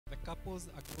Couples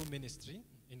Aglow Ministry,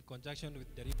 in conjunction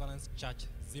with Deliverance Church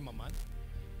Zimmerman,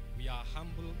 we are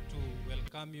humbled to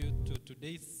welcome you to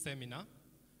today's seminar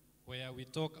where we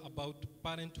talk about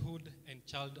parenthood and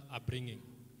child upbringing.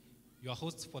 Your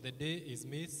host for the day is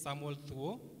me, Samuel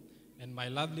Thuo, and my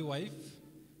lovely wife,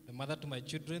 the mother to my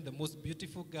children, the most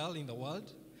beautiful girl in the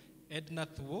world, Edna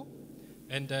Thuo.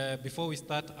 And before we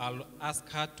start, I'll ask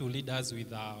her to lead us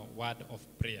with a word of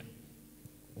prayer.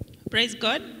 Praise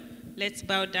God. Let's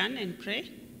bow down and pray.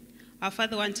 Our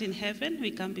Father, once in heaven, we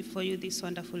come before you this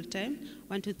wonderful time.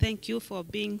 I want to thank you for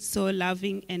being so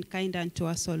loving and kind unto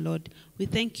us, O Lord. We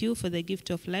thank you for the gift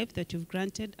of life that you've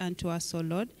granted unto us, O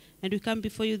Lord. And we come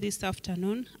before you this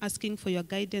afternoon, asking for your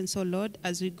guidance, O Lord,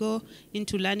 as we go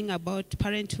into learning about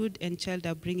parenthood and child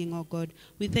upbringing, O God.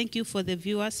 We thank you for the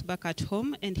viewers back at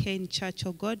home and here in church,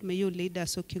 O God. May you lead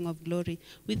us, O King of Glory.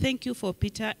 We thank you for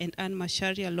Peter and Anne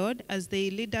Macharia, Lord, as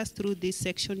they lead us through this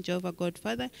section, Jehovah God,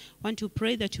 Father. I want to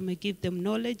pray that you may give them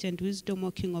knowledge and wisdom,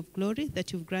 O King of Glory,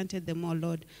 that you've granted them, O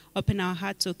Lord. Open our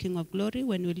hearts, O King of Glory.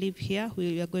 When we leave here,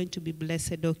 we are going to be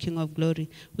blessed, O King of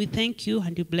Glory. We thank you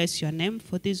and we bless your name.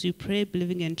 For this we pray,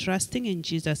 believing and trusting in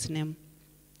Jesus' name.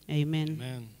 Amen.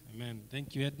 Amen. Amen.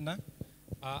 Thank you, Edna.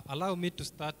 Allow me to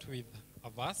start with a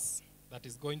verse that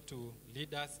is going to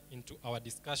lead us into our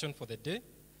discussion for the day.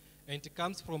 And it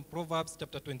comes from Proverbs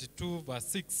chapter 22, verse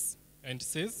 6, and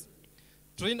says,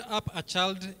 "Train up a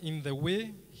child in the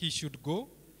way he should go.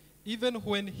 Even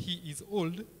when he is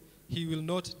old, he will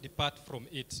not depart from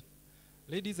it."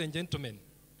 Ladies and gentlemen,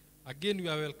 again, we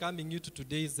are welcoming you to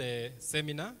today's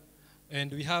seminar. And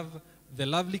we have the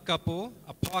lovely couple,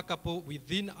 a power couple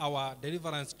within our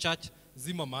Deliverance Church,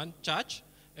 Zimmerman Church.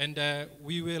 And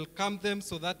we welcome them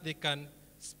so that they can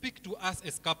speak to us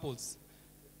as couples.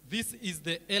 This is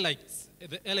the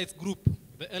elites group.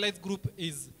 The elites group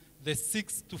is the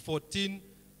 6 to 14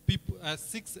 people,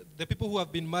 the people who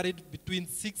have been married between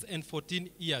 6 and 14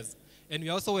 years. And we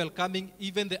are also welcoming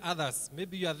even the others.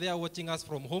 Maybe you are there watching us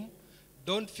from home.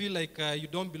 Don't feel like you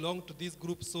don't belong to this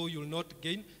group, so you'll not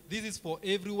gain. This is for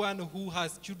everyone who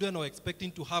has children or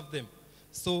expecting to have them.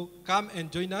 So come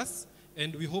and join us,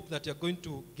 and we hope that you're going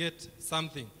to get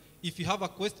something. If you have a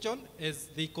question as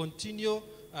they continue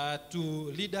to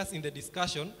lead us in the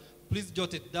discussion, please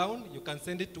jot it down. You can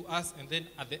send it to us, and then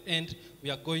at the end, we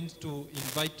are going to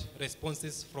invite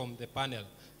responses from the panel.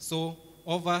 So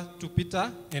over to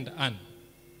Peter and Anne.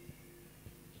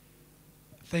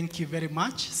 Thank you very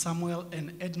much, Samuel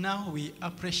and Edna. We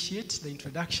appreciate the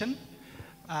introduction.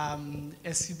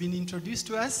 As you've been introduced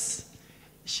to us,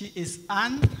 she is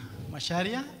Anne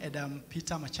Macharia and I'm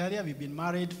Peter Macharia. We've been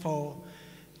married for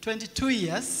 22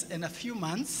 years and a few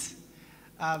months.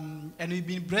 And we've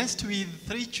been blessed with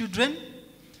 3 children.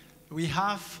 We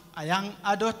have a young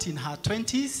adult in her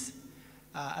 20s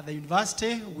at the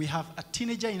university. We have a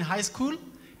teenager in high school.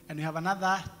 And we have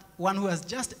another one who has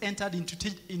just entered into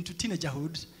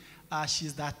teenagerhood.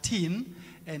 She's 13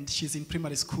 and she's in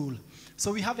primary school.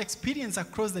 So we have experience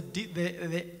across the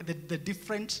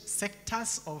different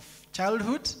sectors of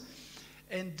childhood.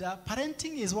 And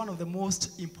parenting is one of the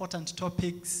most important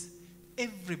topics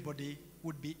everybody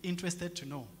would be interested to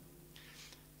know.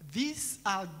 These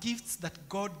are gifts that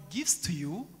God gives to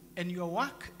you, and your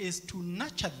work is to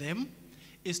nurture them,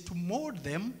 is to mold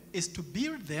them, is to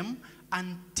build them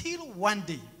until one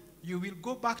day you will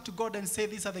go back to God and say,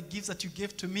 these are the gifts that you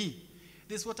gave to me.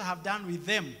 This is what I have done with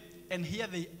them. And here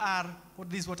they are,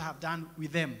 this is what I have done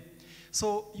with them.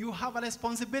 So you have a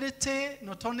responsibility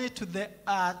not only to the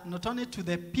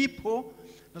people,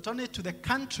 not only to the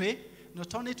country,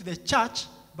 not only to the church,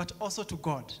 but also to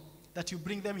God, that you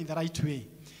bring them in the right way.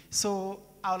 So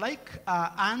I would like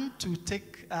Anne to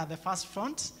take the first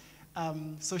front.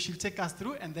 So she'll take us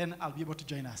through, and then I'll be able to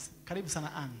join us. Karibu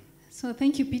sana, Anne. So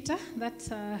thank you, Peter.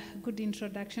 That's a good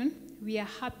introduction. We are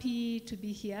happy to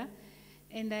be here.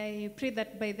 And I pray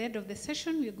that by the end of the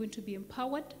session, we are going to be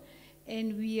empowered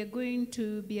and we are going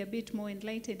to be a bit more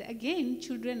enlightened. Again,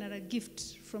 children are a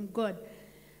gift from God.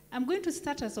 I'm going to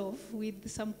start us off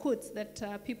with some quotes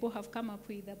that people have come up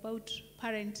with about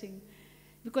parenting,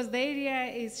 because the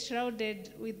area is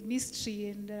shrouded with mystery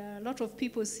and a lot of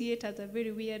people see it as a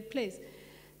very weird place,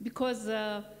 because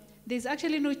there's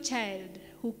actually no child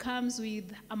who comes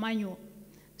with a manual.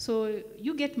 So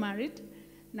you get married,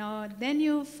 now then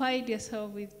you find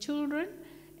yourself with children,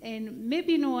 and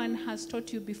maybe no one has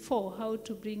taught you before how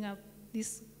to bring up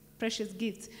these precious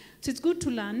gifts. So it's good to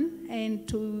learn,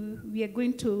 and we are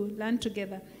going to learn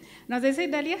together. Now, as I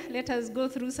said earlier, let us go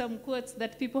through some quotes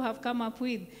that people have come up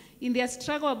with. In their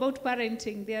struggle about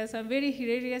parenting, there are some very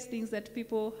hilarious things that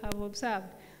people have observed.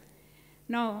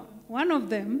 Now, one of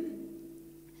them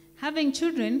Having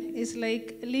children is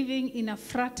like living in a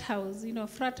frat house, a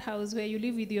frat house where you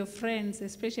live with your friends,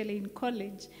 especially in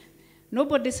college.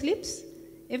 Nobody sleeps,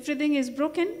 everything is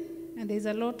broken, and there's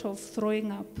a lot of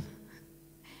throwing up.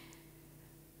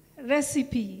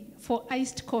 Recipe for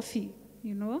iced coffee,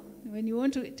 when you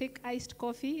want to take iced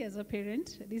coffee as a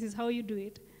parent, this is how you do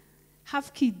it.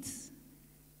 Have kids,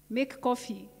 make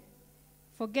coffee,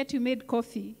 forget you made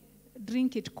coffee,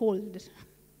 drink it cold.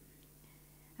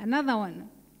 Another one.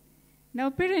 Now,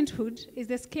 parenthood is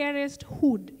the scariest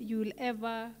hood you will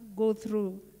ever go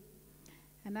through.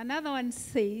 And another one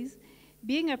says,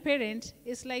 being a parent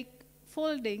is like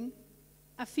folding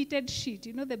a fitted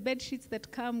sheet. The bed sheets that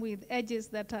come with edges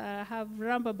that have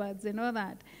rubber bands and all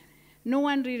that. No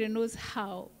one really knows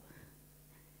how.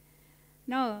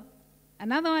 Now,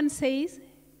 another one says,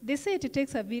 they say it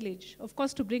takes a village, of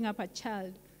course, to bring up a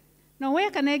child. Now,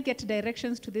 where can I get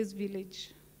directions to this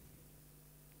village?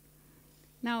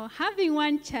 Now, having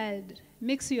one child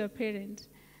makes you a parent.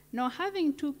 Now,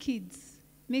 having 2 kids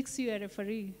makes you a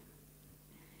referee.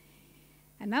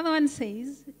 Another one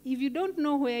says, if you don't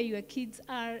know where your kids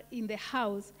are in the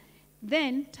house,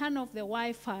 then turn off the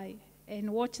Wi-Fi and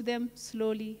watch them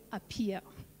slowly appear,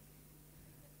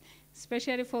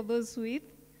 especially for those with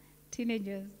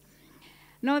teenagers.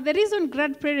 Now, the reason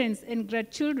grandparents and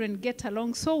grandchildren get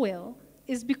along so well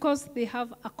is because they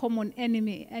have a common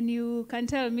enemy. And you can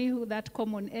tell me who that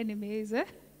common enemy is, eh?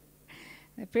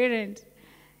 The parent.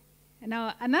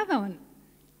 Now, another one.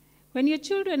 When your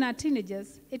children are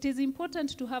teenagers, it is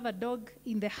important to have a dog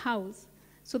in the house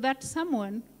so that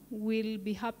someone will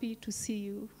be happy to see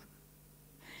you.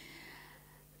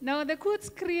 Now, the quotes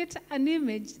create an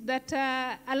image that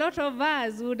a lot of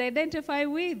us would identify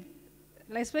with,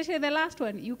 especially the last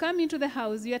one. You come into the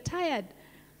house, you're tired.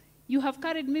 You have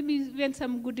carried maybe even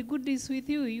some goodies with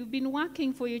you. You've been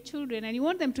working for your children, and you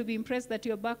want them to be impressed that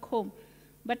you're back home.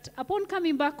 But upon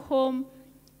coming back home,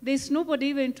 there's nobody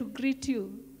even to greet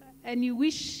you. And you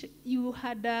wish you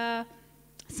had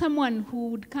someone who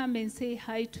would come and say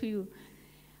hi to you.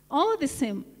 All the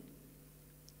same,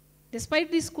 despite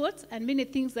these quotes and many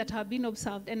things that have been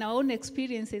observed and our own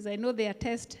experiences, I know they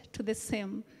attest to the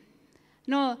same.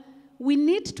 Now, we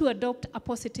need to adopt a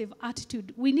positive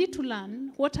attitude. We need to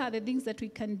learn what are the things that we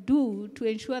can do to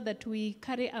ensure that we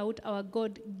carry out our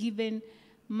God-given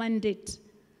mandate.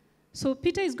 So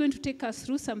Peter is going to take us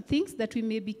through some things that we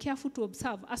may be careful to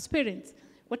observe as parents,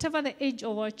 whatever the age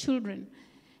of our children.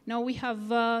 Now we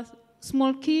have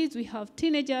small kids, we have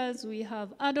teenagers, we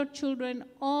have adult children,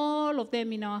 all of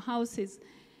them in our houses.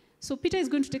 So Peter is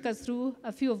going to take us through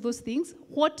a few of those things.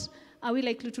 What are we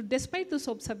likely to, despite those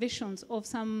observations of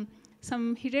some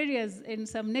hilarious and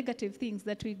some negative things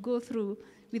that we go through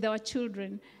with our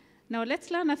children. Now let's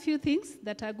learn a few things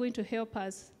that are going to help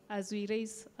us as we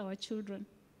raise our children.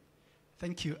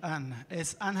 Thank you, Anne.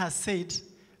 As Anne has said,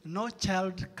 no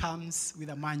child comes with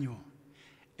a manual.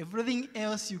 Everything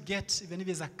else you get, even if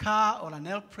it's a car or an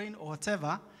airplane or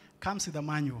whatever, comes with a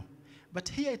manual. But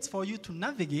here it's for you to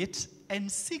navigate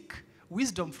and seek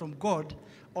wisdom from God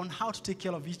on how to take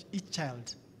care of each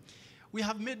child. We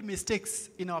have made mistakes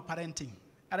in our parenting.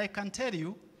 And I can tell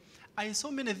you, I saw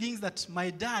many things that my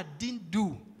dad didn't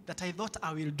do that I thought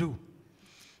I will do.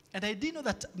 And I didn't know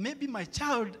that maybe my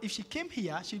child, if she came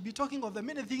here, she'd be talking of the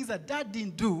many things that dad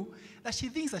didn't do that she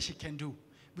thinks that she can do.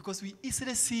 Because we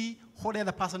easily see what the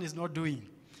other person is not doing.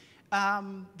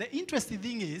 The interesting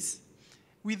thing is,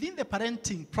 within the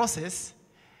parenting process,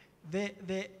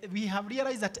 we have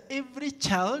realized that every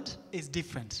child is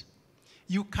different.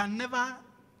 You can never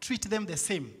treat them the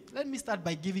same. Let me start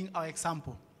by giving our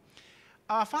example.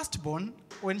 Our firstborn,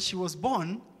 when she was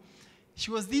born,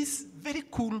 she was this very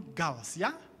cool girl,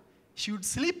 yeah? She would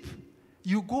sleep,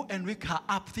 you go and wake her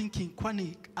up thinking,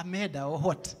 kwani ameda or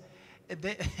what?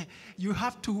 You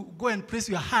have to go and press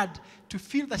your heart to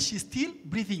feel that she's still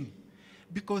breathing.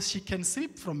 Because she can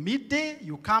sleep from midday,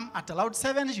 you come at around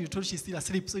 7, you told she's still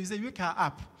asleep. So you say, wake her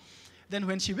up. Then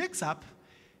when she wakes up,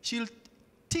 she'll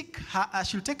take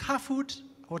her food,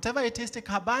 whatever it is, take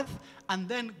her bath, and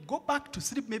then go back to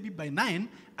sleep maybe by 9,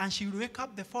 and she will wake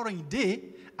up the following day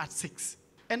at 6.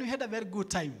 And we had a very good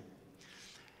time.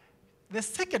 The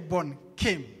second born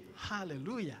came,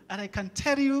 hallelujah, and I can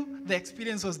tell you the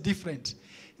experience was different.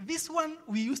 This one,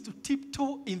 we used to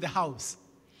tiptoe in the house.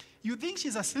 You think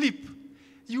she's asleep,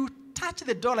 you touch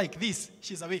the door like this,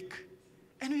 she's awake.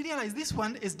 And we realize this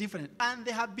one is different. And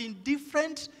they have been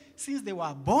different since they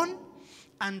were born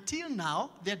until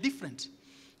now, they're different.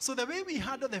 So the way we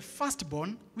handle the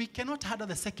firstborn, we cannot handle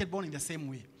the secondborn in the same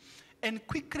way. And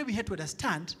quickly we had to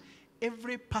understand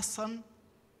every person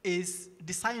is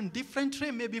designed differently,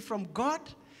 maybe from God.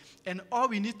 And all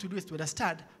we need to do is to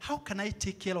understand, how can I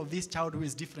take care of this child who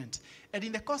is different? And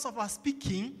in the course of our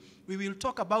speaking, we will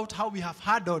talk about how we have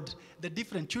handled the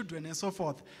different children and so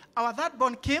forth. Our third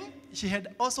born came. She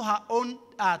had also her own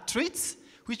traits,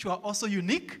 which were also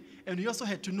unique. And we also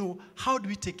had to know, how do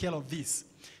we take care of this?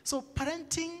 So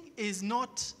parenting is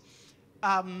not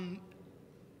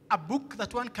a book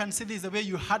that one can say this is the way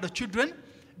you handle children,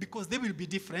 because they will be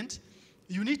different.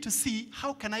 You need to see,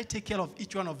 how can I take care of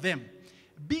each one of them?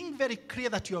 Being very clear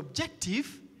that your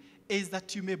objective is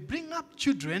that you may bring up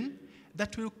children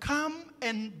that will come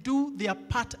and do their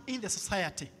part in the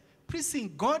society,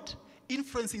 pleasing God,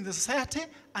 influencing the society,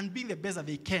 and being the best that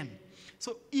they can.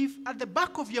 So if at the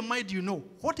back of your mind you know,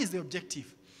 what is the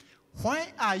objective? Why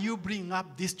are you bringing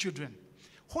up these children?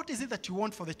 What is it that you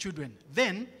want for the children?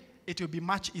 Then it will be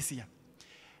much easier.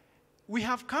 We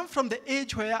have come from the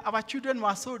age where our children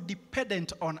were so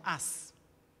dependent on us.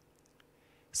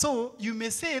 So you may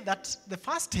say that the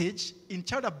first stage in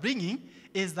child upbringing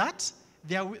is that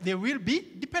they will be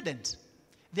dependent.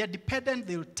 They are dependent.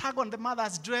 They will tug on the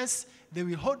mother's dress. They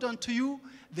will hold on to you.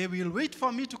 They will wait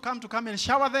for me to come and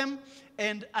shower them,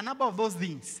 and a number of those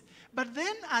things. But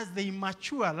then as they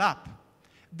mature up,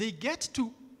 they get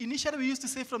to, initially we used to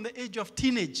say from the age of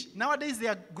teenage. Nowadays they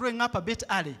are growing up a bit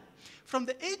early. From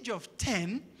the age of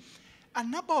 10, a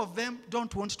number of them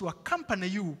don't want to accompany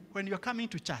you when you're coming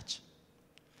to church.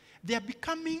 They are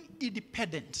becoming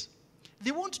independent.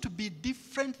 They want to be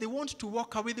different. They want to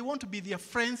walk away. They want to be their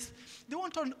friends. They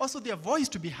want also their voice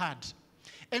to be heard.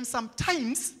 And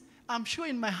sometimes, I'm sure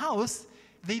in my house,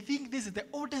 they think this is the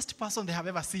oldest person they have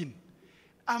ever seen.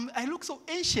 I look so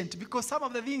ancient because some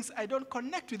of the things I don't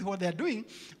connect with what they're doing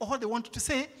or what they want to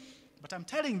say. But I'm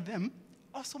telling them,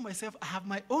 also myself, I have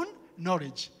my own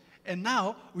knowledge. And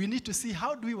now we need to see,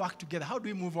 how do we work together? How do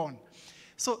we move on?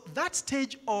 So that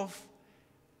stage of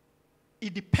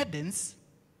independence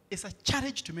is a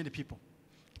challenge to many people.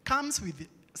 It comes with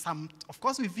some, of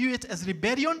course, we view it as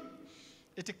rebellion.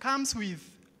 It comes with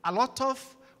a lot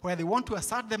of where they want to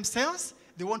assert themselves,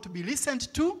 they want to be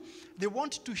listened to, they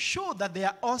want to show that they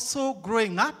are also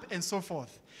growing up and so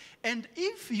forth. And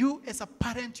if you as a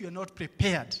parent, you are not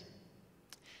prepared,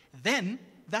 then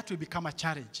that will become a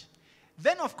challenge.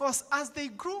 Then, of course, as they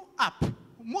grow up,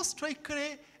 most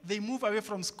likely they move away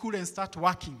from school and start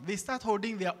working. They start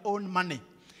holding their own money.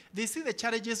 They see the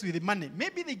challenges with the money.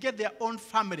 Maybe they get their own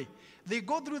family. They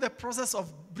go through the process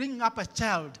of bringing up a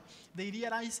child. They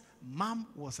realize mom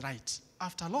was right.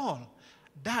 After all,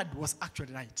 dad was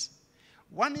actually right.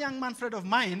 One young man friend of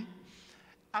mine,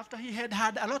 after he had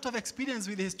had a lot of experience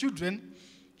with his children,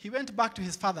 he went back to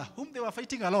his father, whom they were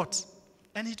fighting a lot.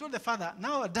 And he told the father,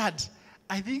 now dad,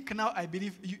 I think now I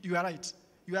believe you are right.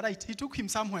 You are right. He took him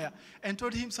somewhere and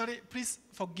told him, sorry, please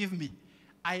forgive me.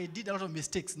 I did a lot of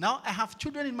mistakes. Now I have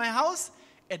children in my house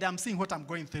and I'm seeing what I'm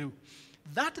going through.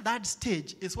 That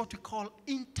stage is what we call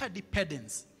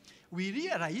interdependence. We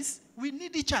realize we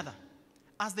need each other.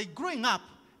 As they're growing up,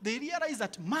 they realize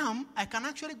that mom, I can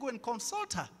actually go and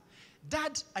consult her.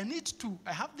 Dad, I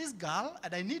have this girl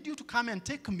and I need you to come and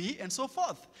take me and so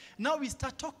forth. Now we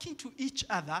start talking to each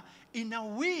other in a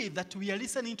way that we are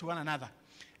listening to one another.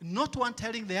 Not one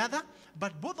telling the other,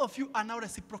 but both of you are now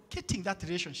reciprocating that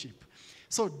relationship.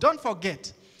 So don't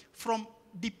forget, from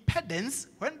dependence,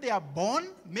 when they are born,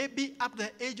 maybe up to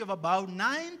the age of about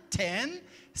 9, 10,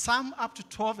 some up to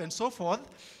 12 and so forth,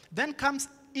 then comes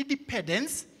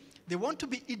independence. They want to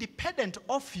be independent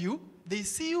of you. They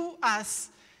see you as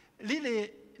really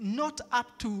not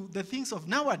up to the things of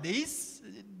nowadays,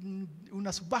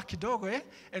 unasuba kidogo,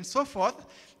 and so forth.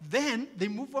 Then they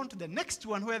move on to the next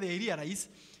one where they realize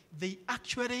they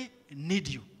actually need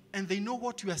you. And they know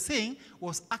what you are saying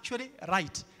was actually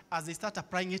right as they start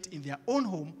applying it in their own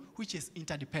home, which is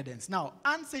interdependence. Now,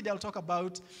 Anne said I'll talk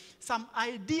about some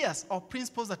ideas or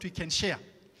principles that we can share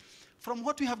from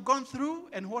what we have gone through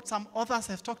and what some others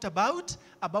have talked about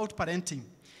parenting.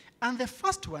 And the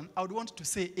first one I would want to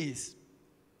say is,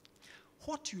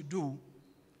 what you do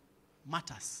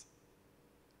matters.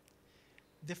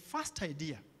 The first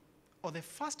idea or the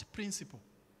first principle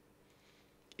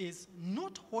is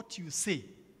not what you say.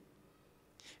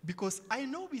 Because I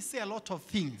know we say a lot of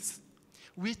things.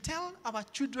 We tell our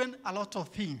children a lot of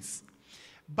things.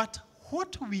 But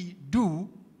what we do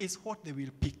is what they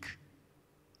will pick.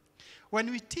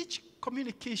 When we teach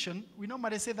communication, we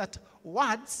normally say that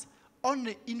words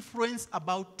only influence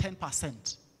about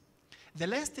 10%. The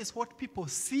rest is what people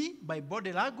see by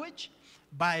body language,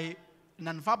 by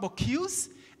nonverbal cues,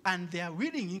 and their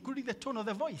reading, including the tone of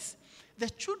the voice. The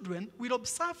children will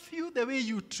observe you the way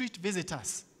you treat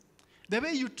visitors, the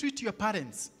way you treat your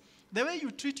parents, the way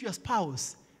you treat your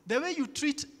spouse, the way you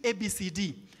treat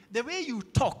ABCD, the way you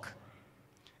talk,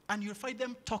 and you'll find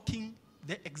them talking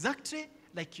exactly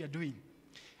like you're doing.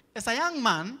 As a young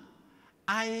man,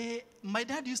 my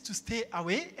dad used to stay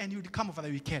away and he would come over the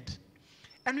weekend.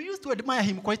 And we used to admire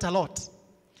him quite a lot.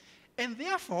 And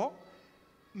therefore,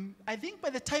 I think by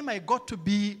the time I got to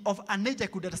be of an age I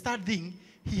could understand things,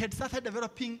 he had started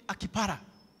developing a kipara.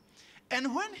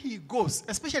 And when he goes,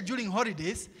 especially during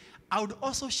holidays, I would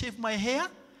also shave my hair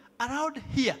around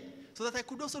here so that I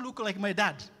could also look like my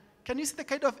dad. Can you see the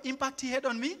kind of impact he had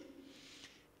on me?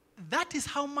 That is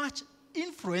how much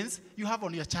influence you have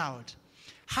on your child.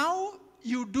 How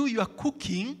you do your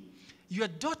cooking, your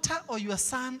daughter or your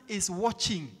son is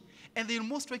watching, and they'll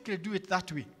most likely do it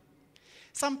that way.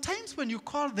 Sometimes when you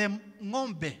call them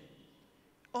ng'ombe,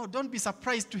 oh, don't be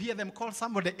surprised to hear them call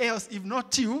somebody else, if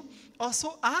not you,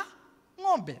 also a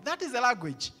ng'ombe. That is the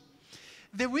language.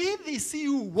 The way they see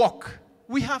you walk,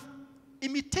 we have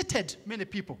imitated many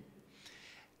people.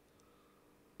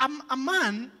 A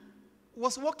man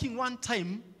was walking one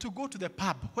time to go to the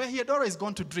pub where he had always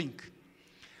gone to drink,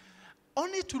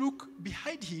 only to look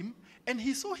behind him, and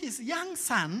he saw his young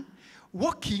son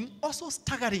walking, also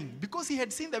staggering. Because he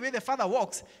had seen the way the father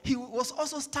walks, he was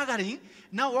also staggering,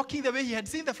 now walking the way he had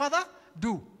seen the father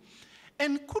do.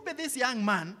 And Kube, this young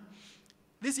man,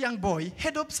 this young boy,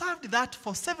 had observed that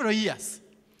for several years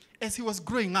as he was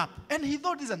growing up. And he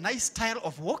thought it's a nice style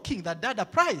of walking that dad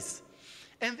applies.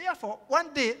 And therefore,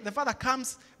 one day, the father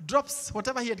comes, drops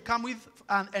whatever he had come with,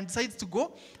 and decides to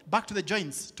go back to the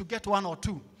joints to get one or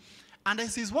two. And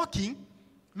as he's walking,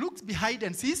 looks behind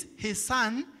and sees his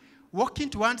son walking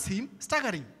towards him,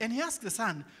 staggering. And he asks the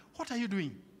son, "What are you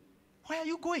doing? Where are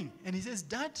you going?" And he says,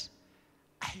 "Dad,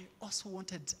 I also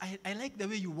wanted, I like the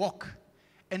way you walk."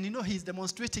 And you know, he's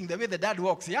demonstrating the way the dad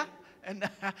walks, yeah? And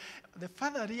the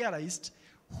father realized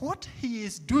what he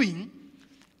is doing,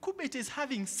 Kubit is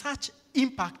having such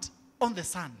impact on the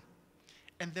son.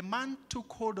 And the man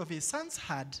took hold of his son's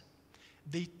hand.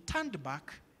 They turned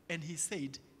back, and he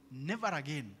said, "Never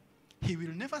again. He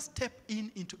will never step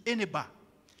into any bar,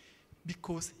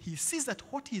 because he sees that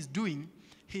what he's doing,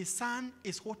 his son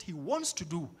is what he wants to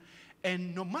do.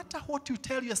 And no matter what you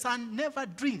tell your son, never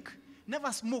drink,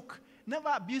 never smoke, never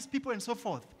abuse people and so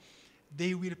forth,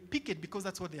 they will pick it because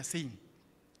that's what they're saying.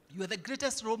 You are the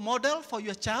greatest role model for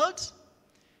your child.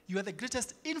 You are the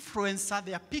greatest influencer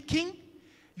they are picking.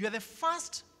 You are the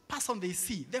first person they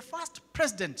see, the first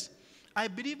president. I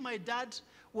believe my dad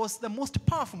was the most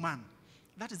powerful man.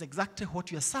 That is exactly what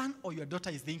your son or your daughter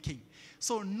is thinking.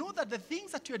 So know that the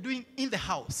things that you are doing in the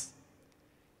house,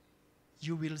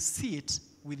 you will see it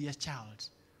with your child.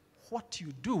 What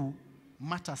you do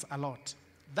matters a lot.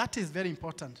 That is very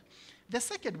important. The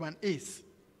second one is,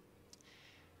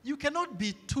 you cannot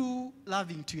be too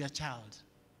loving to your child.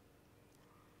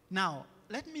 Now,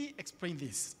 let me explain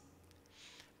this.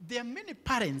 There are many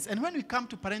parents, and when we come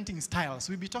to parenting styles,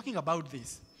 we'll be talking about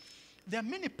this. There are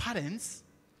many parents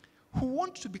who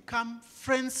want to become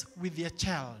friends with their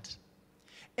child.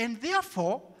 And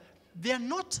therefore, they are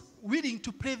not willing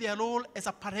to play their role as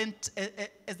a parent,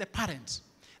 as the parent.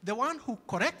 The one who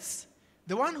corrects,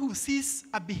 the one who sees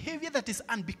a behavior that is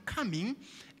unbecoming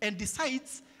and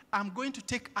decides, I'm going to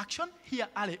take action here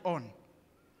early on.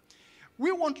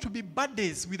 We want to be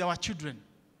buddies with our children.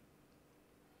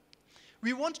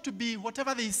 We want to be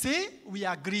whatever they say, we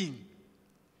are agreeing.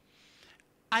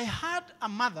 I heard a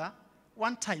mother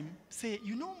one time say,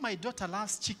 you know, my daughter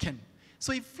loves chicken.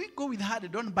 So if we go with her, they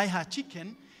don't buy her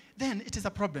chicken, then it is a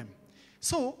problem.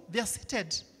 So they are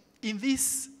seated in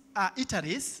these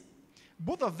eateries.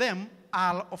 Both of them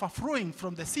are overflowing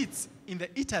from the seats in the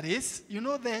eateries. You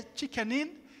know, the chicken in,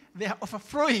 they are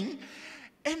overflowing.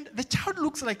 And the child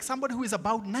looks like somebody who is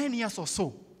about 9 years or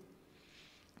so.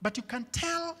 But you can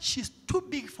tell she's too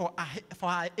big for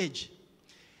her age.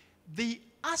 They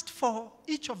asked for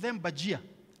each of them bajia,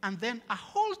 and then a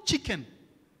whole chicken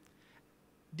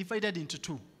divided into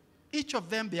two. Each of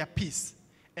them their piece.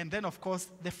 And then, of course,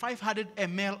 the 500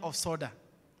 ml of soda.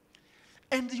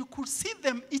 And you could see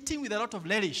them eating with a lot of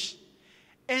relish.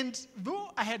 And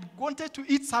though I had wanted to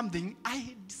eat something,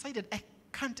 I decided I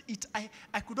can't eat.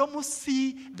 I could almost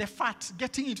see the fat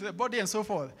getting into the body and so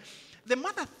forth. The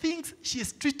mother thinks she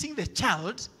is treating the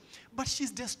child, but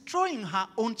she's destroying her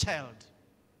own child.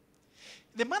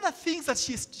 The mother thinks that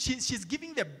she's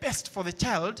giving the best for the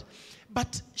child,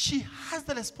 but she has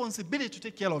the responsibility to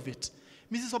take care of it.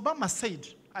 Mrs. Obama said,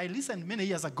 I listened many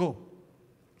years ago,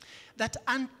 that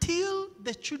until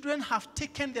the children have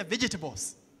taken their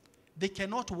vegetables, they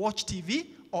cannot watch TV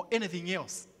or anything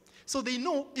else. So they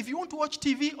know if you want to watch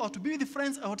TV or to be with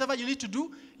friends or whatever you need to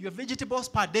do, your vegetables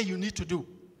per day you need to do.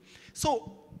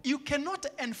 So you cannot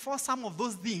enforce some of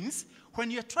those things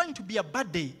when you're trying to be a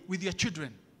buddy with your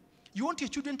children. You want your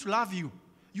children to love you.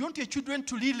 You want your children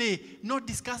to really not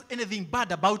discuss anything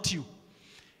bad about you.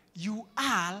 You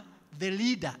are the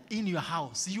leader in your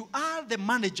house. You are the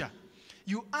manager.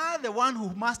 You are the one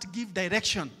who must give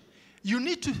direction. You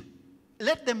need to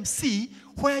let them see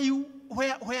where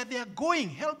they are going.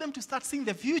 Help them to start seeing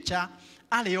the future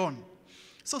early on.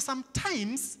 So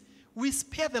sometimes we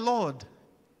spare the Lord.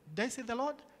 Did I say the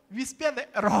Lord? We spare the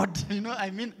rod,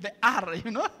 the R,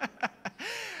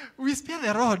 We spare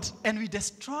the rod and we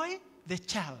destroy the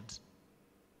child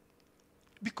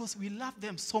because we love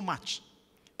them so much.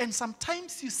 And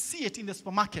sometimes you see it in the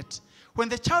supermarket when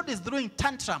the child is throwing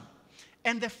tantrum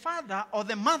and the father or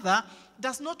the mother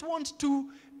does not want to,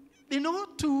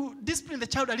 to discipline the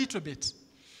child a little bit.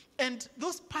 And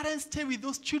those parents stay with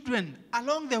those children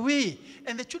along the way,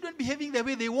 and the children behaving the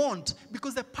way they want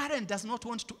because the parent does not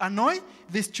want to annoy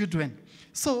these children.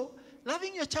 So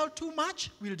loving your child too much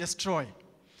will destroy.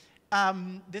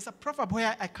 There's a proverb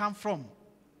where I come from.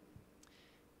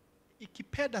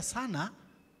 Ikipenda sana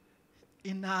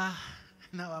now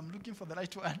I'm looking for the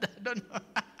right word. I don't know.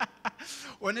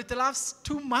 When it loves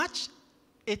too much,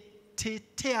 it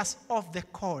tears off the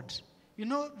cord.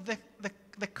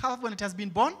 The calf, when it has been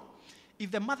born, if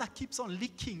the mother keeps on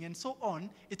licking and so on,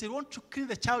 it will want to kill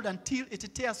the child until it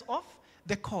tears off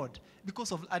the cord.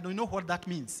 Because of, I don't know what that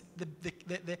means.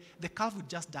 The calf would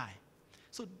just die.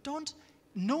 So don't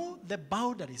know the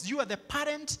boundaries. You are the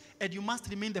parent, and you must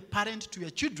remain the parent to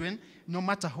your children no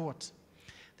matter what.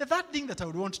 The third thing that I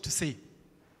would want to say,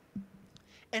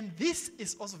 and this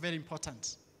is also very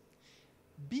important,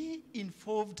 be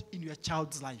involved in your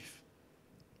child's life.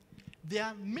 There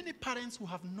are many parents who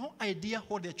have no idea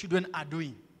what their children are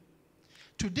doing.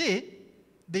 Today,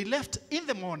 they left in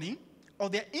the morning, or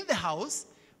they're in the house,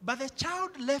 but the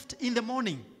child left in the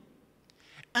morning.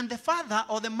 And the father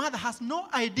or the mother has no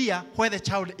idea where the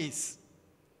child is.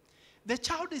 The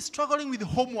child is struggling with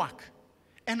homework,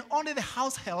 and only the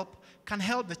house help can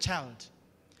help the child.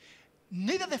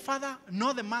 Neither the father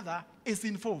nor the mother is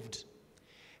involved.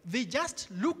 They just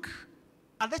look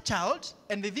at the child,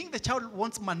 and they think the child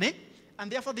wants money,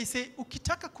 and therefore they say,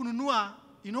 ukitaka kununua,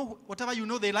 whatever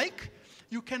they like,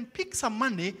 you can pick some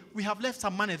money, we have left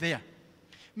some money there.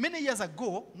 Many years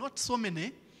ago, not so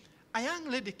many, a young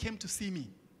lady came to see me.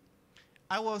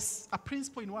 I was a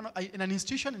principal in an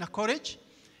institution, in a college,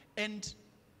 and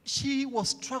she was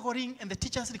struggling, and the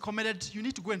teachers recommended, you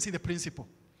need to go and see the principal.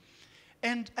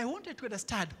 And I wanted to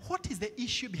understand, what is the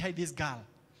issue behind this girl?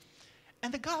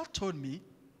 And the girl told me,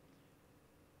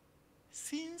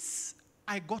 since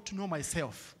I got to know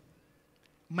myself,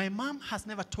 my mom has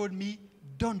never told me,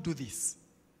 don't do this.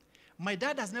 My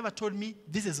dad has never told me,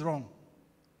 this is wrong.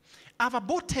 I've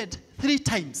aborted 3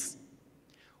 times.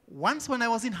 Once when I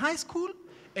was in high school,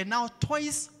 and now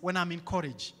twice when I'm in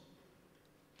college.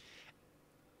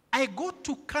 I go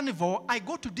to carnival, I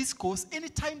go to discos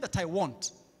anytime that I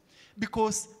want.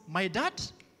 Because my dad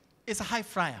is a high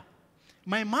flyer.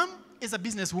 My mom is a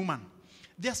businesswoman.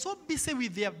 They're so busy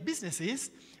with their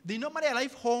businesses, they normally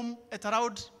arrive home at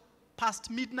around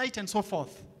past midnight and so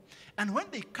forth. And when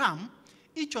they come,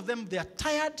 each of them, they are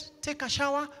tired, take a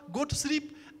shower, go to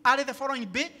sleep. Early the following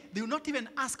day, they will not even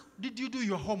ask, did you do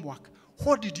your homework?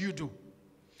 What did you do?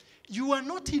 You are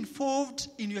not involved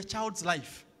in your child's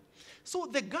life. So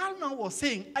the girl now was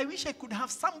saying, I wish I could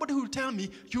have somebody who will tell me,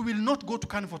 you will not go to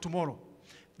carnival tomorrow.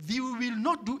 You will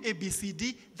not do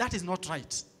ABCD. That is not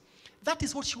right. That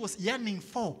is what she was yearning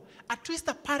for. At least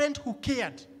a parent who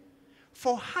cared.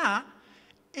 For her,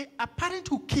 a parent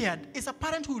who cared is a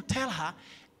parent who will tell her,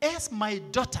 as my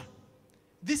daughter,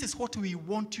 this is what we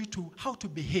want you to, how to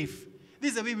behave.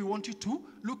 This is the way we want you to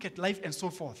look at life and so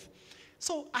forth.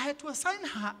 So I had to assign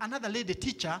her another lady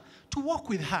teacher to work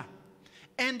with her.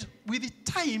 And with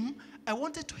the time, I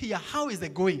wanted to hear how is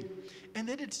it going. And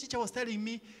then the teacher was telling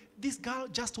me, this girl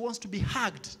just wants to be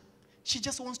hugged. She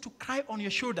just wants to cry on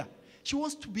your shoulder. She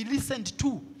wants to be listened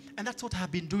to. And that's what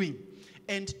I've been doing.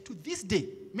 And to this day,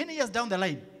 many years down the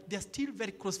line, they're still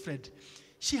very close friends.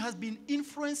 She has been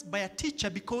influenced by a teacher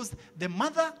because the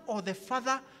mother or the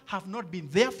father have not been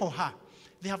there for her.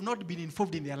 They have not been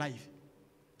involved in their life.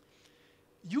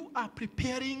 You are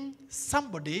preparing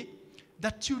somebody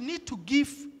that you need to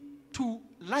give to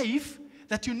life,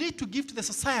 that you need to give to the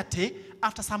society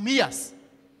after some years.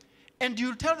 And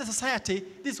you'll tell the society,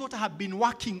 this is what I have been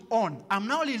working on. I'm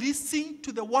now releasing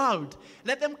to the world.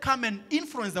 Let them come and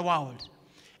influence the world.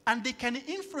 And they can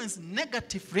influence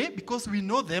negatively because we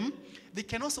know them. They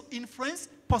can also influence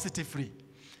positively.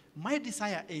 My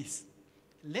desire is,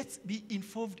 let's be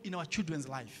involved in our children's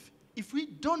life. If we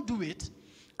don't do it,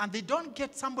 and they don't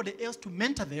get somebody else to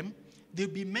mentor them, they'll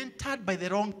be mentored by the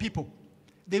wrong people.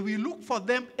 They will look for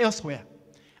them elsewhere,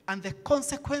 and the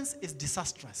consequence is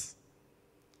disastrous.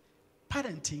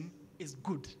 Parenting is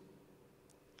good.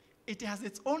 It has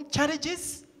its own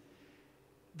challenges,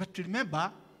 but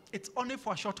remember, it's only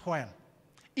for a short while.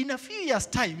 In a few years'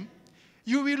 time,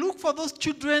 you will look for those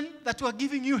children that were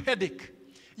giving you headache.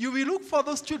 You will look for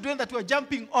those children that were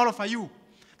jumping all over you,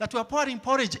 that were pouring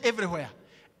porridge everywhere,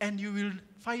 and you will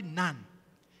find none.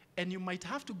 And you might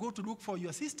have to go to look for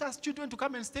your sister's children to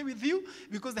come and stay with you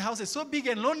because the house is so big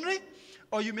and lonely,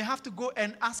 or you may have to go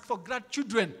and ask for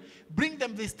grandchildren. Bring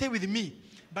them, they stay with me.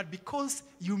 But because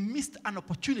you missed an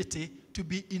opportunity to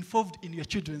be involved in your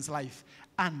children's life.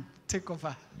 And take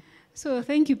over. So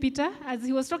thank you, Peter. As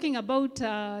he was talking about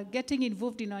getting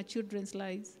involved in our children's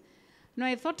lives, now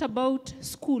I thought about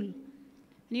school.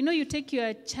 And you know, you take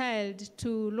your child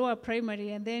to lower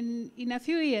primary, and then in a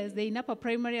few years, they're in upper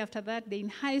primary, after that, they're in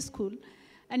high school.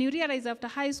 And you realize after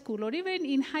high school, or even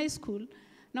in high school,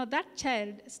 now that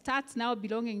child starts now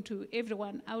belonging to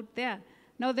everyone out there.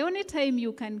 Now, the only time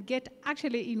you can get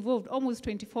actually involved, almost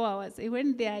 24 hours, is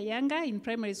when they are younger in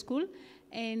primary school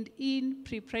and in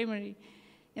pre-primary.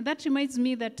 And that reminds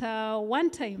me that one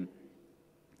time,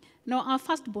 now our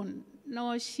firstborn,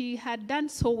 now she had done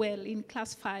so well in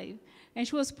class 5, and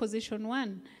she was position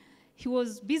 1. He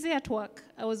was busy at work.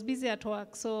 I was busy at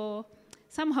work. So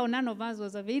somehow none of us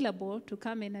was available to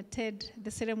come and attend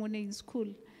the ceremony in school.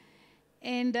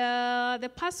 And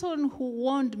the person who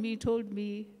warned me told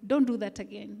me, don't do that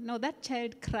again. Now that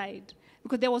child cried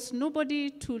because there was nobody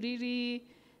to really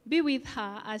be with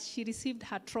her as she received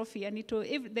her trophy. And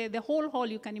the whole hall,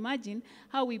 you can imagine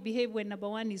how we behave when number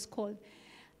 1 is called.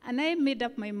 And I made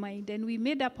up my mind, and we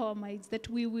made up our minds that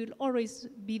we will always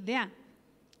be there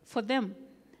for them.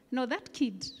 Now, that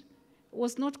kid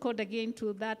was not called again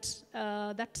to that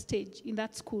stage in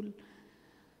that school.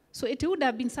 So it would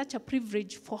have been such a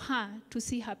privilege for her to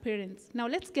see her parents. Now,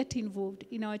 let's get involved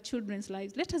in our children's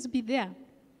lives. Let us be there,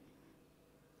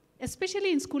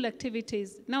 especially in school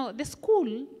activities. Now, the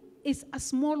school is a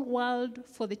small world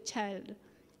for the child,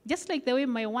 just like the way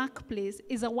my workplace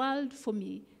is a world for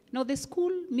me. Now, the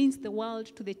school means the world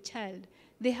to the child.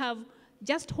 They have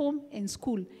just home and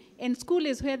school. And school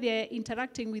is where they're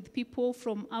interacting with people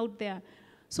from out there.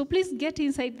 So please get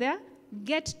inside there.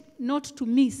 Get not to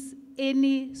miss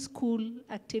any school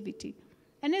activity.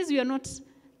 And as you are not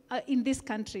in this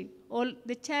country, or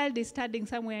the child is studying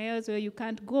somewhere else where you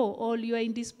can't go, or you are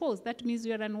indisposed, that means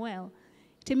you are unwell.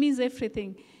 It means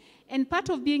everything. And part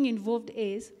of being involved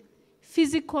is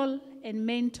physical and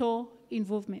mental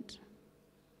involvement.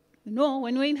 You know,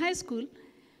 when we're in high school,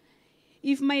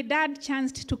 if my dad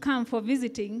chanced to come for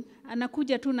visiting,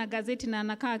 anakuja tu na gazeti na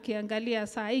anakaa akiangalia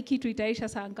saa hii kitu itaisha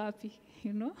saa ngapi,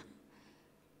 you know?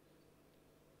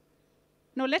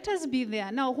 Now let us be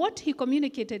there. Now what he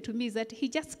communicated to me is that he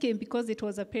just came because it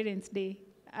was a parents' day.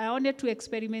 I wanted to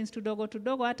experiments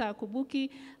tudogo, hata akubuki,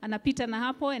 anapita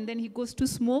na hapo, and then he goes to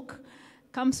smoke,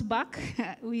 comes back.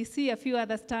 We see a few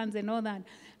other stands and all that.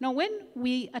 Now, when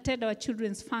we attend our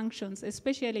children's functions,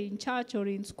 especially in church or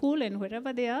in school and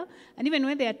wherever they are, and even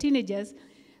when they are teenagers,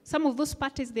 some of those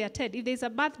parties they attend, if there's a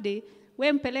birthday,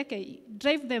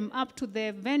 drive them up to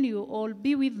the venue or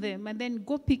be with them and then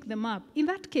go pick them up. In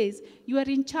that case, you are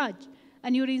in charge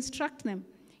and you instruct them.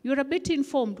 You're a bit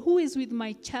informed. Who is with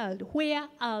my child? Where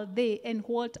are they and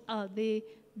what are they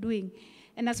doing?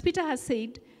 And as Peter has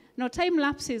said, now time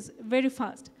lapses very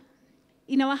fast.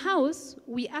 In our house,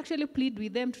 we actually plead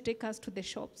with them to take us to the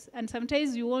shops. And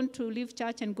sometimes you want to leave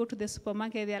church and go to the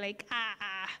supermarket. They're like,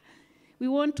 we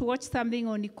want to watch something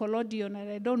on Nickelodeon, and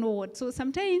I don't know what. So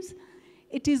sometimes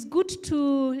it is good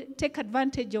to take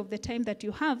advantage of the time that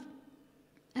you have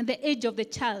and the age of the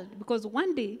child, because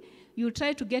one day you'll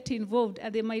try to get involved,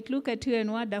 and they might look at you and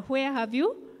wonder, where have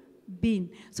you been?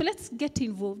 So let's get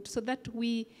involved so that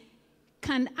we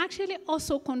can actually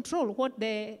also control what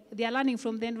they are learning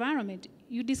from the environment.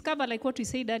 You discover, like what we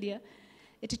said earlier,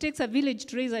 it takes a village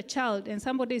to raise a child, and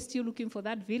somebody is still looking for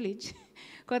that village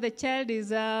because the child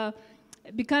is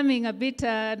becoming a bit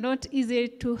not easy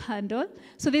to handle.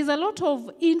 So there's a lot of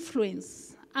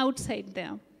influence outside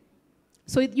there.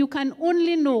 So you can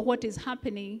only know what is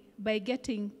happening by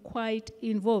getting quite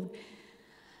involved.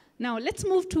 Now, let's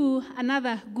move to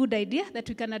another good idea that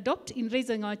we can adopt in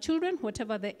raising our children,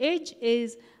 whatever the age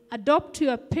is. Adopt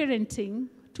your parenting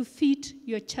to fit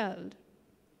your child.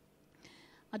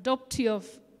 Adopt your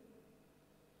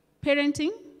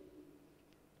parenting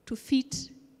to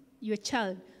fit your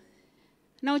child.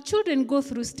 Now, children go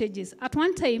through stages. At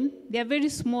one time, they are very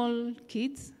small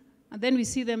kids, and then we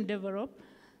see them develop.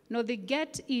 Now they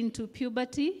get into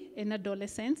puberty and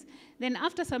adolescence. Then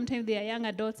after some time, they are young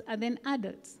adults and then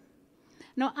adults.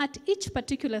 Now at each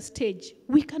particular stage,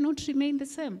 we cannot remain the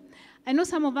same. I know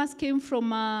some of us came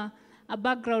from a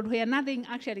background where nothing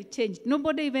actually changed.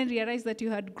 Nobody even realized that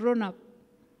you had grown up.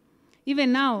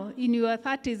 Even now, in your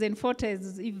 30s and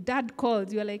 40s, if dad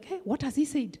calls, you're like, hey, what has he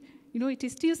said? You know, it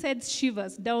still sends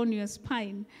shivers down your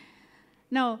spine.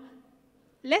 Now,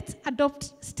 let's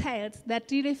adopt styles that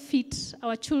really fit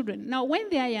our children. Now, when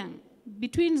they are young,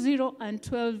 between 0 and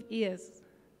 12 years,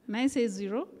 and I say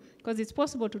 0, because it's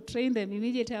possible to train them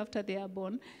immediately after they are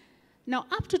born. Now,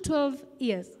 up to 12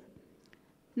 years,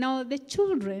 now the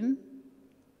children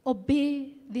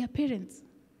obey their parents.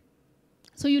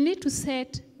 So you need to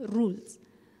set rules.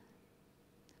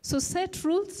 So set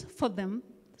rules for them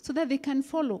so that they can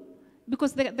follow.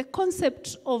 Because the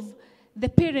concept of the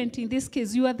parent in this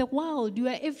case, you are the world, you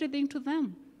are everything to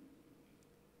them.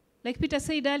 Like Peter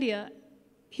said earlier,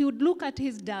 he would look at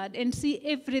his dad and see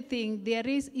everything there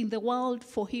is in the world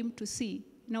for him to see.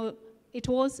 Now, it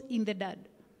was in the dad.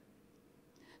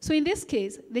 So in this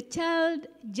case, the child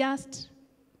just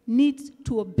needs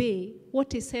to obey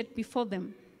what is said before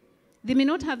them. They may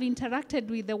not have interacted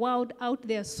with the world out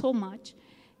there so much,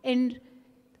 and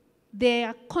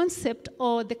their concept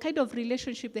or the kind of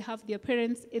relationship they have with their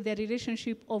parents is their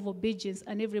relationship of obedience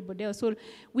and everybody else. So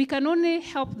we can only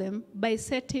help them by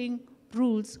setting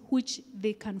rules which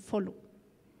they can follow.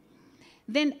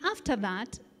 Then after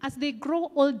that, as they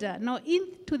grow older, now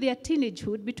into their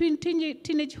teenagehood, between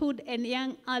teenagehood and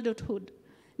young adulthood,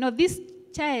 now this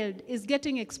child is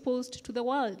getting exposed to the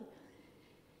world.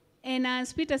 And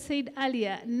as Peter said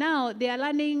earlier, now they are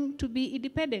learning to be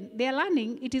independent. They are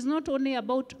learning it is not only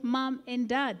about mom and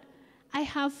dad. I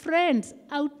have friends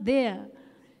out there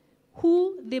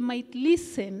who they might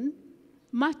listen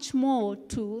much more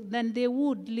to than they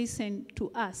would listen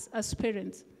to us as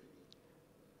parents.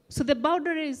 So the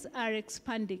boundaries are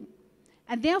expanding.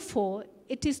 And therefore,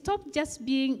 it is stopped just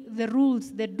being the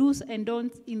rules, the do's and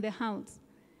don'ts in the house.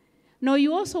 Now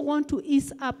you also want to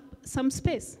ease up some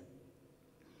space.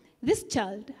 This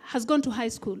child has gone to high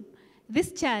school.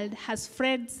 This child has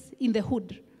friends in the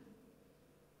hood.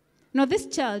 Now this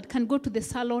child can go to the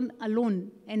salon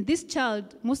alone. And this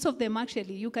child, most of them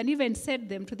actually, you can even send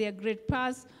them to their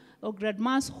grandpa's or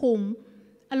grandma's home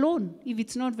alone if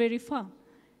it's not very far.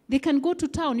 They can go to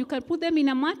town. You can put them in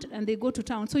a mat and they go to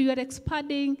town. So you are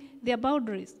expanding their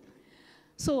boundaries.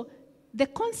 So the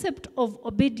concept of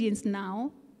obedience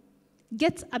now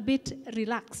gets a bit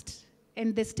relaxed.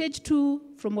 And the stage 2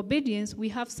 from obedience, we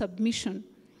have submission.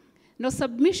 Now,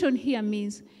 submission here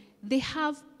means they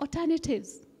have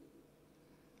alternatives.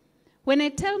 When I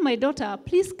tell my daughter,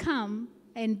 please come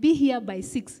and be here by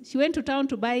 6, she went to town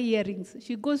to buy earrings.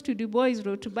 She goes to Du Bois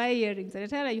Road to buy earrings. And I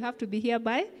tell her, you have to be here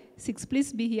by 6.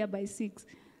 Please be here by 6.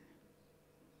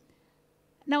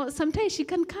 Now, sometimes she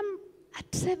can come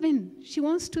at 7. She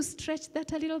wants to stretch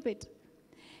that a little bit.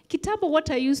 Kitambo, what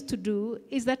I used to do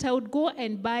is that I would go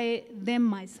and buy them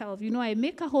myself. You know, I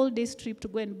make a whole day's trip to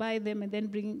go and buy them and then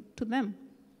bring to them.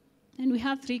 And we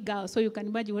have 3 girls, so you can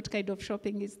imagine what kind of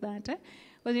shopping is that.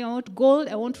 Well, I want gold,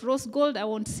 I want rose gold, I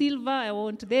want silver, I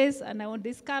want this, and I want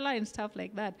this color and stuff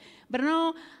like that. But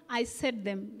now I set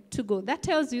them to go. That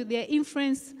tells you their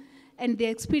influence and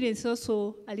their experience is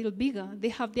also a little bigger. They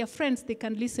have their friends they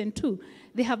can listen to.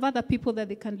 They have other people that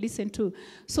they can listen to.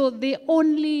 So they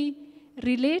only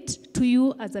relate to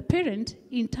you as a parent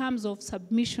in terms of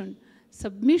submission.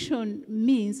 Submission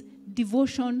means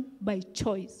devotion by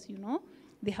choice, you know.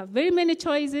 They have very many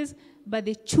choices, but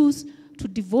they choose to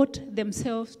devote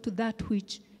themselves to that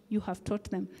which you have taught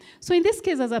them. So in this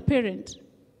case, as a parent,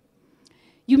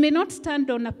 you may not stand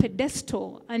on a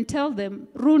pedestal and tell them,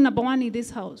 rule number 1 in this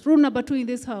house, rule number 2 in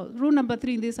this house, rule number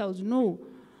 3 in this house. No.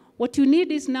 What you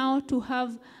need is now to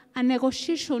have a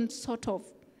negotiation sort of.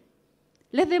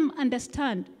 Let them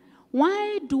understand,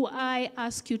 why do I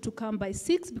ask you to come by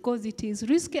 6? Because it is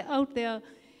risky out there.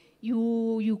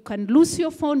 You can lose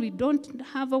your phone. We don't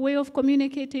have a way of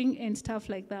communicating and stuff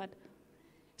like that.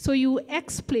 So you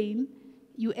explain,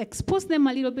 you expose them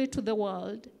a little bit to the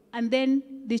world, and then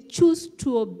they choose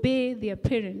to obey their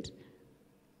parent.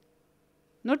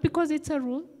 Not because it's a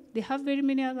rule. They have very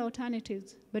many other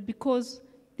alternatives, but because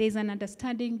there's an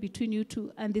understanding between you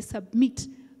two, and they submit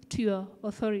to your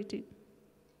authority.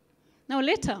 Now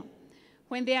later,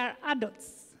 when they are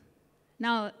adults,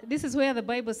 now this is where the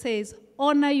Bible says,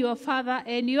 honor your father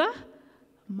and your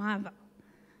mother.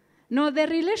 Now the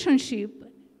relationship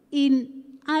in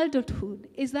adulthood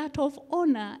is that of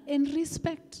honor and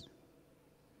respect.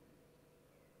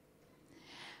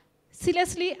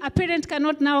 Seriously, a parent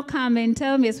cannot now come and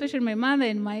tell me, especially my mother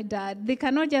and my dad, they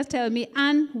cannot just tell me,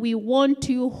 Anne, we want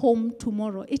you home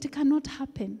tomorrow. It cannot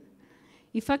happen.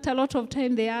 In fact, a lot of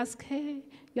time they ask, hey,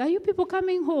 are you people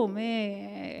coming home?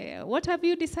 What have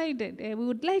you decided? We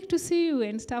would like to see you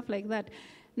and stuff like that.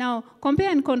 Now,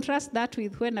 compare and contrast that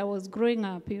with when I was growing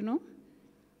up, you know.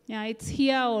 Yeah, it's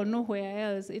here or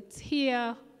nowhere else. It's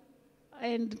here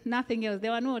and nothing else.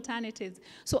 There were no alternatives.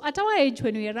 So at our age,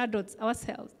 when we are adults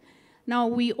ourselves, now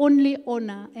we only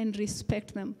honor and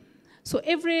respect them. So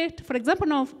for example,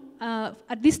 now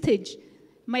at this stage,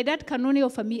 my dad can only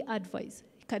offer me advice.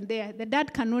 The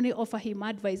dad can only offer him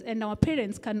advice, and our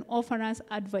parents can offer us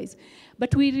advice.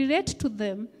 But we relate to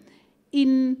them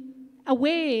in a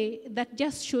way that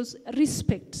just shows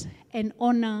respect and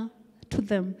honor to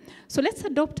them. So let's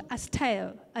adopt a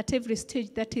style at every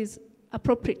stage that is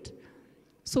appropriate.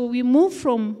 So we move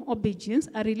from obedience,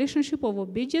 a relationship of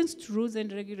obedience to rules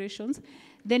and regulations.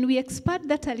 Then we expand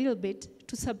that a little bit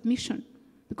to submission,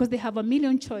 because they have a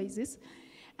million choices.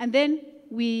 And then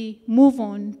we move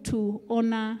on to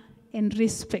honor and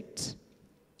respect.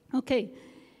 Okay.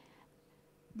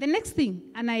 The next thing,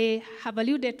 and I have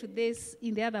alluded to this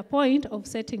in the other point of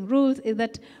setting rules, is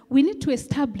that we need to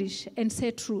establish and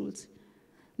set rules.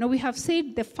 Now, we have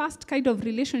said the first kind of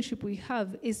relationship we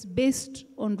have is based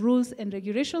on rules and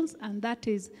regulations, and that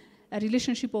is a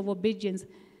relationship of obedience.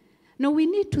 Now, we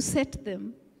need to set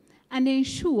them and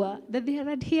ensure that they are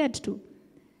adhered to.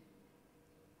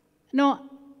 Now,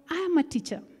 I am a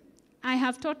teacher. I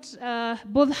have taught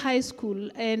both high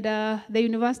school and the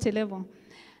university level.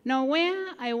 Now,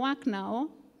 where I work now,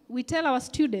 we tell our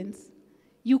students,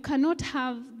 you cannot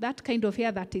have that kind of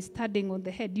hair that is standing on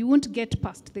the head. You won't get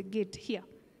past the gate here.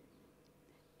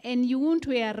 And you won't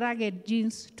wear ragged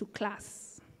jeans to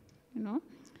class, you know.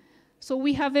 So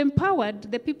we have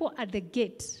empowered the people at the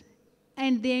gate,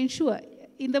 and they ensure.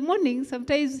 In the morning,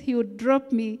 sometimes he would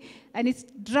drop me, and it's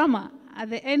drama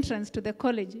at the entrance to the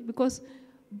college, because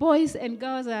boys and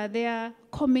girls are there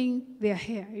combing their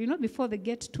hair, you know, before they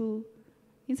get to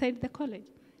inside the college.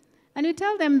 And we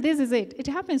tell them, this is it. It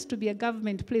happens to be a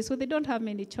government place, so they don't have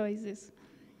many choices.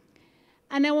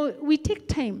 And we take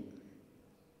time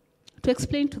to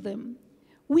explain to them,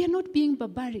 we are not being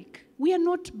barbaric. We are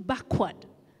not backward.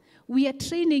 We are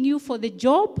training you for the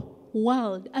job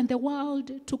world and the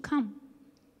world to come.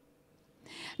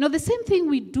 Now, the same thing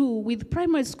we do with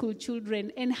primary school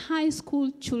children and high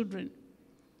school children.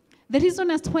 The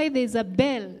reason as to why there's a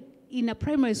bell in a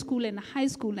primary school and a high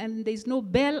school and there's no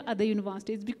bell at the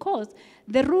university is because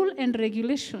the rule and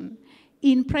regulation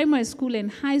in primary school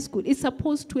and high school is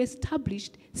supposed to establish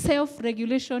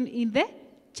self-regulation in the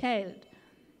child,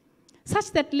 such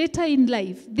that later in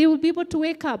life, they will be able to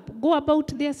wake up, go about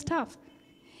their stuff.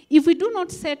 If we do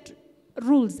not set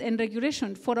rules and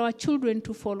regulation for our children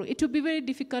to follow, it will be very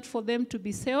difficult for them to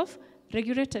be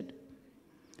self-regulated.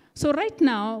 So right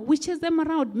now, we chase them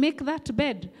around, make that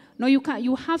bed. No,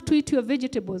 you have to eat your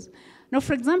vegetables. Now,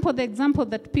 for example, the example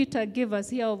that Peter gave us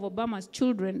here of Obama's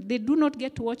children, they do not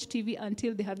get to watch TV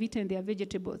until they have eaten their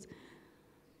vegetables.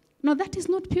 Now, that is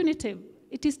not punitive.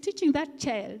 It is teaching that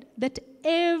child that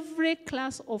every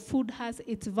class of food has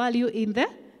its value in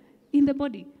the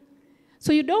body.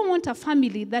 So you don't want a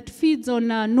family that feeds on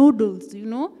noodles, you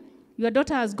know. Your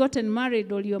daughter has gotten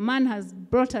married or your man has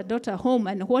brought a daughter home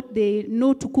and what they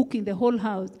know to cook in the whole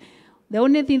house, the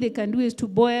only thing they can do is to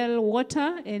boil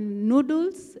water and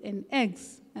noodles and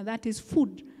eggs, and that is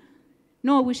food.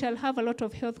 No, we shall have a lot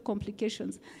of health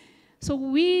complications. So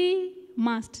we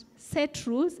must set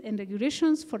rules and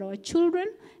regulations for our children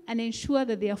and ensure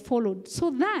that they are followed so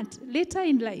that later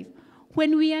in life,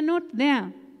 when we are not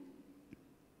there,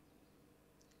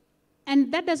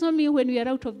 and that does not mean when we are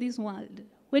out of this world,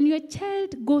 when your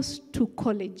child goes to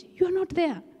college, you are not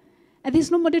there, and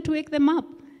there's nobody to wake them up.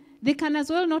 They can as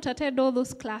well not attend all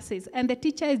those classes, and the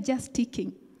teacher is just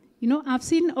teaching. You know, I've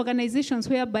seen organizations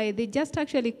whereby they just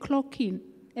actually clock in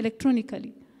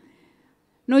electronically.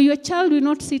 No, your child will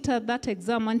not sit at that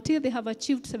exam until they have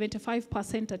achieved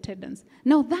 75% attendance.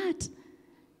 Now that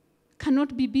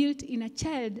cannot be built in a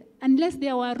child unless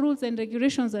there were rules and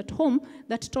regulations at home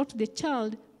that taught the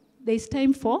child there is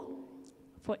time for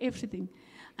everything.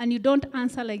 And you don't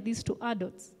answer like this to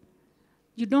adults.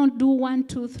 You don't do 1,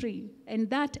 2, 3. And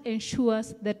that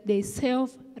ensures that there is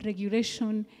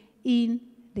self-regulation in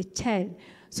the child.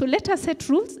 So let us set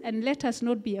rules and let us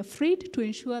not be afraid to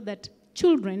ensure that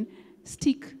children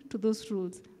stick to those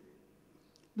rules.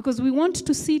 Because we want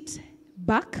to sit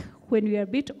back when we are a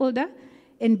bit older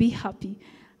and be happy.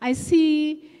 I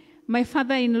see my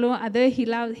father-in-law,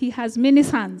 he has many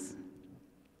sons,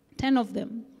 10 of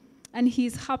them. And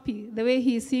he's happy the way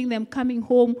he's seeing them coming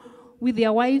home with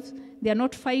their wives. They're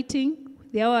not fighting.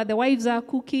 The wives are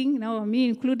cooking. Now, me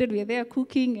included, we're there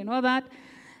cooking and all that.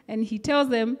 And he tells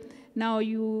them, now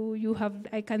you have,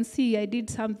 I can see I did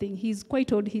something. He's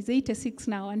quite old. He's 86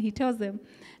 now. And he tells them,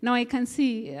 now I can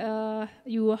see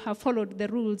you have followed the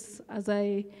rules as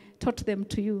I taught them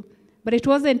to you. But it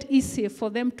wasn't easy for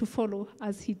them to follow,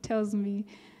 as he tells me.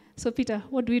 So, Peter,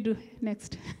 what do we do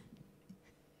next?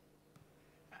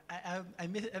 I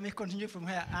may continue from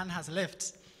where Anne has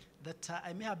left, that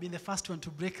I may have been the first one to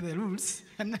break the rules.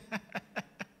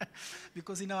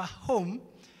 Because in our home,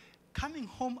 coming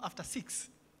home after 6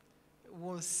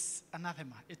 was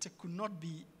anathema. It could not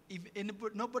be,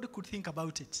 nobody could think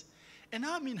about it. And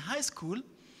now I'm in high school.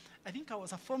 I think I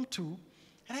was a Form 2,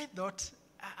 and I thought,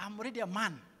 I'm already a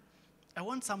man. I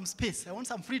want some space. I want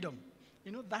some freedom.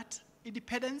 You know, that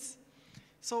independence.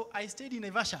 So I stayed in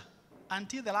Naivasha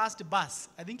until the last bus.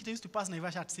 I think it used to pass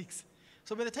Naivasha at 6.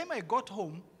 So by the time I got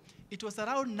home, it was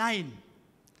around 9.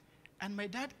 And my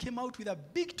dad came out with a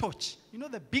big torch, you know,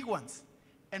 the big ones,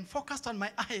 and focused on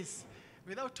my eyes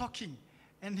without talking.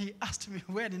 And he asked me,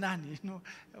 where ni nani? You know,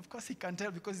 of course he can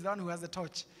tell because he's the one who has the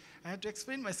torch. I had to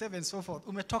explain myself and so forth.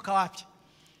 Umetoka wapi?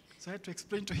 So I had to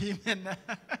explain to him. And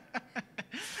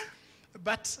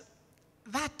but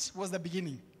that was the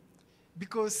beginning.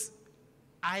 Because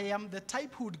I am the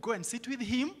type who would go and sit with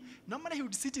him. Normally he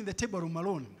would sit in the table room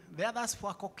alone. The others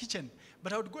were kitchen.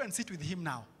 But I would go and sit with him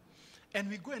now. And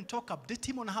we go and talk, update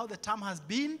him on how the term has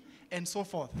been, and so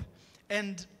forth.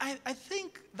 And I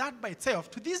think that by itself,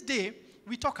 to this day,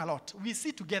 we talk a lot. We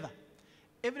sit together.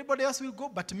 Everybody else will go,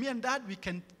 but me and Dad, we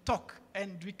can talk,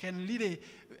 and we can lead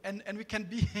and we can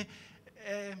be,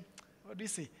 what do you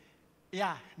say?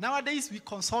 Yeah, nowadays we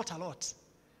consult a lot.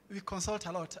 We consult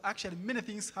a lot. Actually, many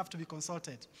things have to be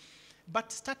consulted.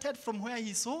 But started from where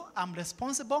he saw, I'm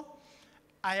responsible.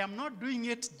 I am not doing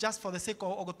it just for the sake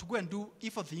of to go and do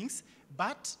evil things,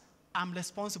 but I'm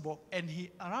responsible, and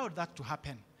he allowed that to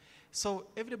happen. So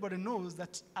everybody knows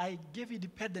that I gave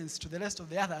independence to the rest of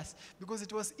the others because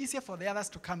it was easier for the others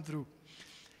to come through.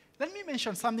 Let me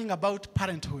mention something about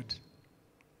parenthood.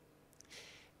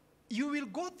 You will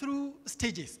go through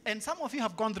stages, and some of you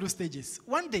have gone through stages.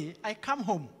 One day, I come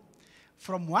home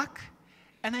from work,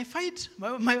 and I find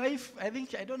my wife, I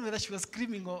don't know whether she was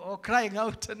screaming or crying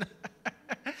out. And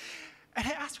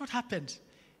I asked what happened.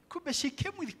 Kube, she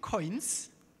came with coins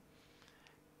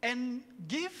and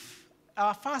gave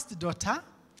our first daughter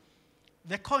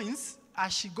the coins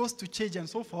as she goes to church and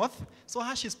so forth. So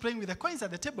her she's playing with the coins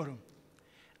at the table room.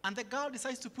 And the girl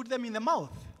decides to put them in the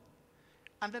mouth.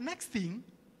 And the next thing,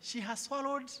 she has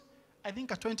swallowed, I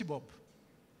think, a 20 bob.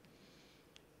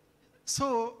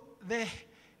 So the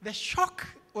shock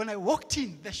when I walked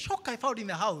in, the shock I found in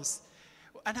the house,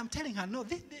 and I'm telling her, no,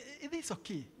 this is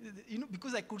okay. You know,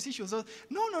 because I could see she was,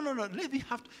 no, let me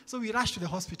have to. So we rushed to the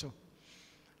hospital.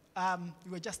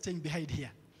 We were just staying behind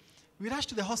here. We rushed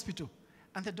to the hospital,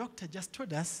 and the doctor just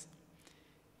told us,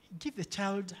 give the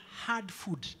child hard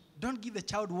food. Don't give the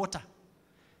child water.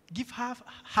 Give her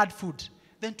hard food.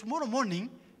 Then tomorrow morning,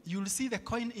 you'll see the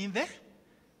coin in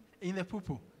the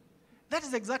poo-poo. That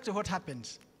is exactly what happened.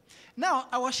 Now,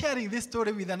 I was sharing this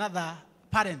story with another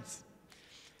parent,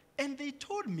 and they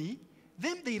told me,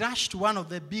 then they rushed to one of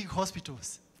the big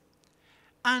hospitals.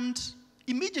 And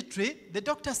immediately, the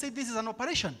doctor said, this is an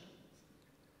operation.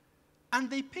 And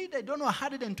they paid, I don't know,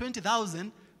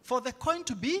 120,000 for the coin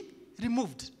to be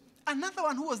removed. Another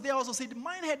one who was there also said,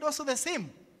 mine had also the same.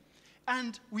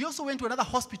 And we also went to another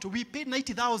hospital. We paid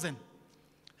 90,000.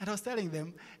 And I was telling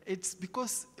them, it's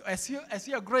because as you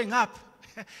are growing up,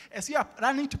 as you are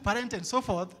running to parent and so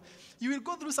forth, you will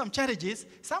go through some challenges.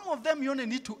 Some of them you only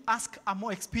need to ask a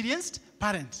more experienced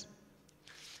parent.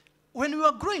 When we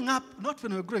were growing up, not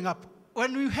when we were growing up,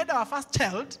 when we had our first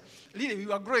child, really we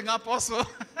were growing up also.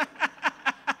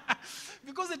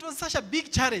 Because it was such a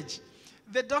big challenge.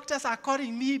 The doctors are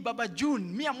calling me Baba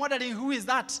June. Me, I'm wondering who is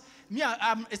that? Me,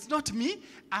 it's not me,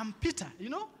 I'm Peter, you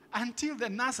know? Until the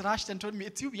nurse rushed and told me,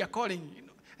 it's you we are calling. You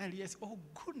know? And yes, oh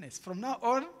goodness, from now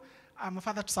on, I'm a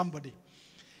father to somebody.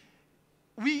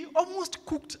 We almost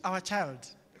cooked our child.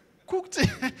 Cooked,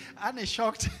 and I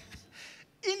shocked.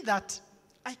 In that,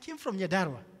 I came from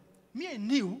Nyandarua. Me, I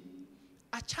knew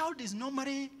a child is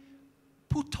normally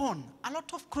put on a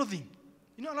lot of clothing.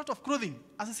 You know, a lot of clothing.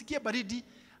 As a sikia baridi,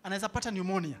 and as a pattern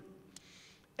pneumonia.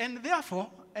 And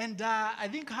therefore, I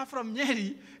think her from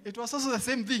Nyeri, it was also the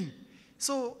same thing.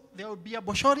 So there would be a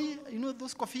boshori, you know,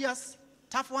 those kofias,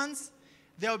 tough ones.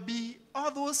 There would be all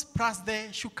those, plus the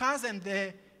shukas and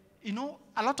the, you know,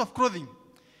 a lot of clothing.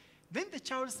 Then the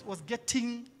child was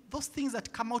getting those things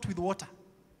that come out with water.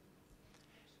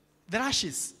 the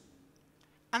rashes.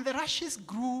 And the rashes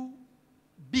grew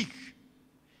big,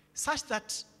 such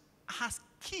that her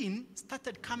skin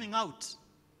started coming out.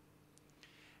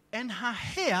 And her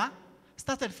hair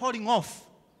started falling off.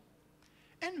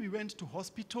 And we went to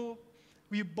hospital.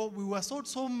 We were sold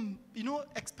some,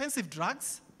 expensive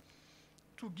drugs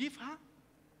to give her.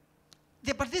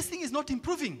 But this thing is not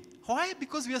improving. Why?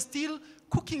 Because we are still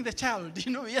cooking the child.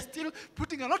 We are still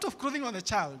putting a lot of clothing on the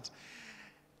child.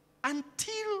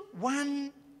 Until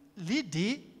one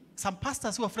lady, some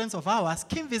pastors who are friends of ours,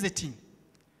 came visiting.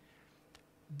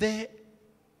 The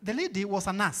lady was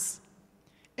a nurse.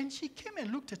 And she came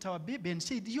and looked at our baby and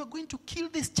said, "You are going to kill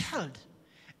this child."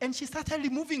 And she started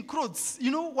removing clothes,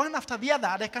 one after the other.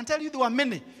 And I can tell you there were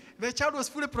many. The child was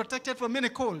fully protected from many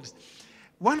colds,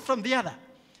 one from the other.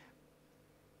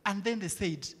 And then they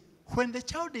said, when the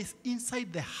child is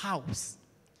inside the house,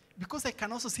 because I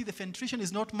can also see the ventilation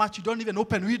is not much, you don't even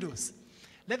open windows,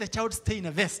 let the child stay in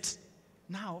a vest.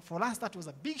 Now, for us, that was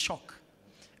a big shock,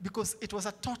 because it was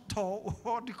a total,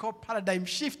 what we call paradigm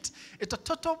shift. It's a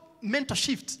total mental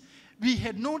shift. We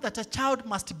had known that a child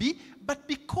must be, but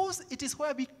because it is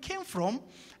where we came from,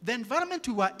 the environment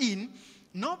we were in,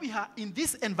 now we are in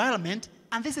this environment,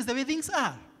 and this is the way things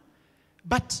are.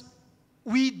 But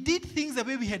we did things the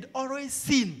way we had always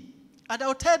seen. And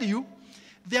I'll tell you,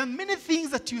 there are many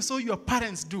things that you saw your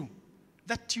parents do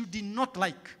that you did not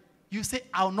like. You say,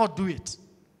 "I'll not do it."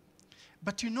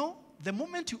 But the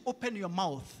moment you open your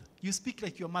mouth, you speak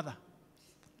like your mother.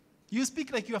 You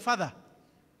speak like your father.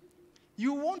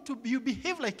 You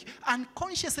behave like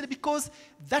unconsciously, because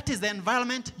that is the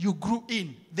environment you grew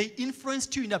in. They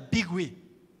influenced you in a big way.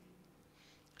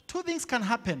 Two things can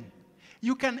happen.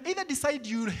 You can either decide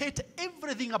you hate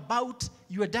everything about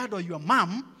your dad or your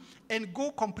mom and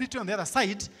go completely on the other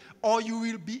side, or you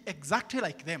will be exactly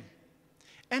like them.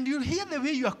 And you'll hear the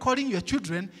way you are calling your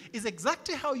children is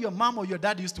exactly how your mom or your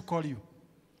dad used to call you.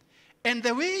 And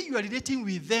the way you are relating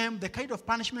with them, the kind of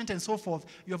punishment and so forth,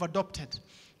 you have adopted.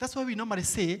 That's why we normally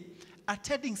say,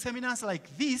 attending seminars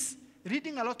like this,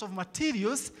 reading a lot of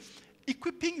materials,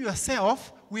 equipping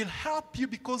yourself will help you,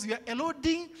 because you are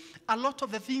eluding a lot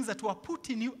of the things that were put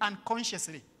in you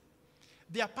unconsciously.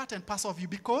 They are part and parcel of you,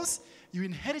 because you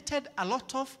inherited a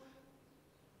lot of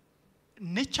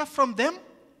nature from them,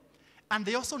 and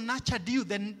they also nurtured you.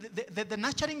 The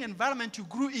nurturing environment you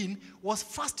grew in was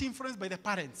first influenced by the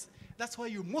parents. That's why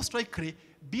you most likely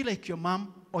be like your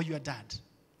mom or your dad.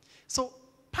 So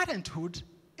parenthood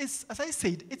is, as I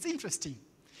said, it's interesting.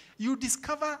 You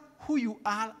discover who you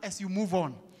are as you move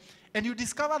on. And you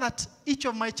discover that each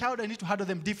of my child, I need to handle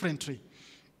them differently.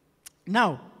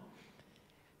 Now,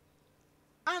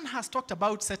 Anne has talked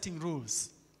about setting rules.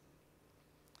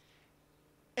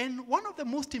 And one of the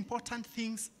most important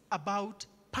things about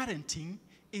parenting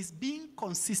is being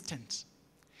consistent.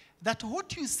 That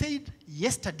what you said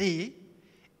yesterday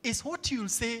is what you'll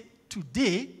say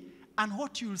today and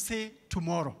what you'll say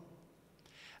tomorrow.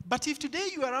 But if today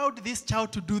you allowed this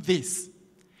child to do this,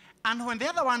 and when the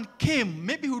other one came,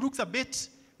 maybe who looks a bit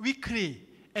weakly,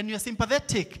 and you're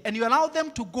sympathetic, and you allow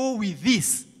them to go with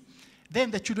this, then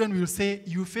the children will say,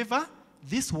 you favor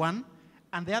this one,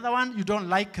 and the other one, you don't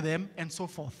like them, and so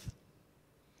forth.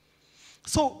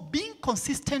 So being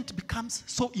consistent becomes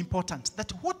so important,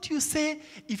 that what you say,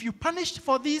 if you punished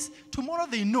for this, tomorrow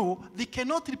they know they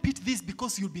cannot repeat this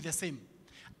because you'll be the same.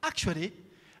 Actually,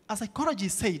 a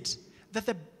psychologist said that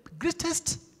the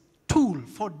greatest tool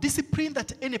for discipline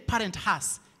that any parent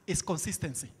has is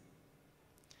consistency.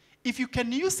 If you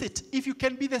can use it, if you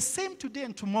can be the same today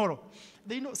and tomorrow,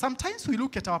 sometimes we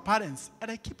look at our parents,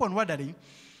 and I keep on wondering,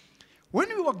 when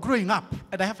we were growing up,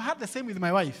 and I have had the same with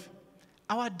my wife,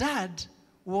 our dad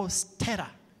was terror.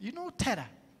 You know terror.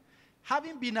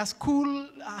 Having been a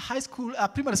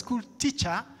primary school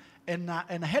teacher and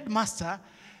a headmaster,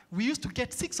 we used to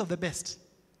get 6 of the best.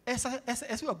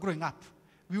 As we were growing up,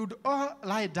 we would all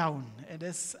lie down. And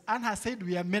as Anne has said,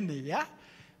 we are many, yeah?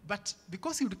 But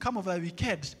because you would come over the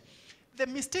weekend, the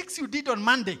mistakes you did on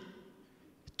Monday,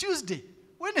 Tuesday,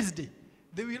 Wednesday,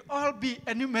 they will all be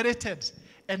enumerated.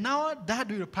 And now Dad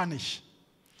will punish.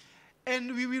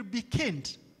 And we will be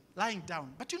caned, lying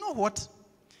down. But you know what?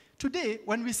 Today,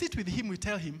 when we sit with him, we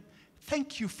tell him,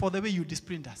 thank you for the way you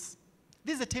disciplined us.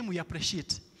 This is a time we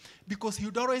appreciate. Because he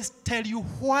would always tell you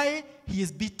why he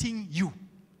is beating you.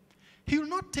 He will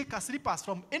not take a slippers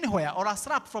from anywhere or a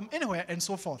strap from anywhere and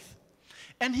so forth.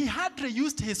 And he had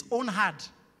reused his own hand.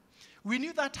 We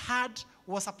knew that hand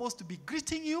was supposed to be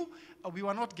greeting you, or we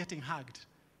were not getting hugged.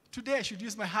 Today I should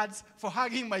use my hands for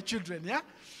hugging my children, yeah?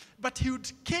 But he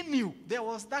would cane you. There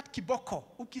was that kiboko.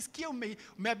 Ukisikia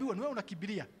umeambiwa wewe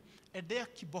unakibiria. And there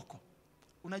kiboko.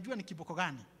 unajua ni kiboko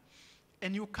gani.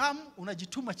 And you come,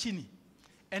 unajituma chini.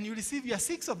 And you receive your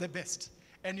 6 of the best.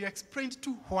 And you explained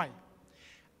to why.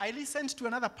 I listened to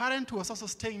another parent who was also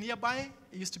staying nearby.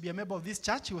 He used to be a member of this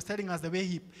church. He was telling us the way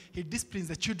he disciplines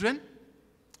the children.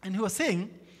 And he was saying,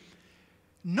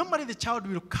 normally the child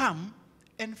will come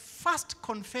and first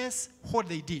confess what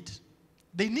they did.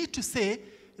 They need to say,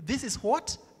 this is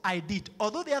what I did.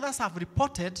 Although the others have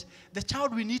reported, the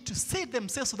child will need to say it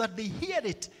themselves so that they hear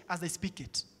it as they speak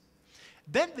it.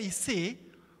 Then they say,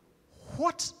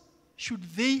 what should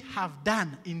they have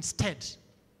done instead?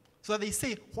 So they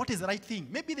say, what is the right thing?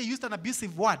 Maybe they used an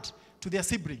abusive word to their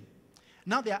sibling.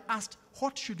 Now they are asked,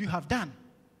 what should you have done?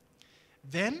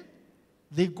 Then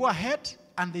they go ahead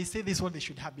and they say this is what they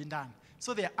should have been done.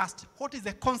 So they are asked, what is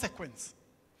the consequence?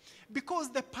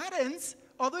 Because the parents,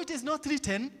 although it is not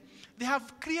written, they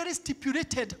have clearly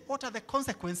stipulated what are the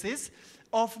consequences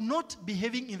of not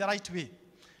behaving in the right way.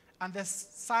 And the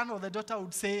son or the daughter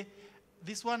would say,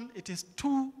 this one, it is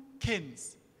 2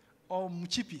 canes or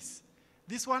mchipis.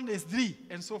 This one is 3,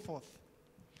 and so forth.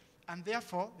 And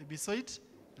therefore, they will say it,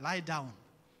 lie down.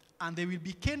 And they will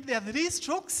be caned their 3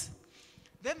 strokes.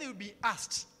 Then they will be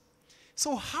asked,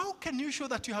 so how can you show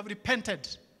that you have repented?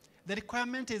 The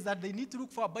requirement is that they need to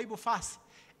look for a Bible first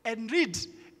and read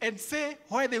and say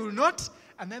why they will not,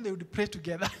 and then they would pray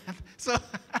together. So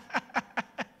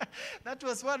that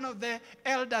was one of the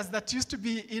elders that used to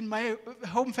be in my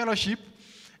home fellowship.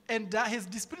 And his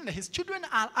disciplinary, his children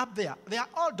are up there. They are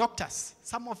all doctors.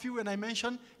 Some of you, when I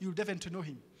mention, you'll definitely know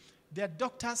him. They are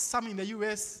doctors, some in the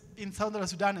US, in Southern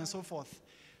Sudan, and so forth.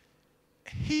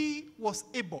 He was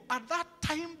able. At that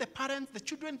time, the parents, the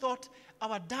children thought,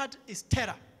 our dad is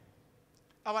terror.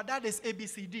 Our dad is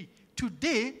ABCD.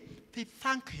 Today, they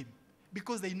thank him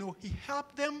because they know he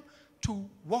helped them to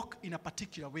walk in a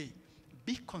particular way.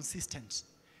 Be consistent.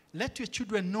 Let your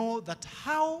children know that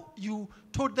how you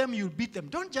told them you'll beat them.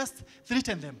 Don't just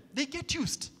threaten them. They get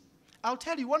used. I'll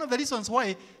tell you, one of the reasons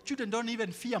why children don't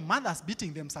even fear mothers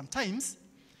beating them sometimes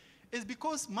is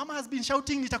because mama has been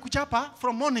shouting, nitakuchapa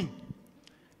from morning.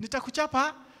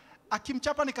 Nitakuchapa,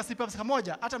 akimchapa nikasipa msika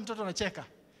moja, hata mtoto anacheka.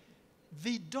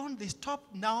 They stop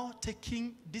now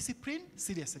taking discipline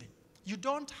seriously. You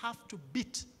don't have to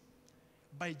beat.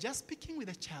 By just speaking with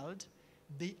a child,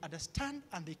 they understand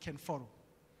and they can follow.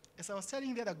 As I was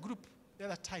telling the other group the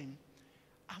other time,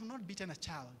 I have not beaten a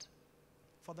child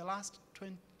for the last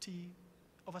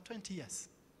over 20 years.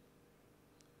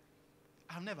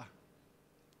 I have never.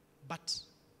 But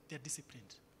they're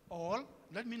disciplined. Or,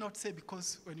 let me not say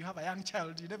because when you have a young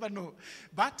child, you never know.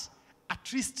 But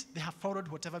at least they have followed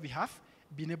whatever we have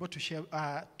been able to share,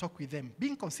 talk with them.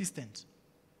 Being consistent.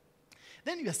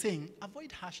 Then you are saying,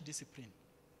 avoid harsh discipline.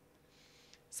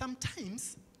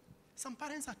 Sometimes, some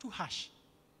parents are too harsh.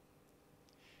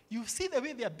 You see the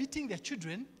way they are beating their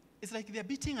children, it's like they are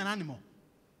beating an animal.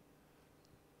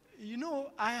 You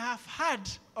know, I have heard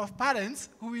of parents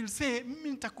who will say,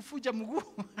 mimi nitakufuja mguu.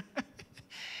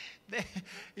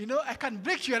 You know, I can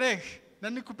break your leg. Na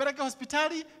nikupeleke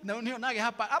hospitali, na unionage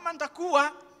hapa. Ama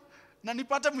nitakuwa, na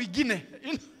nipate mwingine.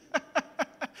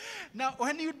 Now,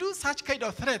 when you do such kind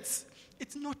of threats,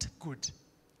 it's not good.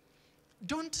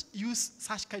 Don't use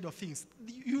such kind of things.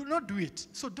 You will not do it.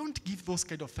 So don't give those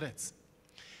kind of threats.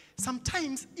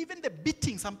 Sometimes, even the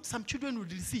beating some children will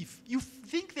receive, you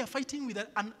think they're fighting with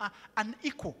an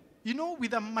equal. You know,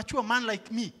 with a mature man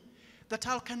like me, that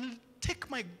I can take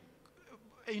my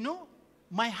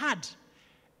hand.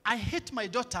 I hate my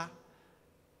daughter,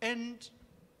 and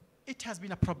it has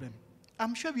been a problem.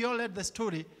 I'm sure we all heard the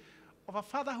story of a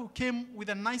father who came with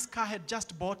a nice car had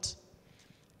just bought,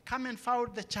 come and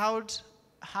found the child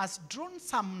has drawn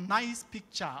some nice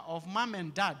picture of mom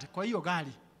and dad kwa hiyo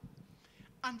gari.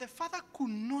 And the father could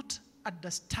not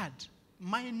understand.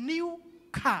 My new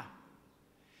car,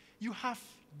 you have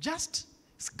just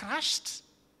scratched.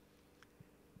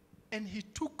 And he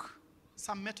took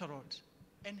some metal rod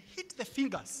and hit the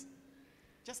fingers.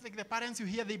 Just like the parents you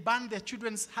hear, they burn their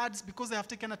children's heads because they have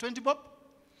taken a 20 bob.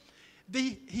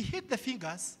 He hit the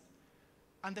fingers,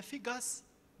 and the fingers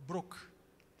broke.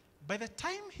 By the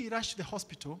time he rushed the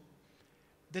hospital,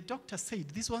 the doctor said,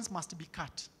 these ones must be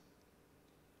cut.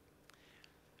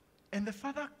 And the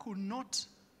father could not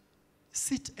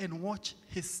sit and watch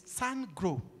his son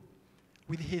grow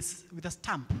with a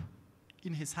stamp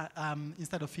in his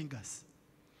instead of fingers.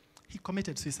 He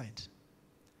committed suicide.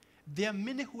 There are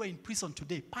many who are in prison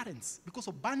today, parents, because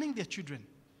of banning their children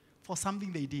for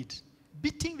something they did,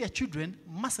 beating their children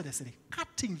mercilessly,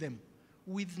 cutting them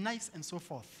with knives and so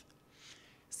forth.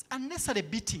 It's unnecessary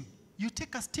beating. You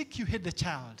take a stick, you hit the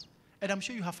child, And I'm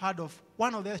sure you have heard of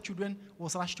one of their children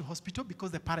was rushed to hospital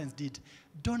because the parents did.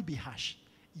 Don't be harsh.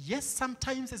 Yes,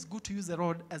 sometimes it's good to use the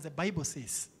rod, as the Bible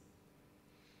says.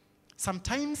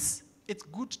 Sometimes it's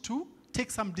good to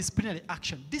take some disciplinary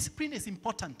action. Discipline is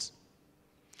important.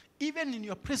 Even in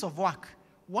your place of work,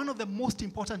 one of the most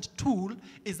important tools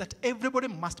is that everybody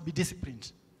must be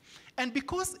disciplined. And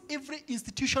because every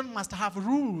institution must have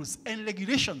rules and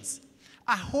regulations,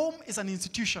 a home is an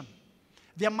institution.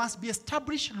 There must be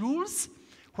established rules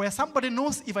where somebody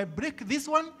knows, if I break this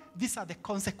one, these are the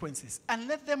consequences. And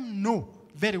let them know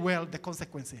very well the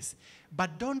consequences.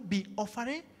 But don't be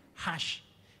overly harsh.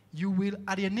 You will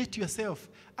alienate yourself.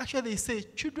 Actually, they say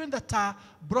children that are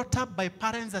brought up by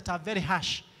parents that are very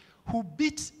harsh, who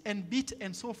beat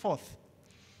and so forth,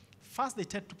 first they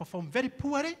tend to perform very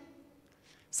poorly.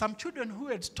 Some children who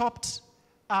had stopped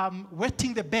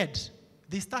wetting the bed,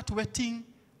 they start wetting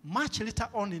much later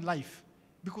on in life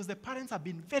because the parents have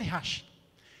been very harsh.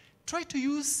 Try to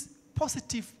use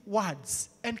positive words,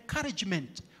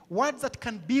 encouragement, words that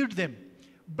can build them.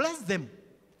 Bless them.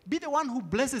 Be the one who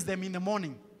blesses them in the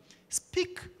morning.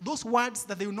 Speak those words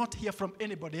that they will not hear from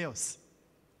anybody else.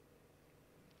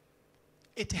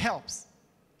 It helps.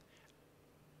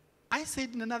 I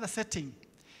said in another setting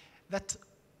that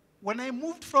when I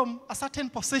moved from a certain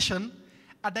position,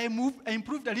 and I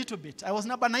improved a little bit. I was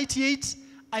number 98.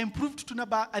 I improved to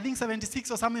number, I think, 76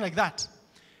 or something like that.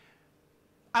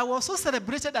 I was so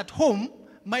celebrated at home.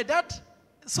 My dad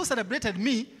so celebrated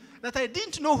me that I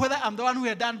didn't know whether I'm the one who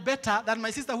had done better than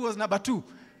my sister who was number 2.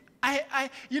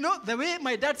 The way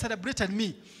my dad celebrated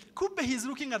me, could be he's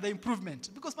looking at the improvement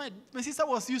because my sister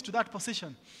was used to that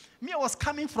position. Me, I was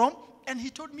coming from, and he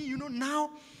told me,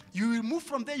 now you will move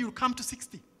from there, you'll come to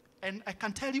 60. And I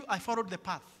can tell you, I followed the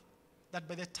path. That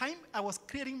by the time I was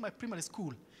clearing my primary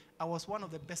school, I was one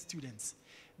of the best students.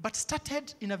 But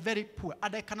started in a very poor,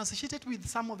 and I can associate it with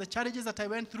some of the challenges that I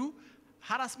went through,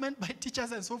 harassment by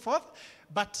teachers and so forth.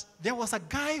 But there was a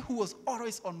guy who was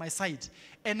always on my side.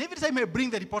 And every time I bring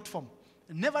the report form,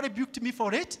 never rebuked me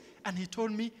for it, and he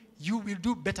told me, you will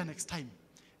do better next time.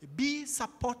 Be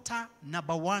supporter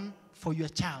number 1 for your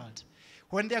child.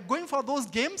 When they're going for those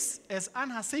games, as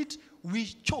Anne has said, we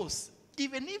chose,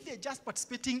 even if they're just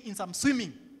participating in some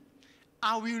swimming,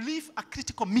 I will leave a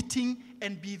critical meeting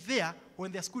and be there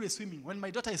when their school is swimming, when my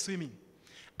daughter is swimming.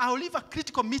 I will leave a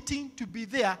critical meeting to be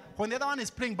there when the other one is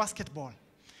playing basketball.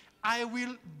 I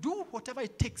will do whatever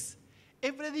it takes.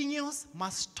 Everything else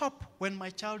must stop when my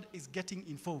child is getting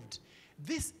involved.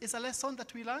 This is a lesson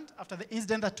that we learned after the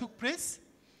incident that took place,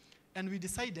 and we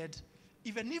decided,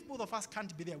 even if both of us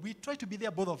can't be there, we try to be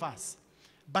there, both of us.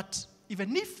 But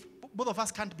even if both of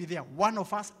us can't be there, one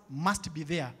of us must be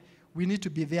there. We need to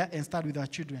be there and start with our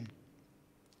children.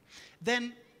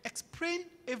 Then explain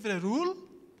every rule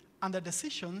and the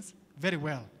decisions very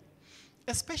well,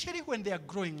 especially when they are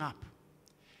growing up.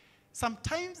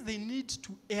 Sometimes they need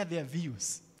to air their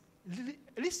views.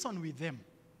 Listen with them.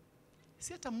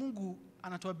 Si hata Mungu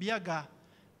anatuambiaga,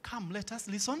 come, let us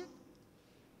listen.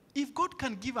 If God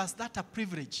can give us that a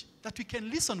privilege, that we can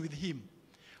listen with him,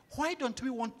 why don't we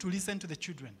want to listen to the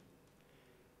children?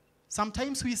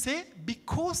 Sometimes we say,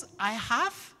 because I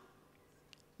have,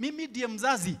 mimi ndiye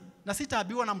mzazi, na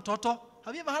sitaabiwa na mtoto.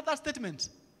 Have you ever heard that statement?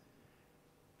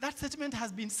 That statement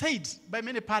has been said by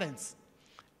many parents.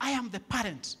 I am the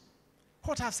parent.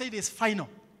 What I've said is final.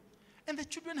 And the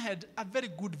children had a very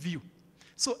good view.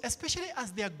 So especially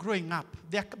as they are growing up,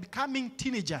 they are becoming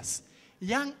teenagers,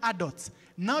 young adults.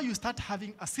 Now you start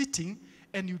having a sitting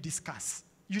and you discuss.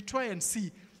 You try and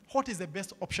see what is the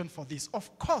best option for this.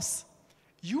 Of course,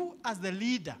 you as the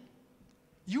leader,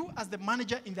 you as the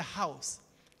manager in the house,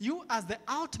 you as the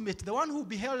ultimate, the one who will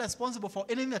be held responsible for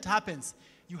anything that happens,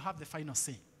 you have the final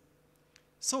say.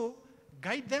 So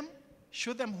guide them,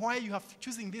 show them why you have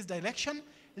choosing this direction,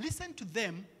 listen to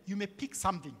them, you may pick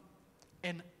something,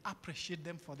 and appreciate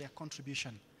them for their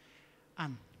contribution.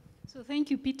 Anne. So thank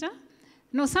you, Peter.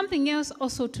 Now, something else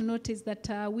also to note is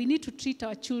that we need to treat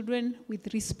our children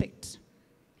with respect.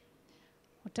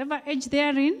 Whatever age they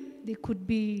are in, they could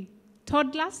be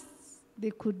toddlers,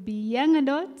 they could be young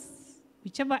adults,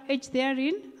 whichever age they are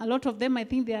in. A lot of them, I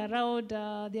think they are around,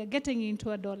 they are getting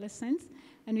into adolescence,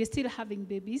 and we're still having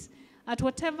babies. At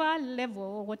whatever level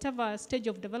or whatever stage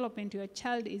of development your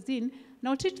child is in,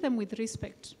 now treat them with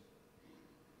respect.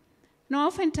 Now,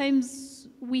 oftentimes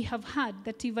we have heard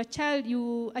that if a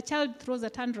child throws a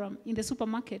tantrum in the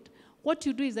supermarket, what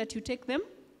you do is that you take them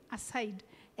aside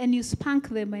and you spank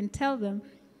them and tell them,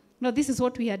 no, this is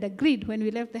what we had agreed when we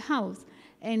left the house.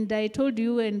 And I told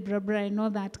you and blah, and all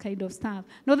that kind of stuff.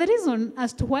 Now, the reason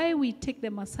as to why we take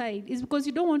them aside is because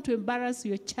you don't want to embarrass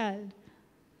your child.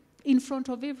 in front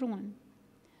of everyone.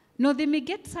 No, they may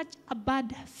get such a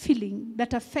bad feeling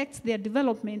that affects their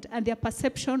development and their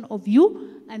perception of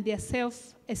you and their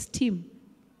self-esteem.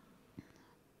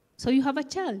 So you have a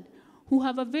child who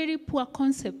have a very poor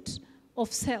concept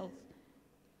of self,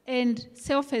 and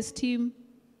self-esteem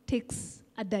takes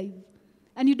a dive.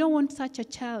 And you don't want such a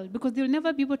child because they'll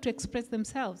never be able to express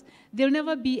themselves. They'll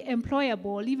never be employable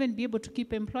or even be able to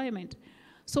keep employment.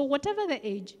 So whatever the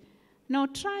age, now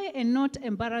try and not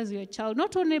embarrass your child,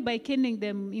 not only by caning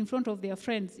them in front of their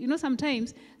friends. You know,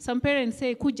 sometimes some parents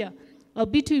say, Kuja, I'll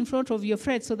beat you in front of your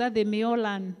friends so that they may all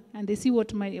learn and they see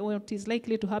what is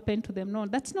likely to happen to them. No,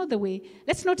 that's not the way.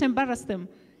 Let's not embarrass them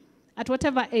at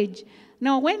whatever age.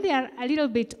 Now, when they are a little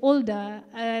bit older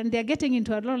and they're getting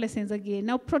into adolescence again,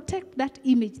 now protect that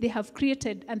image they have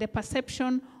created and the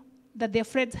perception that their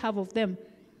friends have of them.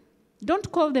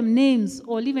 Don't call them names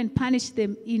or even punish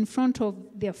them in front of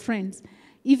their friends.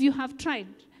 If you have tried.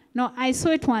 Now, I saw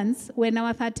it once when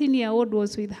our 13-year-old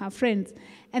was with her friends,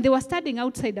 and they were standing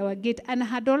outside our gate, and I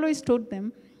had always told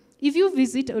them, if you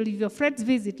visit or if your friends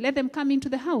visit, let them come into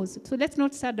the house. So let's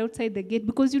not stand outside the gate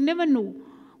because you never know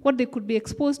what they could be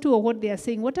exposed to or what they are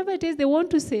saying. Whatever it is they want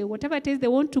to say, whatever it is they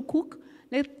want to cook,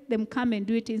 let them come and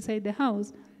do it inside the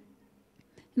house.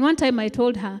 And one time I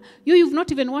told her, you've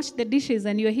not even washed the dishes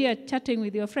and you're here chatting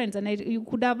with your friends, and you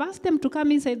could have asked them to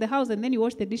come inside the house and then you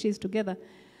wash the dishes together.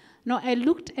 Now, I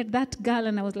looked at that girl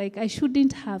and I was like, I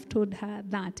shouldn't have told her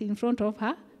that in front of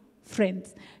her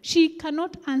friends. She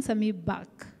cannot answer me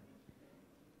back.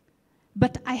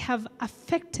 But I have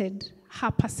affected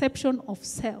her perception of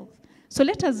self. So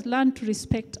let us learn to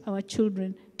respect our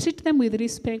children. Treat them with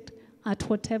respect at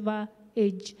whatever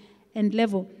age and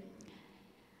level.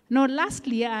 Now,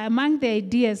 lastly, among the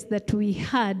ideas that we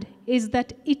had is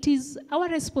that it is our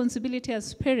responsibility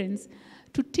as parents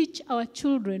to teach our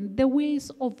children the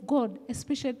ways of God,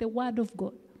 especially the Word of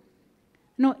God.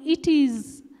 Now, it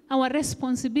is our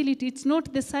responsibility. It's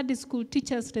not the Sunday school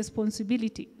teacher's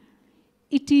responsibility.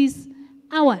 It is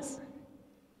ours.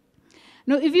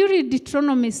 Now, if you read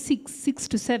Deuteronomy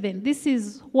 6:6-7, this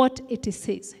is what it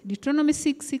says. Deuteronomy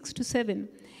 6:6-7.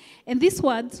 And these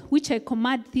words, which I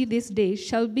command thee this day,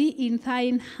 shall be in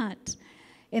thine heart,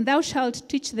 and thou shalt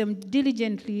teach them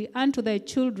diligently unto thy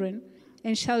children,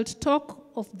 and shalt talk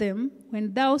of them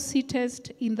when thou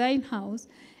sittest in thine house,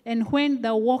 and when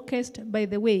thou walkest by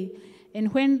the way,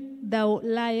 and when thou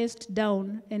liest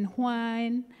down, and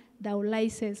when thou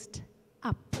liest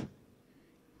up.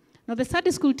 Now, the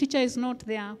Sunday school teacher is not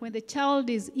there when the child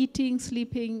is eating,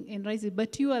 sleeping, and rising,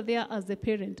 but you are there as the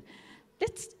parent.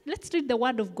 Let's read the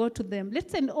Word of God to them.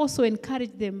 Let's also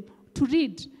encourage them to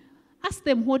read. Ask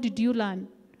them, what did you learn?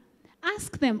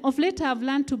 Ask them. Of late, I've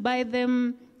learned to buy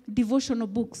them devotional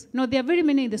books. Now, there are very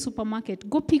many in the supermarket.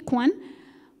 Go pick one.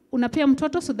 Unapea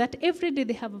mtoto so that every day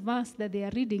they have a verse that they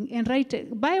are reading and write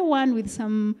it. Buy one with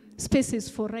some spaces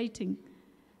for writing.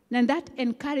 And that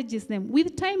encourages them.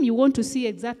 With time, you want to see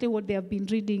exactly what they have been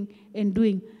reading and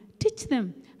doing. Teach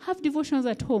them. Have devotions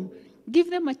at home. Give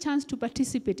them a chance to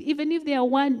participate. Even if they are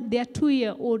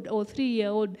 2-year-old or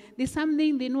 3-year-old, there's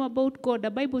something they know about God,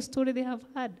 a Bible story they have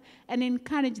heard, and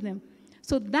encourage them.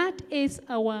 So that is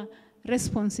our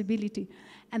responsibility.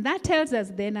 And that tells us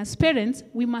then, as parents,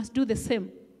 we must do the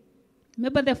same.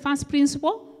 Remember the first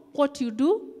principle, what you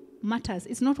do matters.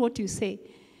 It's not what you say.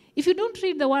 If you don't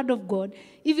read the Word of God,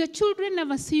 if your children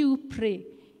never see you pray,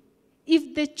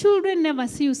 if the children never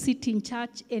see you sit in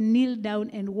church and kneel down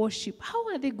and worship, how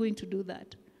are they going to do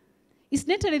that? It's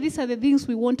naturally these are the things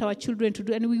we want our children to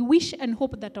do, and we wish and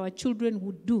hope that our children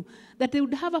would do, that they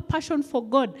would have a passion for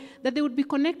God, that they would be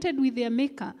connected with their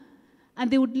Maker, and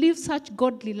they would live such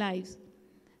godly lives.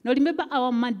 Now remember,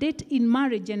 our mandate in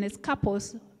marriage and as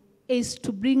couples is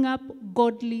to bring up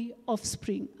godly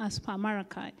offspring as per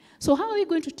Macharia. So how are we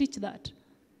going to teach that?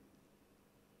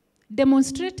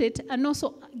 Demonstrate it and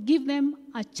also give them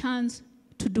a chance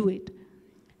to do it.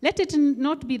 Let it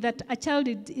not be that a child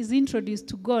is introduced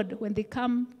to God when they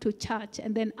come to church,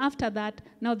 and then after that,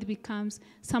 now it becomes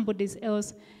somebody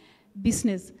else's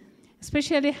business.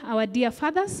 Especially our dear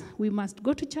fathers, we must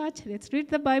go to church, let's read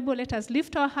the Bible, let us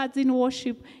lift our hearts in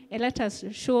worship, and let us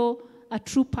show a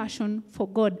true passion for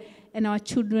God, and our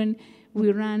children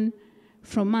will run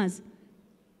from us.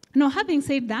 Now, having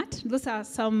said that, those are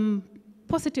some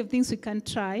positive things we can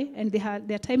try, and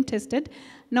they're time-tested.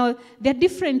 Now, there are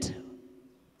different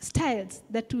styles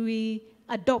that we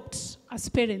adopt as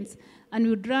parents, and we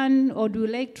would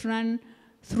like to run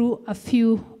through a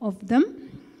few of them.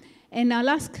 And I'll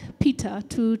ask Peter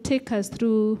to take us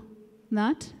through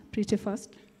that pretty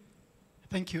fast.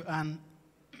 Thank you, Anne.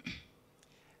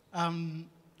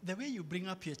 The way you bring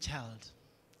up your child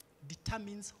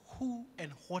determines who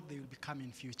and what they will become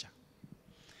in future.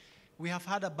 We have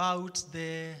heard about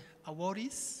the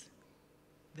Awaris,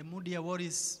 the Moody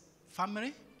Awaris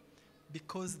family,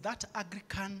 because that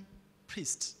Anglican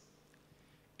priest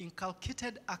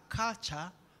inculcated a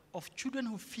culture of children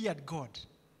who feared God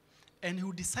and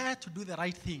who desired to do the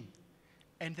right thing.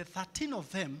 And the 13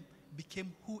 of them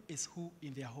became who is who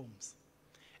in their homes.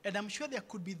 And I'm sure there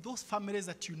could be those families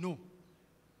that you know,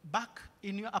 back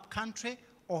in your upcountry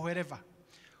or wherever,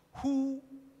 who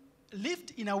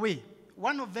lived in a way.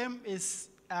 One of them is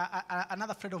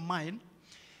another friend of mine.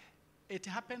 It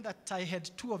happened that I had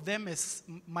two of them as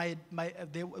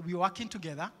we were working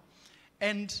together.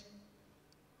 And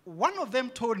one of them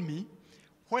told me,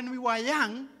 when we were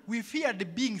young, we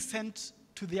feared being sent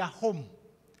to their home,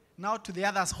 now to the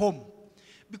other's home.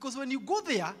 Because when you go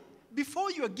there, before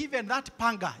you are given that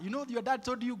panga, you know, your dad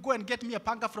told you, go and get me a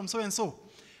panga from so-and-so.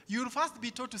 You'll first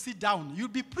be told to sit down. You'll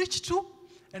be preached to,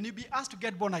 and you'll be asked to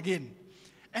get born again.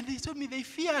 And they told me they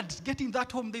feared getting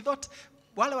that home. They thought,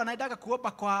 wale wanaidaga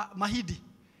kuopa kwa mahidi.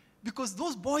 Because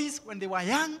those boys, when they were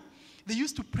young, they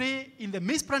used to pray in the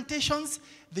maize plantations.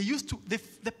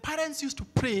 The parents used to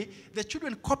pray. The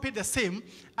children copied the same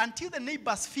until the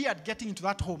neighbors feared getting into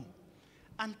that home.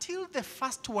 Until the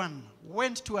first one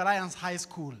went to Alliance High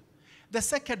School. The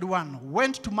second one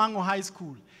went to Mango High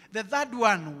School. The third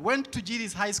one went to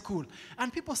Jiris High School.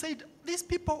 And people said, these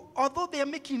people, although they are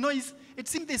making noise, it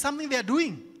seems there's something they are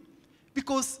doing.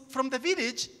 Because from the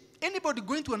village, anybody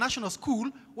going to a national school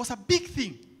was a big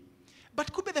thing.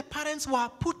 But could be the parents were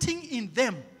putting in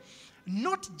them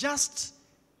not just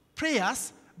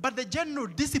prayers, but the general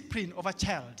discipline of a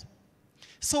child.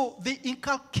 So they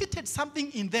inculcated something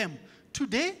in them.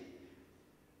 Today,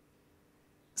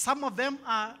 some of them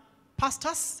are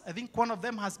pastors. I think one of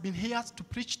them has been here to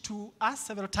preach to us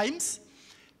several times.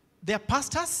 They are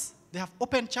pastors. They have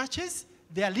open churches.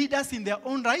 They are leaders in their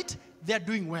own right. They are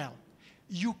doing well.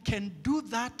 You can do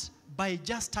that by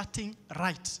just starting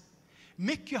right.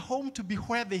 Make your home to be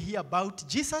where they hear about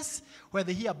Jesus, where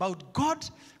they hear about God,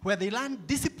 where they learn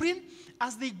discipline.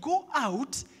 As they go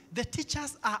out, the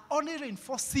teachers are only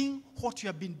reinforcing what you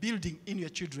have been building in your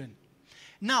children.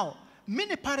 Now,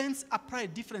 many parents apply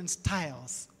different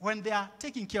styles when they are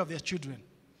taking care of their children.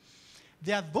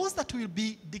 There are those that will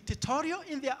be dictatorial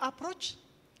in their approach.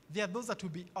 There are those that will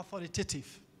be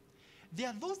authoritative. There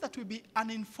are those that will be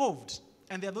uninvolved,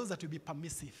 and there are those that will be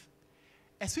permissive.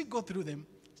 As we go through them,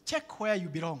 check where you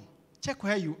belong. Check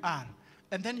where you are.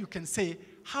 And then you can say,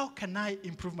 how can I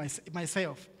improve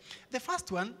myself? The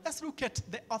first one, let's look at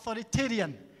the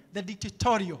authoritarian, the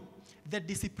dictatorial, the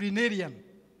disciplinarian.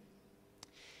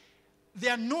 They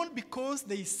are known because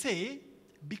they say,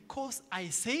 because I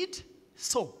said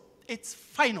so. It's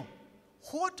final.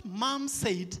 What mom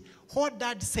said, what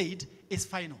dad said is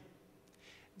final.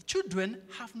 Children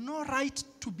have no right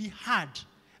to be heard.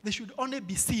 They should only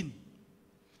be seen.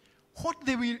 What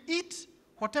they will eat,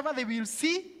 whatever they will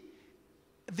see,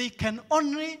 they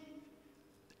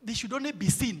should only be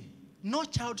seen. No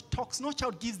child talks, no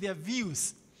child gives their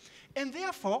views. And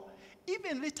therefore,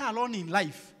 even later along in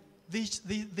life,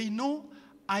 they know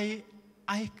I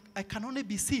can only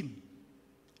be seen.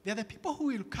 They are the people who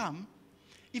will come,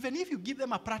 even if you give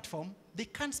them a platform, they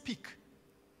can't speak.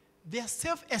 Their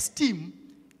self-esteem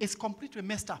is completely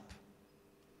messed up.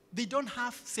 They don't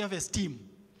have self-esteem.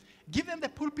 Give them the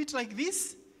pulpit like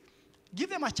this. Give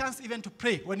them a chance even to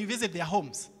pray when you visit their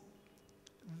homes.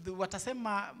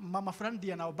 Watasema mama fulani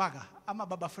ndiye anaobaga ama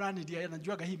baba fulani ndiye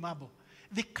anajuaga hii mambo.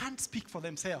 They can't speak for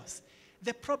themselves.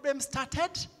 The problem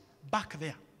started back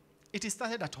there. It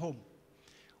started at home.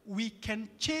 We can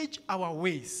change our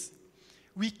ways.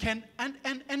 We can,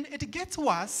 and it gets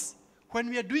worse when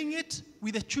we are doing it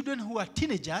with the children who are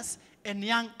teenagers and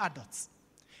young adults.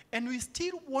 And we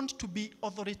still want to be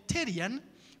authoritarian.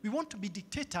 We want to be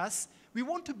dictators. We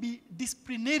want to be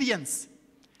disciplinarians,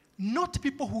 not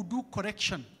people who do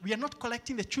correction. We are not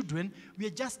correcting the children. We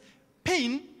are just,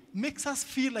 pain makes us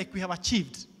feel like we have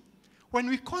achieved. When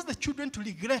we cause the children to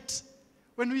regret,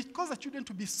 when we cause the children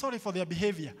to be sorry for their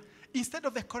behavior, instead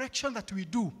of the correction that we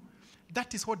do,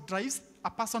 that is what drives a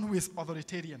person who is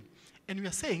authoritarian. And we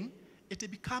are saying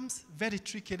it becomes very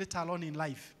tricky later on in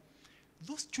life.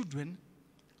 Those children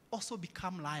also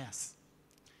become liars.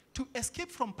 To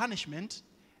escape from punishment,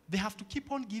 they have to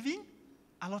keep on giving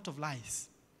a lot of lies.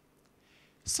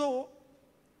 So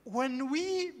when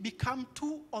we become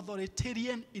too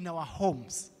authoritarian in our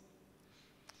homes,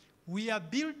 we are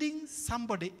building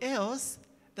somebody else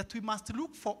that we must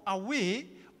look for a way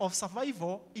of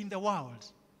survival in the world.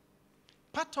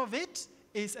 Part of it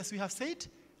is, as we have said,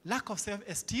 lack of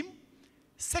self-esteem.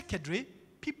 Secondly,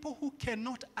 people who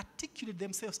cannot articulate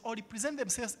themselves or represent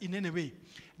themselves in any way,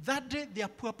 that day they are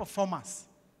poor performers.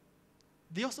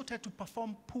 They also tend to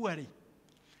perform poorly.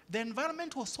 The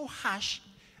environment was so harsh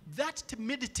that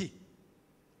timidity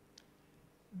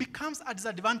becomes a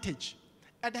disadvantage.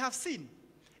 And I have seen,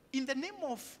 in the name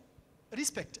of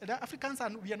respect, the Africans,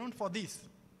 and we are known for this.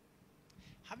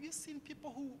 Have you seen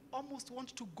people who almost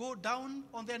want to go down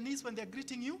on their knees when they're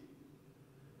greeting you?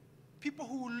 People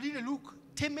who really look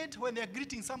timid when they're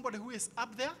greeting somebody who is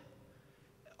up there,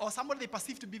 or somebody they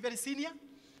perceive to be very senior.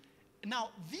 Now,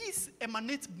 this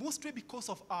emanates mostly because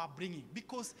of our upbringing,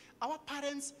 because our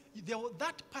parents,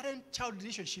 that parent-child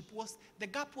relationship the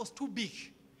gap was too big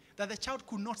that the child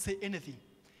could not say anything.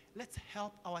 Let's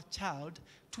help our child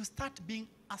to start being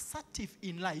assertive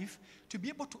in life, to be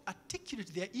able to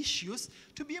articulate their issues,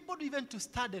 to be able to even to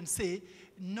start and say,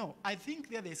 no, I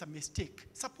think there is a mistake.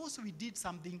 Suppose we did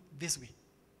something this way.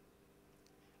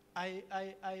 I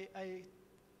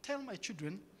tell my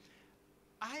children,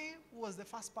 I was the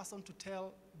first person to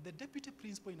tell the deputy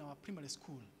principal in our primary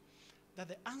school that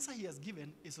the answer he has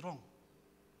given is wrong.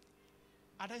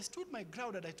 And I stood my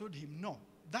ground and I told him, no,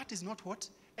 that is not what,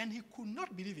 and he could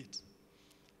not believe it.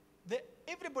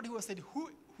 Everybody who said,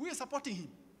 who is supporting him?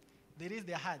 They raised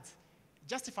their hands.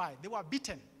 Justified. They were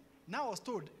beaten. Now I was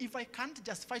told, if I can't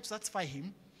justify to satisfy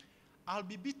him, I'll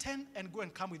be beaten and go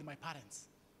and come with my parents.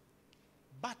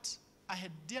 But I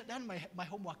had done my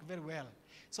homework very well.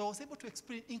 So I was able to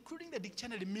explain, including the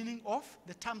dictionary meaning of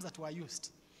the terms that were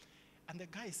used. And the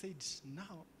guy said,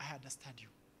 now I understand you.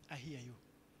 I hear you.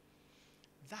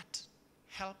 That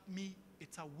helped me.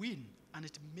 It's a win. And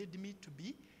it made me to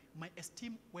be, my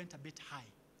esteem went a bit high.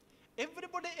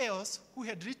 Everybody else who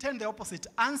had written the opposite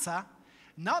answer,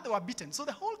 now they were beaten. So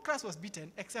the whole class was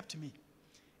beaten except me.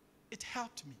 It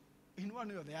helped me in one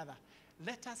way or the other.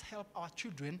 Let us help our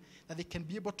children that they can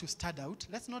be able to stand out.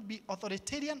 Let's not be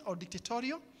authoritarian or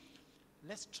dictatorial.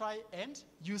 Let's try and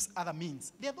use other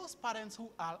means. There are those parents who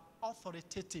are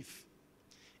authoritative.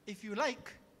 If you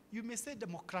like, you may say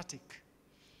democratic.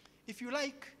 If you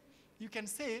like, you can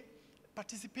say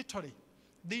participatory.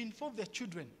 They involve their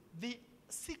children. They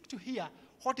seek to hear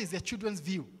what is their children's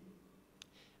view.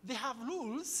 They have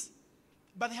rules,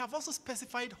 but they have also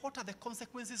specified what are the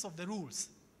consequences of the rules.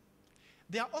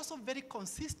 They are also very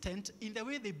consistent in the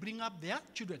way they bring up their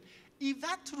children. If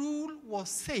that rule was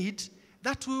said,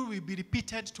 that rule will be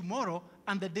repeated tomorrow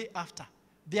and the day after.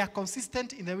 They are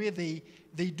consistent in the way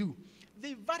they do.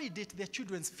 They validate their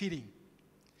children's feeling.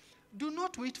 Do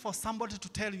not wait for somebody to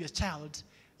tell your child,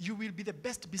 you will be the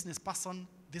best business person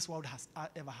this world has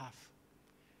ever have.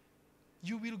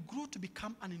 You will grow to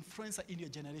become an influencer in your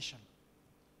generation.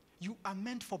 You are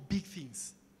meant for big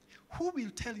things. Who will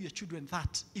tell your children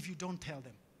that if you don't tell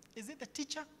them? Is it the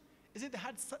teacher? Is it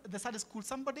the Sunday school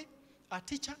somebody? A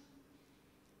teacher?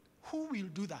 Who will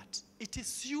do that? It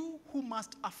is you who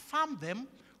must affirm them,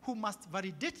 who must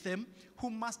validate them, who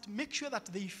must make sure that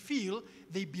they feel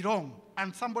they belong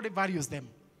and somebody values them.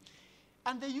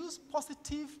 And they use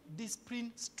positive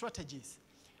discipline strategies.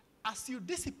 As you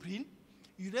discipline,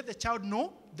 you let the child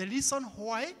know the reason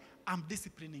why I'm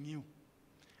disciplining you.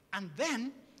 And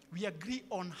then we agree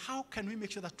on how can we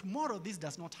make sure that tomorrow this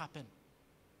does not happen.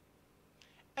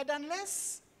 And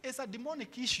unless it's a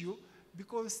demonic issue,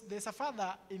 because there's a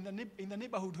father in the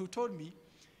neighborhood who told me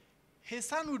his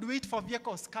son would wait for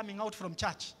vehicles coming out from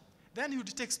church. Then he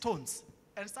would take stones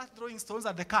and start throwing stones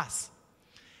at the cars.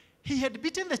 He had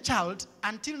beaten the child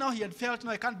until now he had felt,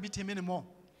 no, I can't beat him anymore.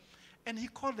 And he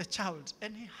called the child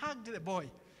and he hugged the boy.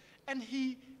 And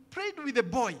he prayed with the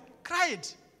boy, cried.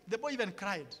 The boy even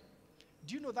cried.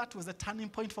 Do you know that was a turning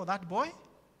point for that boy?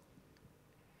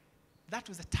 That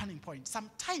was a turning point.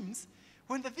 Sometimes,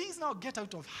 when the things now get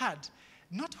out of hand,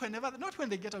 not when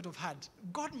they get out of hand,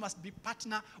 God must be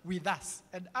partner with us.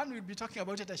 And Anne will be talking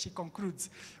about it as she concludes.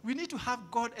 We need to have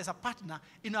God as a partner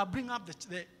in our bringing up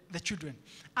the children.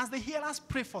 As they hear us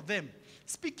pray for them,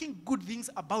 speaking good things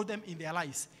about them in their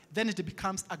lives, then it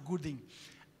becomes a good thing.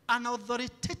 An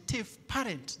authoritative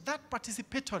parent, that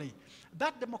participatory,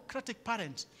 that democratic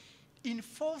parent,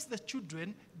 involves the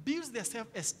children, builds their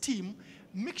self-esteem,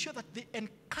 make sure that they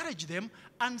encourage them,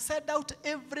 and set out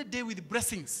every day with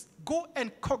blessings. Go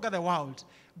and conquer the world.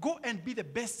 Go and be the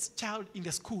best child in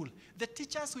the school. The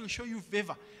teachers will show you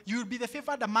favor. You will be the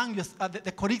favored among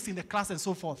the colleagues in the class and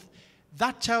so forth.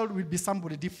 That child will be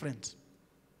somebody different.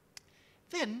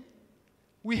 Then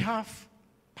we have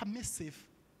permissive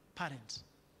parent,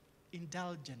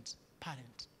 indulgent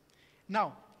parent.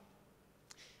 Now,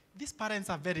 these parents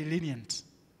are very lenient.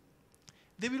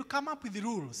 They will come up with the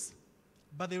rules,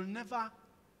 but they will never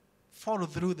follow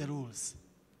through the rules.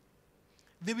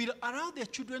 They will allow their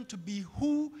children to be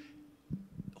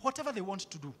whatever they want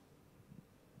to do.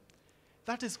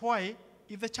 That is why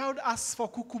if the child asks for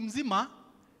kuku mzima,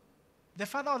 the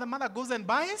father or the mother goes and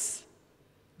buys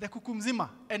the kuku mzima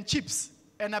and chips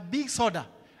and a big soda.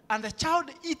 And the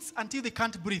child eats until they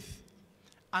can't breathe.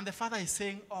 And the father is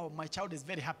saying, oh, my child is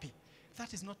very happy.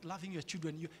 That is not loving your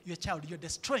children, your child. You're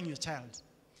destroying your child.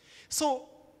 So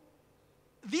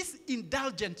these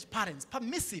indulgent parents,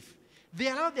 permissive, they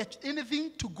allow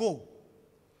anything to go.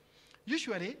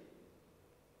 Usually,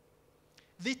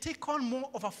 they take on more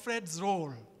of a friend's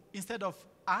role instead of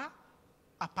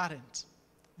a parent.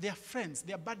 They are friends.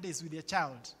 They are buddies with their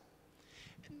child.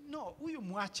 No, huyu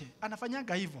muache,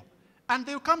 anafanyanga hivyo. And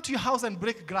they'll come to your house and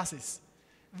break glasses.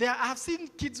 I have seen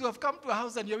kids who have come to a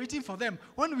house and you're waiting for them.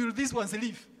 When will these ones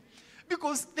leave?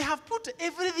 Because they have put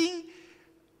everything,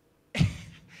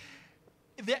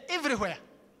 they're everywhere.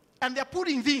 And they're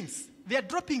putting things, they're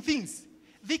dropping things.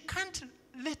 They can't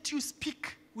let you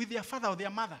speak with their father or their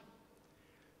mother.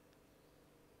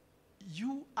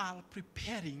 You are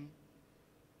preparing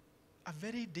a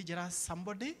very dangerous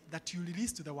somebody that you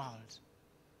release to the world.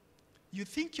 You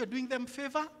think you're doing them a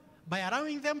favor by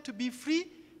allowing them to be free,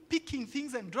 picking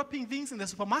things and dropping things in the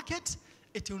supermarket.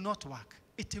 It will not work.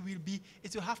 It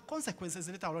will have consequences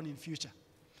later on in future.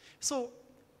 So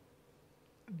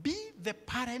be the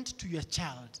parent to your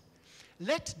child.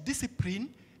 Let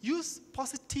discipline, use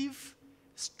positive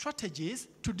strategies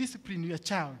to discipline your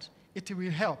child. It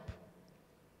will help.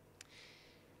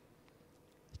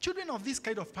 Children of this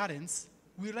kind of parents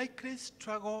will likely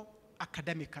struggle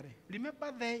academically.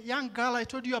 Remember the young girl I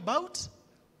told you about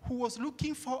who was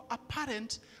looking for a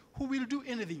parent who will do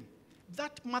anything?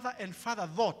 That mother and father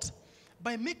thought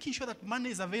by making sure that money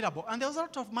is available, and there was a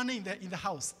lot of money in the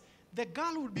house, the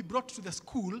girl would be brought to the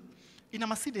school in a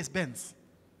Mercedes Benz.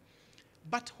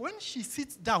 But when she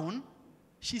sits down,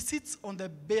 she sits on the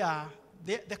bare,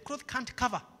 the cloth can't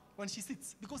cover when she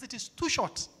sits because it is too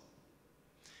short.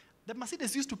 The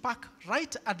Mercedes used to park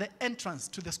right at the entrance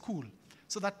to the school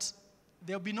so that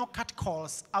there will be no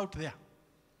catcalls out there.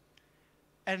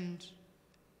 And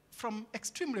from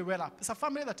extremely well up, it's a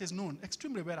family that is known,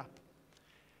 extremely well up.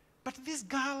 But this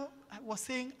girl was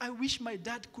saying, I wish my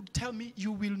dad could tell me,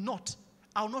 you will not.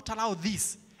 I will not allow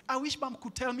this. I wish mom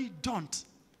could tell me, don't.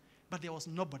 But there was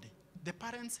nobody. The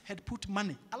parents had put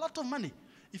money, a lot of money.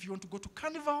 If you want to go to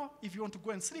carnival, if you want to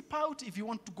go and sleep out, if you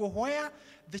want to go where,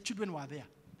 the children were there.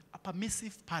 A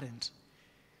permissive parent.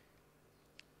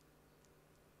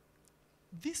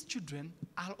 These children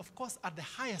are, of course, at the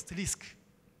highest risk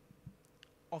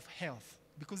of health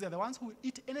because they're the ones who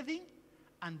eat anything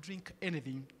and drink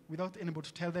anything without anybody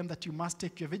to tell them that you must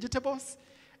take your vegetables,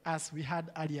 as we had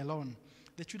earlier on.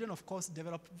 The children, of course,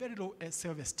 develop very low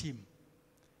self-esteem.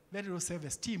 Very low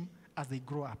self-esteem as they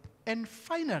grow up. And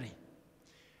finally,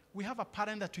 we have a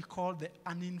parent that we call the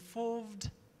uninvolved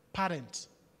parent.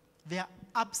 They are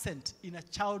absent in a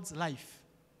child's life.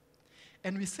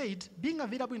 And we said being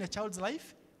available in a child's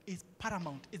life is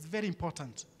paramount. It's very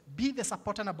important. Be the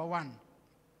supporter number one.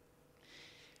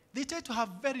 They tend to have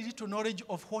very little knowledge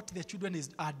of what their children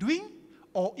are doing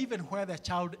or even where their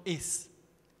child is.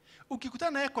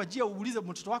 Ukikutana naye kwa njia uulize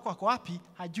mtoto wako ako wapi,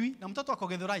 hajui, na mtoto wako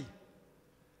Githurai.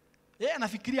 Yeye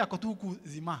anafikiria ako tu huku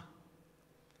Zima.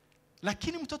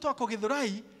 Lakini mtoto wako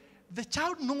Githurai, the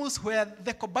child knows where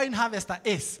the combined harvester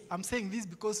is. I'm saying this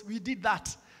because we did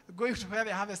that, going to where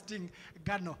they're harvesting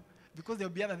Gano, because there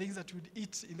will be other things that we'd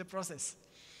eat in the process.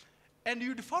 And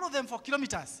you'd follow them for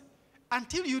kilometers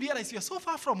until you realize you're so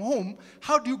far from home,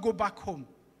 how do you go back home?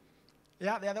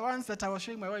 Yeah, they are the ones that I was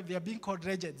showing my wife, they are being called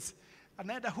regents.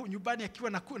 Anaenda nyumbani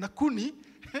akiwa na kuni,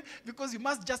 because you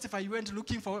must justify you went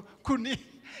looking for kuni.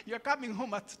 You're coming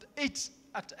home at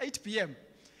 8 p.m.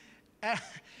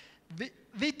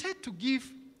 They tend to give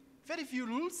very few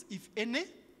rules, if any,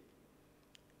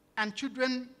 and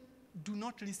children do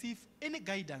not receive any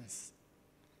guidance,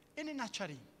 any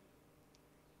nurturing.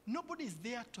 Nobody is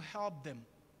there to help them,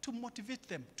 to motivate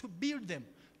them, to build them,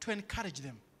 to encourage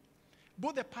them.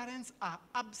 Both the parents are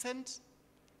absent,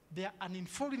 they are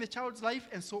uninvolved in the child's life,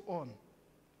 and so on.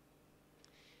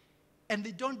 And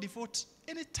they don't devote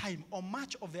any time or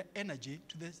much of their energy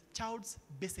to the child's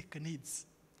basic needs.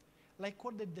 Like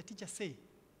what did the teacher say?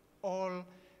 Or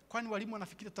kwani walimu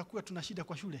wanafikiri tutakuwa tuna shida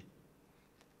kwa shule?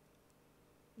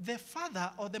 The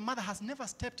father or the mother has never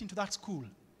stepped into that school.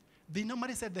 They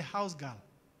normally said the house girl.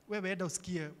 Wewe enda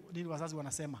usikie nini wazazi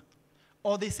wanasema.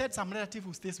 Or they said some relative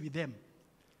who stays with them.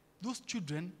 Those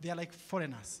children, they are like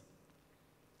foreigners.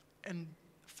 And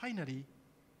finally,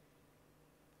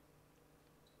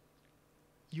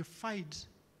 you find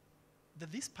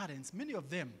that these parents, many of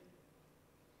them,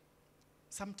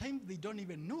 sometimes they don't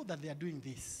even know that they are doing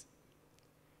this.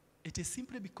 It is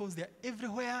simply because they are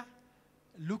everywhere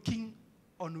looking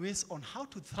on ways on how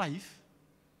to thrive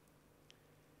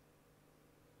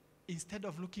instead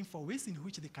of looking for ways in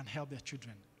which they can help their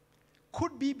children.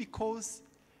 Could be because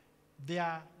they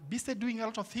are busy doing a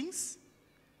lot of things.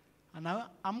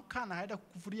 Amka anaenda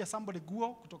kufuria somebody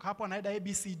guo kutoka hapo anaenda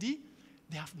ABCD.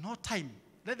 They have no time.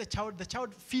 Let the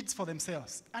child feeds for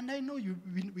themselves. And I know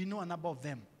we know a number of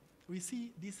them. We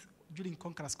see this during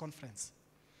Conquerors Conference,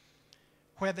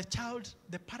 where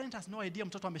the parent has no idea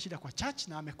mtoto ameshida kwa church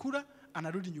na amekula,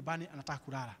 anarudi nyumbani anataka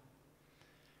kulala.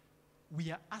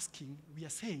 We are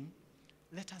saying,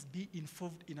 let us be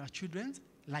involved in our children's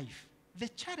life. The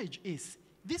challenge is,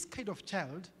 this kind of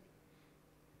child,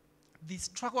 they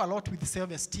struggle a lot with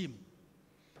self-esteem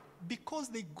because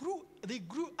they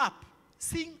grew up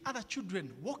seeing other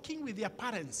children walking with their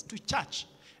parents to church,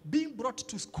 being brought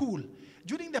to school.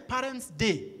 During the parents'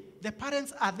 day, the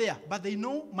parents are there, but they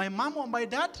know my mom or my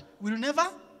dad will never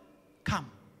come.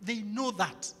 They know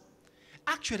that.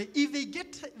 Actually, if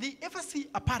they ever see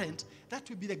a parent, that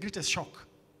will be the greatest shock.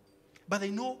 But they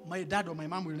know my dad or my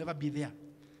mom will never be there.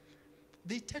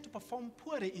 They tend to perform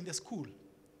poorly in the school.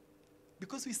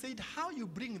 Because we said how you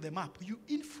bring them up, you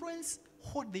influence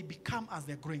what they become as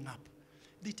they're growing up.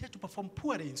 They tend to perform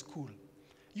poorly in school.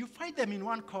 You find them in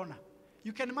one corner.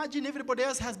 You can imagine everybody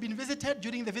else has been visited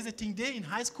during the visiting day in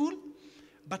high school,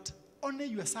 but only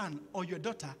your son or your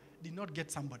daughter did not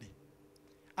get somebody.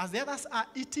 As the others are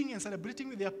eating and celebrating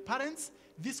with their parents,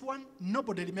 this one,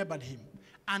 nobody remembered him.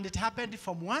 And it happened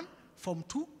Form 1, Form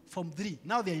 2, Form 3.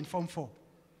 Now they're in Form 4.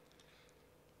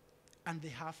 And they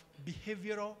have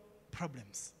behavioral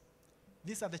problems.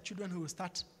 These are the children who will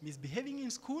start misbehaving in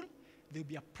school. They'll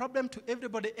be a problem to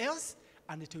everybody else,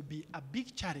 and it will be a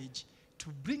big challenge to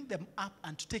bring them up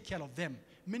and to take care of them.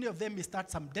 Many of them may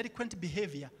start some delinquent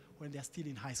behavior when they're still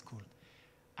in high school.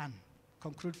 And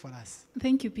conclude for us.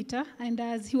 Thank you, Peter. And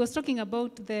as he was talking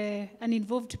about an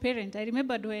involved parent, I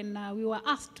remembered when we were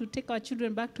asked to take our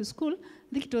children back to school.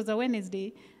 I think it was a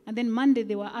Wednesday, and then Monday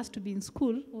they were asked to be in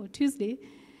school, or Tuesday.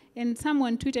 And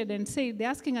someone tweeted and said, they're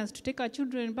asking us to take our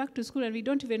children back to school and we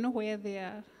don't even know where they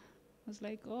are. I was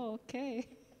like, oh, okay.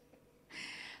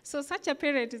 So such a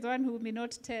parent is one who may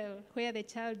not tell where the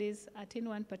child is at any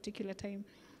one particular time.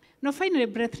 Now finally,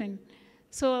 brethren,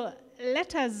 so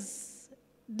let us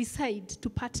decide to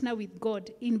partner with God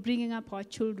in bringing up our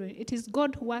children. It is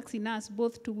God who works in us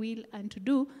both to will and to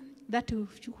do that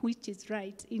which is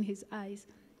right in his eyes.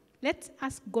 Let's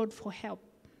ask God for help.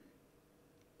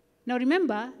 Now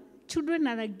remember, children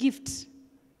are a gift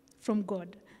from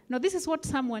God. Now this is what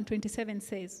Psalm 127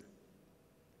 says.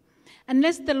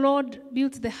 Unless the Lord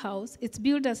builds the house, its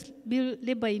builders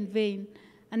labor in vain.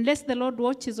 Unless the Lord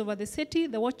watches over the city,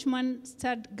 the watchman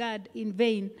stands guard in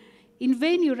vain. In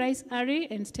vain you rise early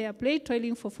and stay up late,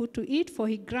 toiling for food to eat, for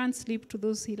he grants sleep to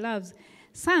those he loves.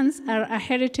 Sons are a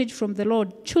heritage from the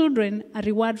Lord, children a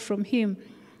reward from him.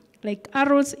 Like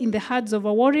arrows in the hearts of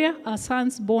a warrior are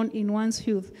sons born in one's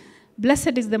youth.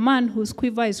 Blessed is the man whose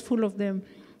quiver is full of them.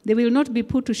 They will not be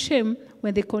put to shame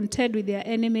when they contend with their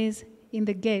enemies in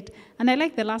the gate. And I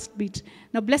like the last bit.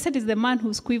 Now, blessed is the man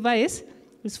whose quiver is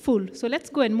full. So let's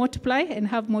go and multiply and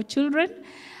have more children.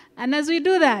 And as we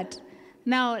do that,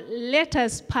 now let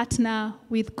us partner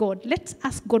with God. Let's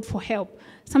ask God for help.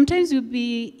 Sometimes you'll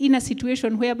be in a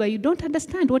situation whereby you don't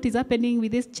understand what is happening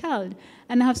with this child.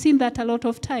 And I have seen that a lot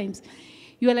of times.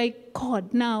 You're like,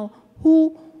 God, now,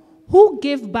 who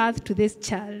gave birth to this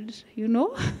child, you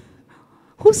know?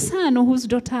 Whose son or whose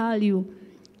daughter are you?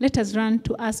 Let us run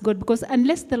to ask God, because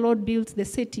unless the Lord builds the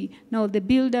city, now the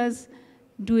builders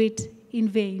do it in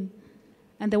vain,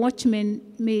 and the watchmen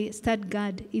may stand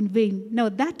guard in vain. Now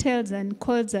that tells and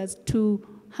calls us to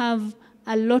have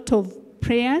a lot of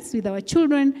prayers with our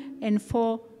children and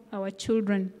for our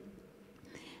children.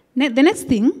 The next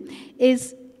thing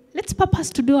is, let's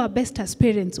purpose to do our best as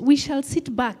parents. We shall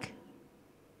sit back.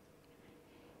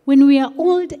 When we are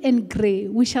old and gray,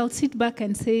 we shall sit back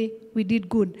and say, we did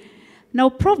good. Now,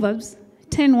 Proverbs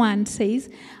 10:1 says,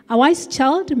 a wise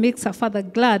child makes a father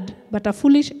glad, but a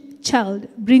foolish child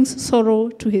brings sorrow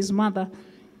to his mother.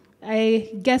 I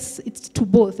guess it's to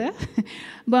both.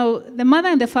 But the mother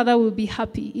and the father will be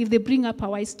happy if they bring up a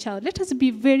wise child. Let us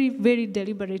be very, very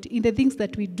deliberate in the things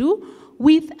that we do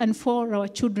with and for our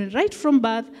children, right from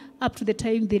birth up to the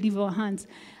time they leave our hands.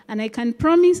 And I can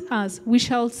promise us, we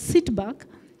shall sit back,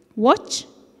 watch,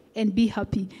 and be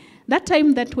happy. That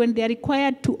time that when they are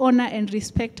required to honor and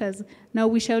respect us, now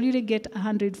we shall really get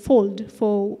 100-fold,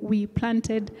 for we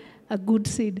planted a good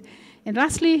seed. And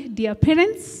lastly, dear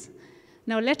parents,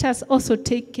 now let us also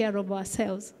take care of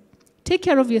ourselves. Take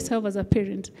care of yourself as a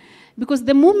parent. Because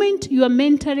the moment you are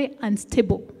mentally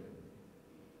unstable,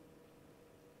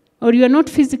 or you are not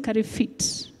physically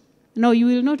fit, now you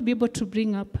will not be able to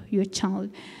bring up your child.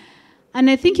 And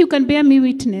I think you can bear me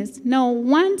witness. Now,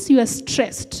 once you are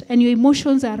stressed and your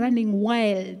emotions are running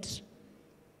wild,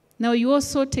 now you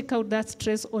also take out that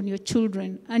stress on your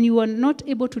children, and you are not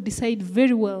able to decide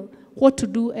very well what to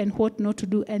do and what not to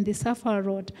do, and they suffer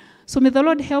a lot. So may the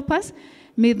Lord help us.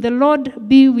 May the Lord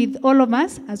be with all of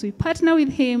us as we partner with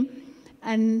him,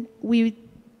 and we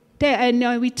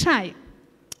try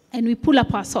and we pull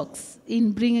up our socks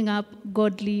in bringing up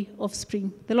godly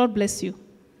offspring. The Lord bless you.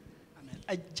 Amen.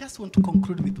 I just want to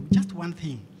conclude with just one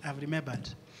thing I've remembered.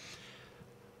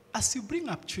 As you bring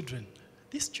up children,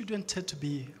 these children tend to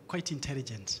be quite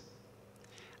intelligent.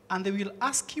 And they will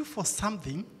ask you for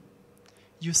something.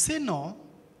 You say no,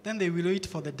 then they will wait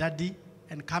for the daddy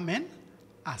and come and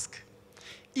ask.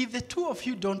 If the two of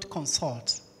you don't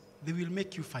consult, they will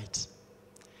make you fight.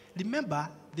 Remember,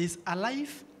 there's a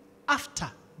life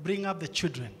after bringing up the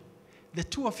children. The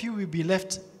two of you will be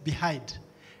left behind.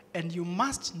 And you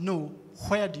must know,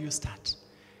 where do you start?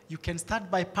 You can start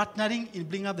by partnering in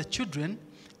bringing up the children.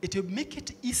 It will make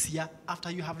it easier after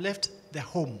you have left the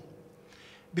home.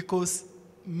 Because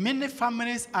many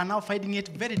families are now finding it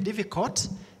very difficult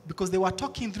because they were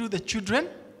talking through the children.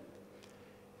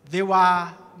 They were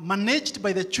managed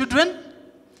by the children.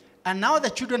 And now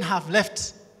the children have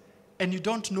left. And you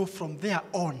don't know from there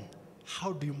on,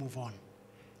 how do you move on?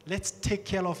 Let's take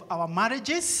care of our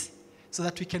marriages so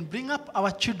that we can bring up our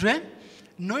children,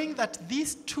 knowing that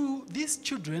these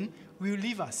children will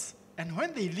leave us. And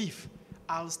when they leave,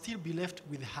 I'll still be left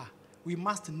with her. We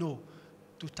must know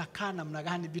tutakana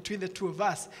mnagani between the two of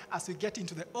us as we get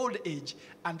into the old age.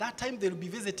 And that time they'll be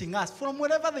visiting us from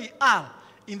wherever they are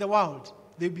in the world.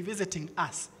 They'll be visiting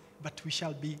us. But we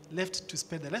shall be left to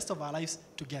spend the rest of our lives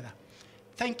together.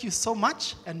 Thank you so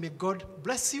much, and may God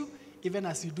bless you even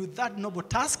as you do that noble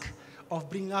task of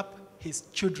bringing up his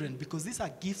children, because these are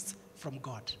gifts from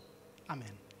God.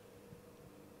 Amen.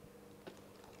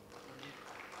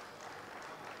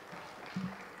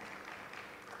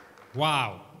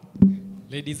 Wow.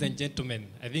 Ladies and gentlemen,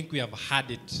 I think we have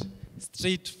heard it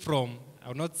straight from, I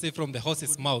will not say from the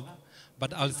horse's mouth,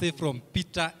 but I'll say from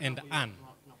Peter and Anne.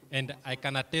 And I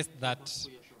can attest that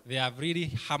they have really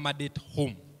hammered it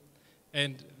home.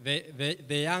 And the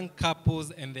young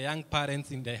couples and the young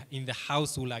parents in the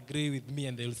house will agree with me,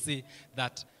 and they'll say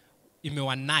that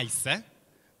imewa nice,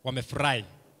 wamefurahi.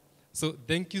 So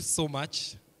thank you so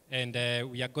much. And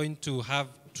we are going to have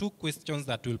 2 questions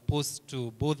that we'll pose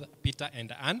to both Peter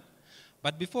and Anne.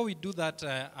 But before we do that,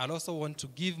 I'll also want to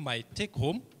give my take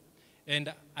home.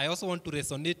 And I also want to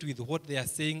resonate with what they are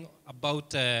saying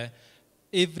about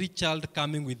every child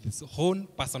coming with his own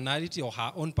personality or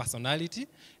her own personality,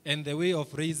 and the way of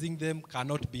raising them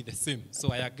cannot be the same.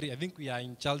 So I agree. I think we are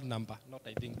in child number, not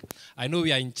I think. I know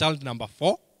we are in child number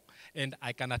 4, and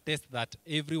I can attest that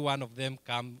every one of them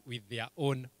come with their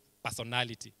own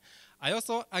personality. I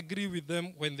also agree with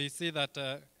them when they say that,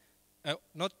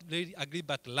 not really agree,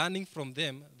 but learning from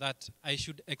them that I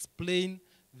should explain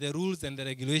the rules and the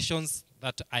regulations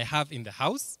that I have in the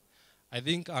house. I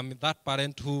think I'm that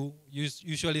parent who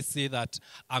usually say that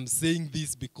I'm saying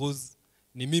this because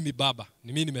ni mimi baba,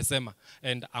 ni mimi nimesema.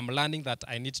 And I'm learning that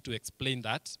I need to explain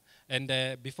that. And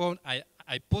before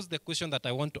I pose the question that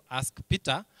I want to ask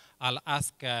Peter, I'll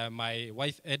ask my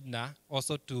wife Edna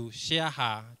also to share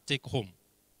her take home.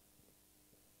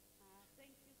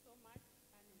 Thank you so much,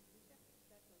 Anne and Peter.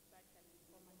 That was such an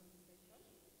informative session.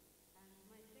 And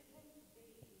my take home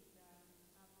today is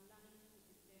I've learned to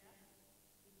be there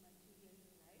in my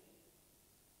children's life,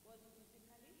 both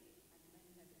physically and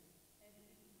mentally. And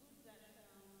it's good that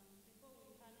before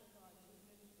we hand over our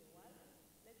children to the world,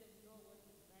 let them know what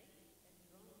is right and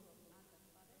wrong from us as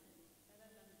parents, rather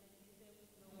than letting them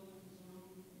know what is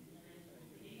wrong in the lives of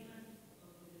the neighbors or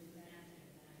from the society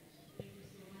at large. Thank you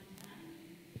so much, Anne.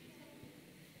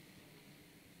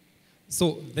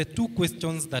 So the 2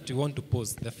 questions that we want to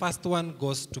pose, the first one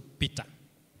goes to Peter.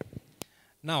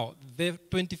 Now, the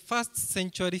 21st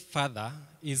century father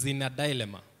is in a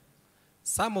dilemma.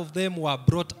 Some of them were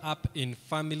brought up in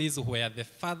families where the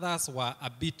fathers were a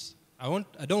bit, I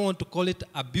don't want to call it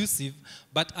abusive,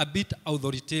 but a bit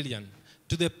authoritarian,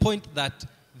 to the point that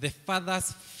the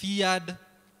fathers feared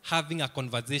having a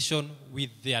conversation with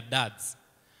their dads.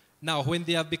 Now, when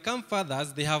they have become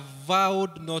fathers, they have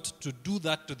vowed not to do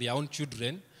that to their own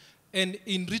children. And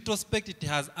in retrospect, it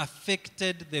has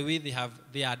affected the way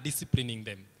they are disciplining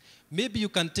them. Maybe you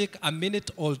can take a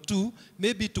minute or 2,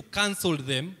 maybe to counsel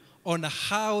them on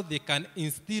how they can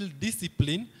instill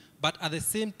discipline, but at the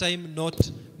same time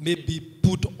not maybe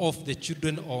put off the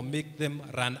children or make them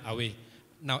run away.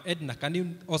 Now, Edna, can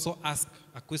you also ask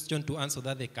a question to answer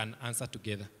that they can answer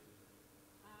together?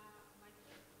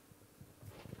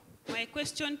 My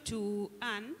question to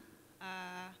Anne,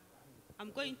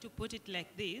 I'm going to put it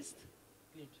like this.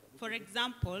 For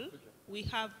example, we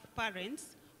have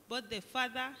parents, both the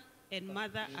father and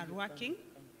mother are working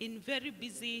in very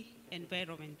busy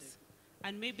environments.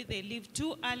 And maybe they leave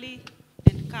too early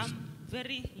and come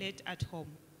very late at home.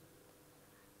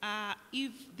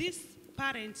 If these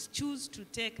parents choose to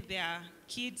take their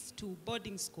kids to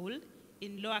boarding school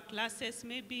in lower classes,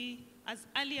 maybe as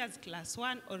early as class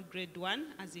 1 or grade 1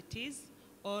 as it is,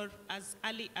 or as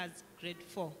early as grade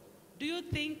 4, do you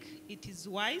think it is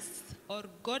wise or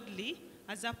godly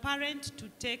as a parent to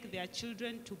take their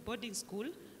children to boarding school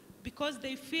because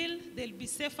they feel they'll be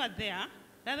safer there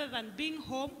rather than being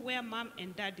home where mom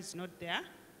and dad is not there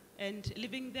and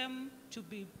leaving them to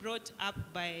be brought up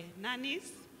by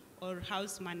nannies or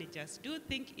house managers? Do you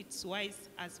think it's wise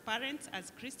as parents,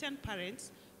 as Christian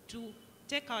parents, to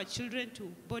take our children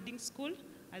to boarding school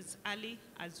as early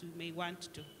as we may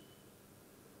want to?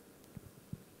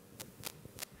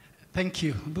 Thank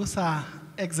you. Those are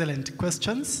excellent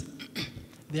questions.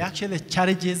 They're actually the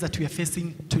challenges that we are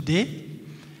facing today.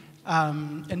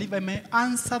 And if I may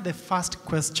answer the first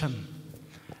question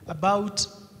about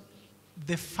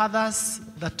the fathers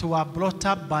that were brought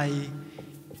up by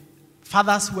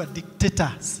fathers who are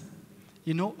dictators,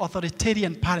 you know,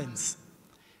 authoritarian parents,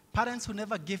 parents who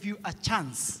never gave you a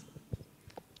chance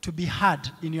to be heard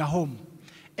in your home.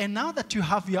 And now that you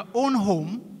have your own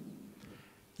home,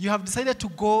 you have decided to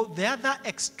go the other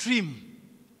extreme,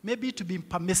 maybe to be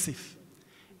permissive,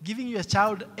 giving your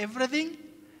child everything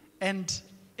and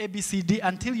ABCD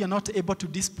until you're not able to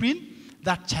discipline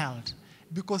that child.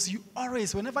 Because you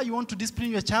always, whenever you want to discipline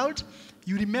your child,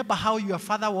 you remember how your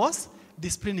father was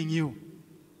disciplining you.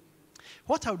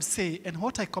 What I would say, and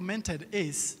what I commented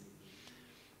is,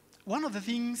 one of the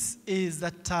things is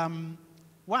that,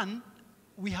 one,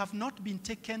 we have not been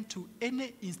taken to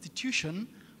any institution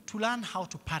to learn how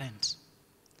to parent.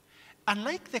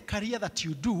 Unlike the career that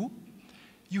you do,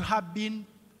 you have been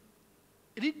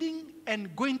reading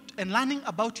and going and learning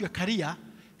about your career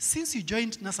since you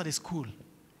joined nursery school.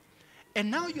 And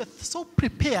now you're so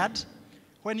prepared,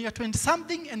 when you're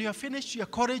 20-something and you're finished your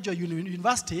college or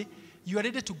university, you are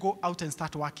ready to go out and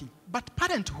start working. But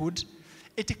parenthood,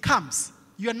 it comes.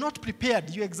 You are not prepared.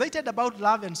 You're excited about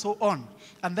love and so on.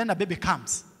 And then a baby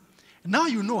comes. Now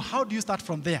you know, how do you start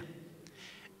from there?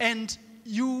 And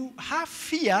you have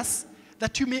fears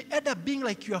that you may end up being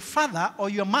like your father or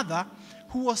your mother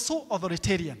who was so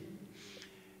authoritarian.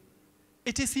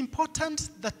 It is important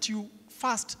that you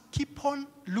first keep on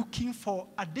looking for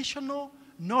additional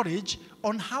knowledge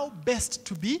on how best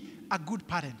to be a good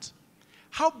parent.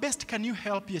 How best can you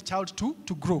help your child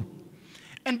to grow?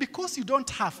 And because you don't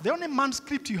have, the only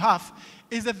manuscript you have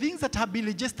is the things that have been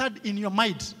registered in your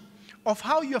mind of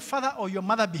how your father or your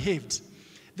mother behaved.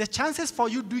 The chances for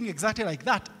you doing exactly like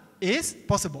that is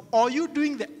possible. Or you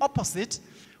doing the opposite,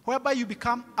 whereby you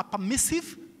become a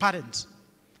permissive parent,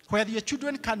 where your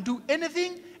children can do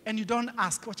anything and you don't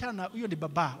ask, you the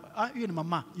baba, you the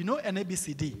mama, you know, an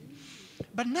ABCD.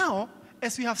 But now,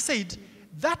 as we have said,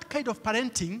 that kind of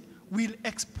parenting will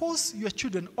expose your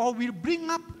children or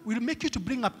will make you to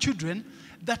bring up children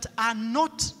that are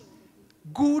not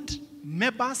good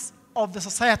members of the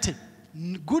society.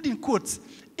 Good in quotes,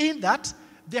 in that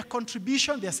their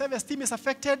contribution, their self-esteem is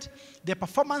affected, their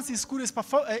performance in school is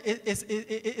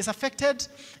affected,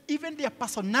 even their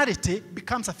personality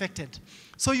becomes affected.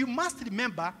 So you must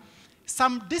remember,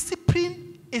 some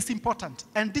discipline is important.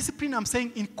 And discipline I'm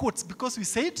saying in quotes because we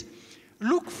said,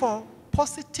 look for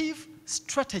positive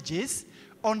strategies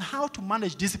on how to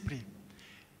manage discipline.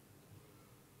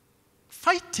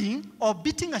 Fighting or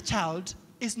beating a child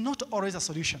is not always a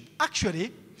solution.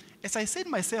 Actually, as I said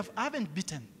myself, I haven't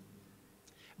beaten.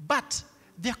 But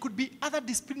there could be other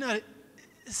disciplinary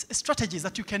strategies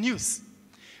that you can use.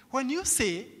 When you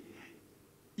say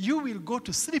you will go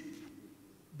to sleep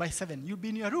by 7, you'll be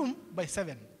in your room by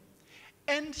 7.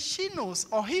 And she knows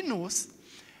or he knows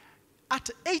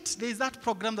at 8 there is that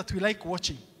program that we like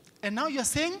watching. And now you're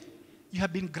saying you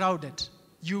have been grounded.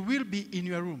 You will be in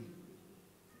your room.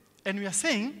 And we are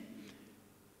saying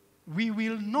we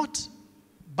will not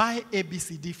buy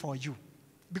ABCD for you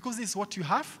because this is what you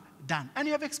have done. And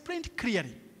you have explained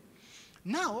clearly.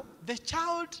 Now, the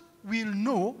child will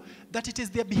know that it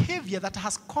is their behavior that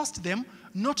has caused them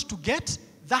not to get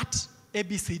that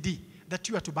ABCD that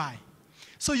you are to buy.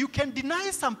 So you can deny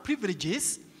some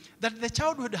privileges that the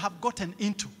child would have gotten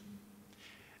into.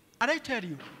 And I tell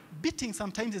you, beating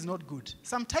sometimes is not good.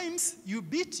 Sometimes you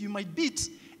might beat,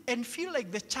 and feel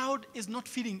like the child is not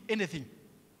feeling anything.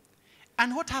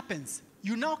 And what happens?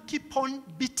 You now keep on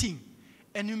beating,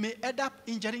 and you may end up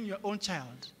injuring your own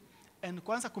child. And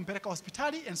kwanza kumpeleka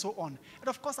hospitali and so on. And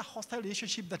of course, a hostile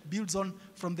relationship that builds on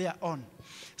from there on.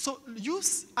 So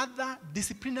use other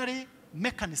disciplinary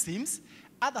mechanisms,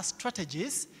 other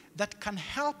strategies that can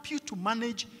help you to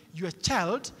manage your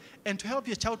child and to help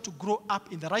your child to grow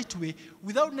up in the right way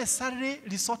without necessarily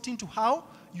resorting to how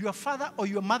your father or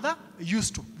your mother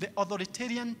used to, the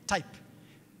authoritarian type.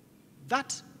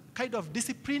 That kind of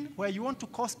discipline where you want to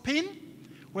cause pain,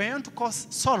 where you want to cause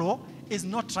sorrow is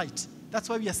not right. That's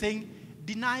why we are saying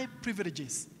deny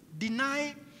privileges.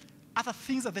 Deny other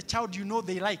things that the child you know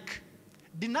they like.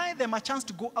 Deny them a chance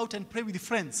to go out and play with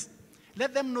friends.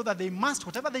 Let them know that they must,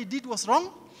 whatever they did was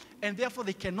wrong, and therefore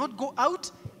they cannot go out.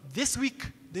 This week,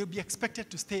 they'll be expected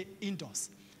to stay indoors.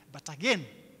 But again,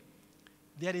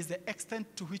 there is the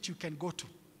extent to which you can go to.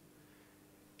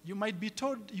 You might be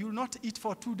told you will not eat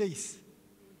for 2 days.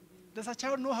 Does a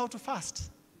child know how to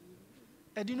fast?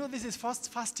 And you know this is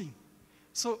fasting.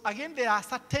 So again, there are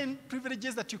certain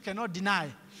privileges that you cannot deny.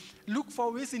 Look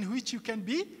for ways in which you can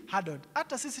be handled.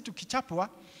 Hata sisi tukichapwa,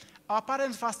 our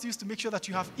parents first used to make sure that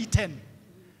you have eaten.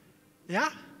 Yeah?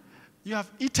 You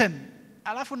have eaten.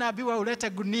 Alafu naambiwa ulete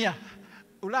gunia.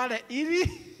 Ulale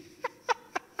ili.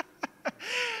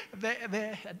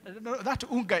 That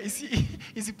unga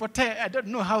isipotee. I don't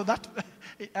know how that,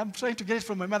 I'm trying to get it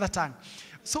from my mother tongue.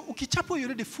 So ukichapwa, you're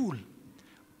already full.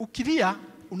 Ukilia,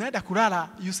 unaenda kulala,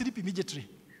 you sleep immediately.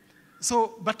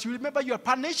 So, but you remember you are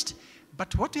punished.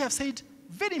 But what we have said,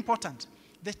 very important,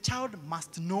 the child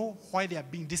must know why they are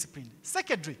being disciplined.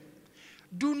 Secondly,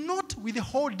 do not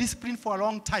withhold discipline for a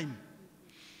long time.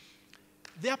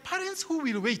 There are parents who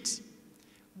will wait.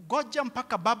 Goja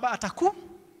mpaka baba ataku.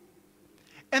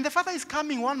 And the father is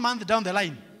coming 1 month down the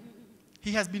line.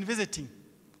 He has been visiting.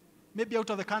 Maybe out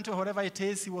of the country or wherever it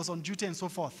is, he was on duty and so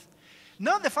forth.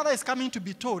 Now the father is coming to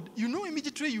be told, you know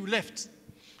immediately you left.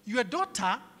 Your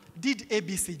daughter did A,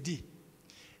 B, C, D.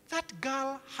 That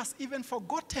girl has even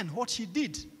forgotten what she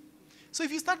did. So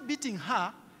if you start beating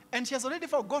her, and she has already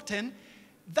forgotten,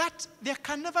 that there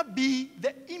can never be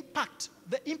the impact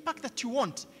that you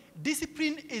want.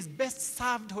 Discipline is best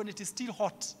served when it is still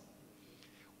hot.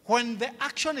 When the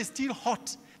action is still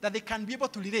hot, that they can be able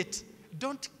to relate.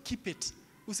 Don't keep it.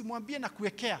 Usimwambie na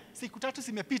kuwekea. Siku tatu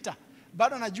zimepita.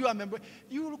 Bado najua member.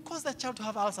 You will cause the child to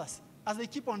have ulcers as they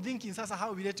keep on thinking, sasa,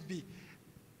 how will it be?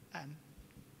 And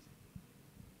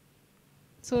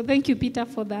so thank you, Peter,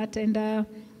 for that. And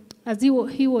as he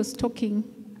was talking,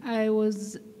 I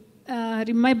was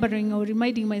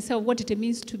reminding myself what it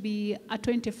means to be a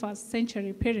 21st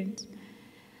century parent.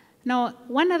 Now,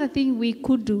 one other thing we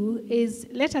could do is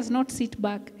let us not sit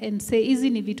back and say, hizi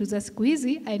ni vitu za siku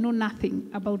hizi, I know nothing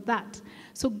about that.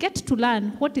 So get to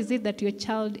learn what is it that your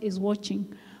child is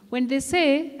watching. When they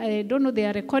say, I don't know, they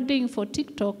are recording for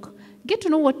TikTok, get to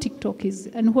know what TikTok is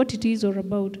and what it is all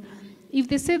about. If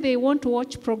they say they want to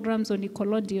watch programs on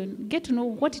Nickelodeon, get to know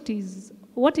what it is.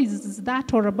 What is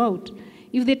that all about?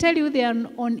 If they tell you they are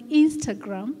on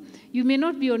Instagram, you may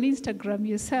not be on Instagram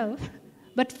yourself,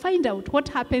 but find out what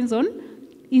happens on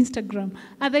Instagram.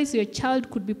 Otherwise, your child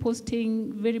could be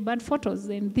posting very bad photos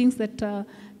and things that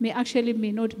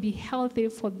may not be healthy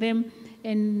for them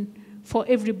and for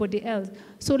everybody else.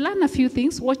 So learn a few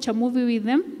things, watch a movie with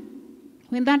them.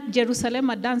 When that Jerusalem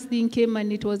dance thing came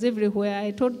and it was everywhere,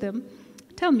 I told them,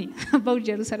 tell me about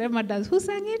Jerusalem dance. Who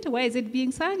sang it? Why is it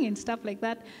being sung? And stuff like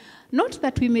that. Not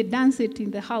that we may dance it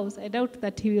in the house. I doubt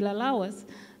that he will allow us.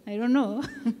 I don't know.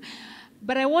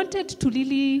 But I wanted to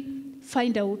really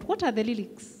find out what are the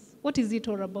lyrics? What is it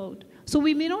all about? So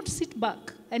we may not sit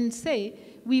back and say,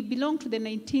 we belong to the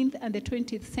 19th and the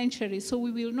 20th century, so we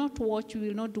will not watch, we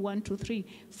will not do 1, 2, 3.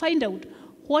 Find out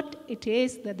what it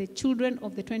is that the children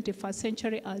of the 21st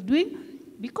century are doing,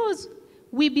 because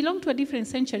we belong to a different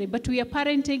century, but we are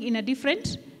parenting in a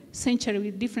different century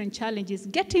with different challenges.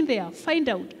 Get in there, find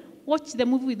out, watch the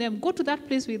movie with them, go to that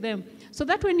place with them, so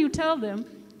that when you tell them,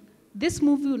 this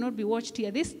movie will not be watched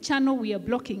here, this channel we are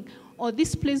blocking, or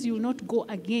this place you will not go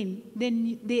again,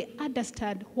 then they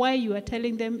understand why you are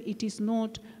telling them it is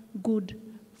not good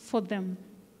for them.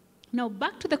 Now,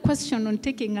 back to the question on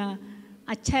taking a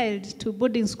child to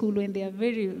boarding school when they are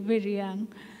very, very young.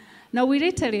 Now, we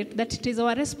reiterate that it is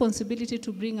our responsibility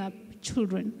to bring up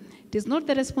children. It is not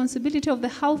the responsibility of the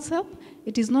house help.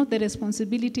 It is not the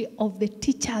responsibility of the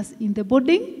teachers in the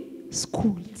boarding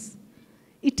schools.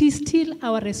 It is still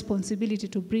our responsibility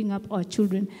to bring up our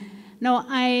children. Now,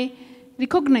 I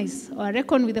recognize or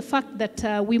reckon with the fact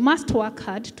that we must work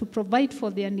hard to provide for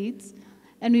their needs,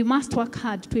 and we must work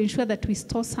hard to ensure that we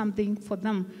store something for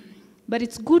them. But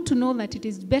it's good to know that it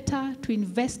is better to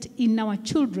invest in our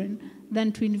children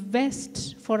than to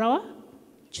invest for our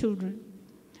children.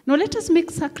 Now let us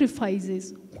make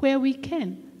sacrifices where we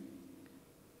can.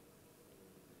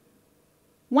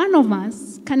 One of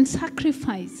us can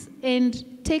sacrifice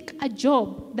and take a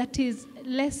job that is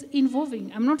less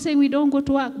involving. I'm not saying we don't go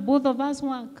to work. Both of us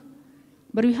work.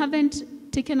 But we haven't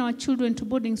taken our children to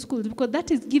boarding schools, because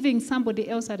that is giving somebody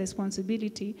else a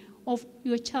responsibility of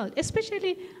your child,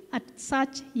 especially at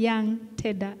such young,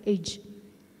 tender age.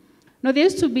 Now, there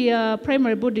used to be a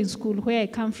primary boarding school where I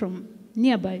come from,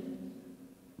 nearby.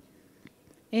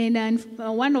 And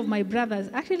one of my brothers,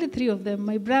 actually 3 of them,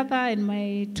 my brother and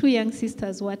my 2 young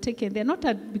sisters were taken there, not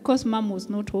because mom was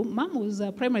not home. Mom was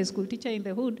a primary school teacher in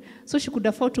the hood, so she could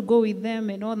afford to go with them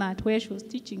and all that, where she was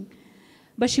teaching.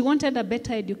 But she wanted a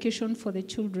better education for the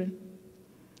children.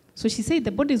 So she said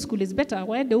the boarding school is better.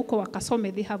 Where the uko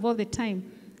wakasome, they have all the time.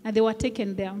 And they were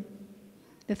taken there,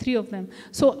 the 3 of them.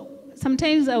 So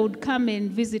sometimes I would come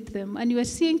and visit them. And you were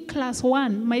seeing class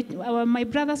 1. My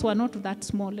brothers were not that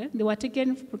small. They were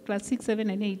taken for class 6, 7,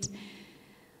 and 8.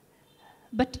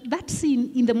 But that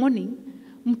scene in the morning,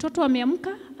 mtoto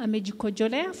ameamka,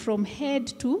 amejikojolea from head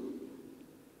to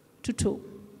toe.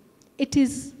 It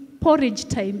is porridge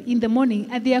time in the morning,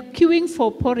 and they are queuing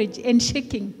for porridge and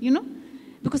shaking, you know?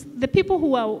 Because the people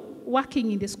who are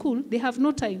working in the school, they have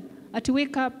no time. At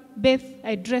wake up, bathe,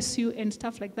 I dress you, and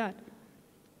stuff like that.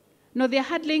 No, they're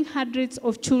handling hundreds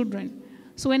of children.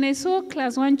 So when I saw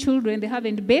class 1 children, they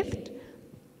haven't bathed,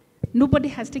 nobody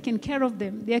has taken care of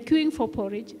them. They are queuing for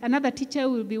porridge. Another teacher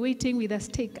will be waiting with a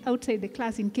steak outside the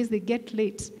class in case they get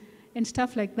late, and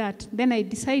stuff like that. Then I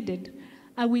decided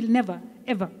I will never,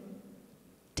 ever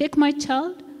take my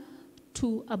child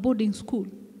to a boarding school,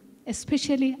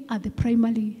 especially at the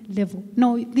primary level.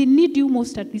 Now, they need you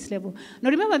most at this level. Now,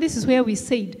 remember, this is where we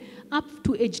said, up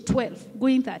to age 12,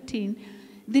 going 13,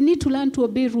 they need to learn to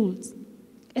obey rules,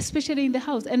 especially in the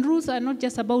house. And rules are not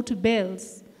just about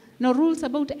bells. Now, rules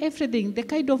about everything, the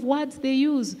kind of words they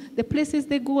use, the places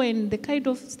they go, and the kind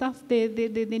of stuff they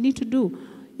need to do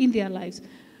in their lives.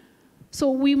 So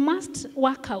we must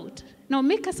work out. Now,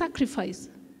 make a sacrifice.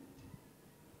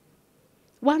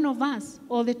 One of us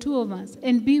or the 2 of us,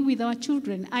 and be with our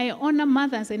children. I honor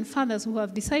mothers and fathers who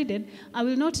have decided I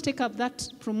will not take up that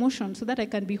promotion so that I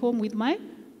can be home with my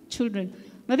children.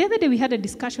 Now, the other day we had a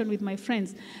discussion with my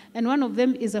friends, and one of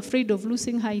them is afraid of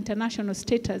losing her international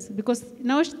status because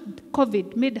now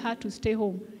COVID made her to stay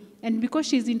home. And because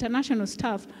she's international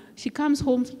staff, she comes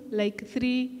home like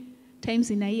 3 times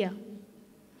in a year.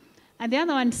 And the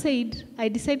other one said, I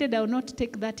decided I will not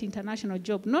take that international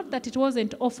job. Not that it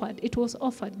wasn't offered, it was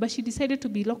offered, but she decided to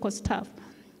be local staff.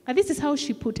 And this is how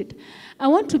she put it. I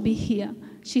want to be here.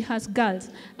 She has girls.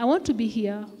 I want to be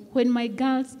here when my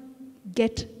girls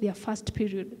get their first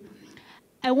period.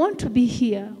 I want to be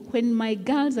here when my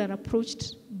girls are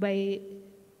approached by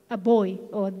a boy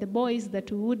or the boys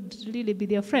that would really be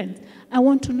their friends. I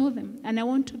want to know them, and I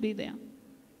want to be there.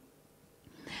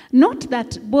 Not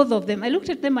that both of them, I looked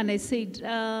at them and I said,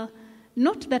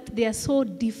 not that they are so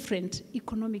different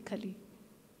economically.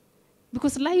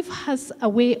 Because life has a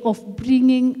way of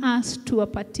bringing us to a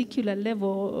particular level,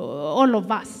 all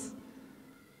of us.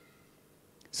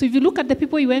 So if you look at the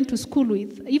people you went to school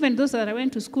with, even those that I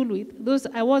went to school with, those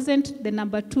I wasn't the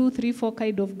number 2, 3, 4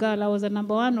 kind of girl. I was a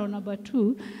number 1 or number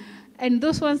 2. And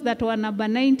those ones that were number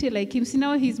 90 like him, see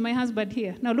now he's my husband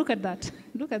here. Now look at that,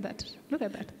 look at that, look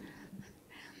at that.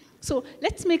 So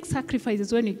let's make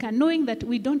sacrifices when we can, knowing that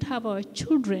we don't have our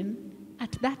children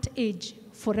at that age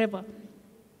forever.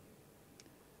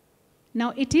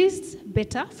 Now, it is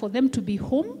better for them to be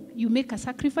home. You make a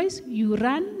sacrifice, you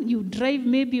run, you drive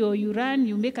maybe, or you run,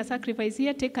 you make a sacrifice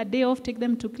here, take a day off, take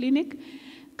them to clinic,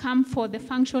 come for the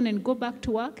function and go back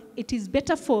to work. It is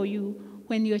better for you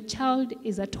when your child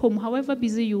is at home. However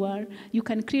busy you are, you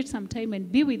can create some time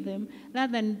and be with them,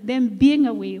 rather than them being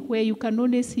away where you can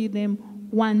only see them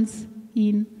once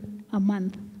in a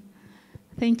month.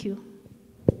 Thank you.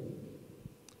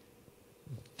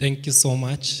 Thank you so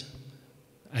much.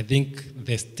 I think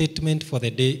the statement for the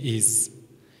day is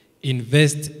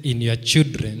invest in your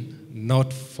children,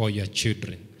 not for your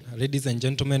children. Ladies and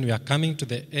gentlemen, we are coming to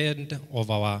the end of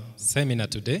our seminar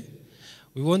today.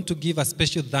 We want to give a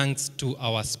special thanks to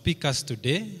our speakers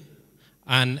today,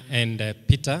 Anne and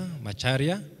Peter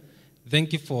Macharia.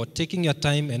 Thank you for taking your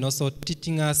time and also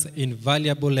teaching us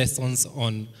invaluable lessons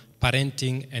on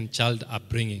parenting and child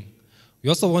upbringing. We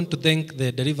also want to thank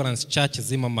the Deliverance Church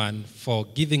Zimmerman for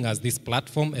giving us this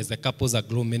platform as the Couples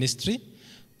Aglow Ministry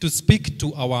to speak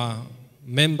to our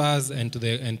members and to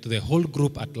the whole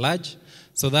group at large,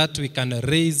 so that we can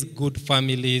raise good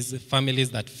families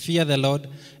that fear the Lord,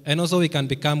 and also we can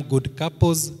become good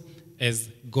couples as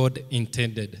God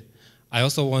intended. I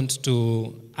also want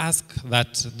to ask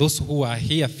that those who are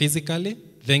here physically,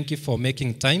 thank you for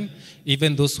making time.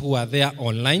 Even those who are there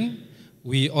online,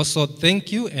 we also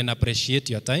thank you and appreciate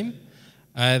your time.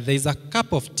 There's a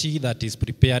cup of tea that is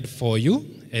prepared for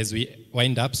you as we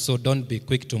wind up, so don't be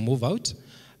quick to move out.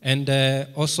 And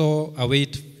also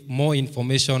await more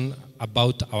information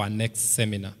about our next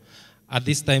seminar. At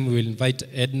this time, we will invite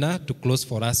Edna to close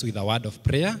for us with a word of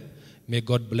prayer. May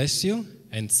God bless you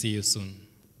and see you soon.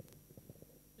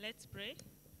 Let's pray.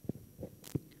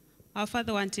 Our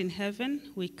Father, who art in heaven,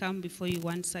 we come before you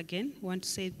once again. We want to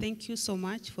say thank you so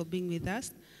much for being with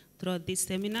us throughout this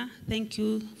seminar. Thank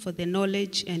you for the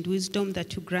knowledge and wisdom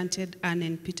that you granted Anne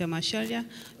and Peter Macharia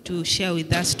to share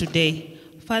with us today.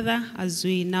 Father, as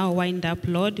we now wind up,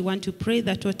 Lord, we want to pray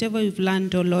that whatever we've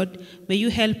learned, oh Lord, may you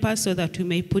help us so that we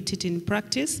may put it in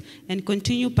practice and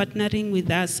continue partnering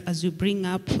with us as we bring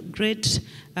up great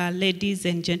ladies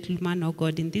and gentlemen, oh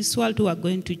God, in this world who are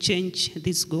going to change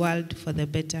this world for the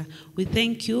better. We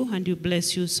thank you and we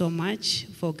bless you so much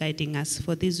for guiding us.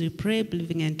 For this we pray,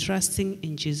 believing and trusting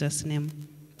in Jesus' name.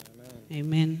 Amen.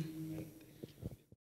 Amen.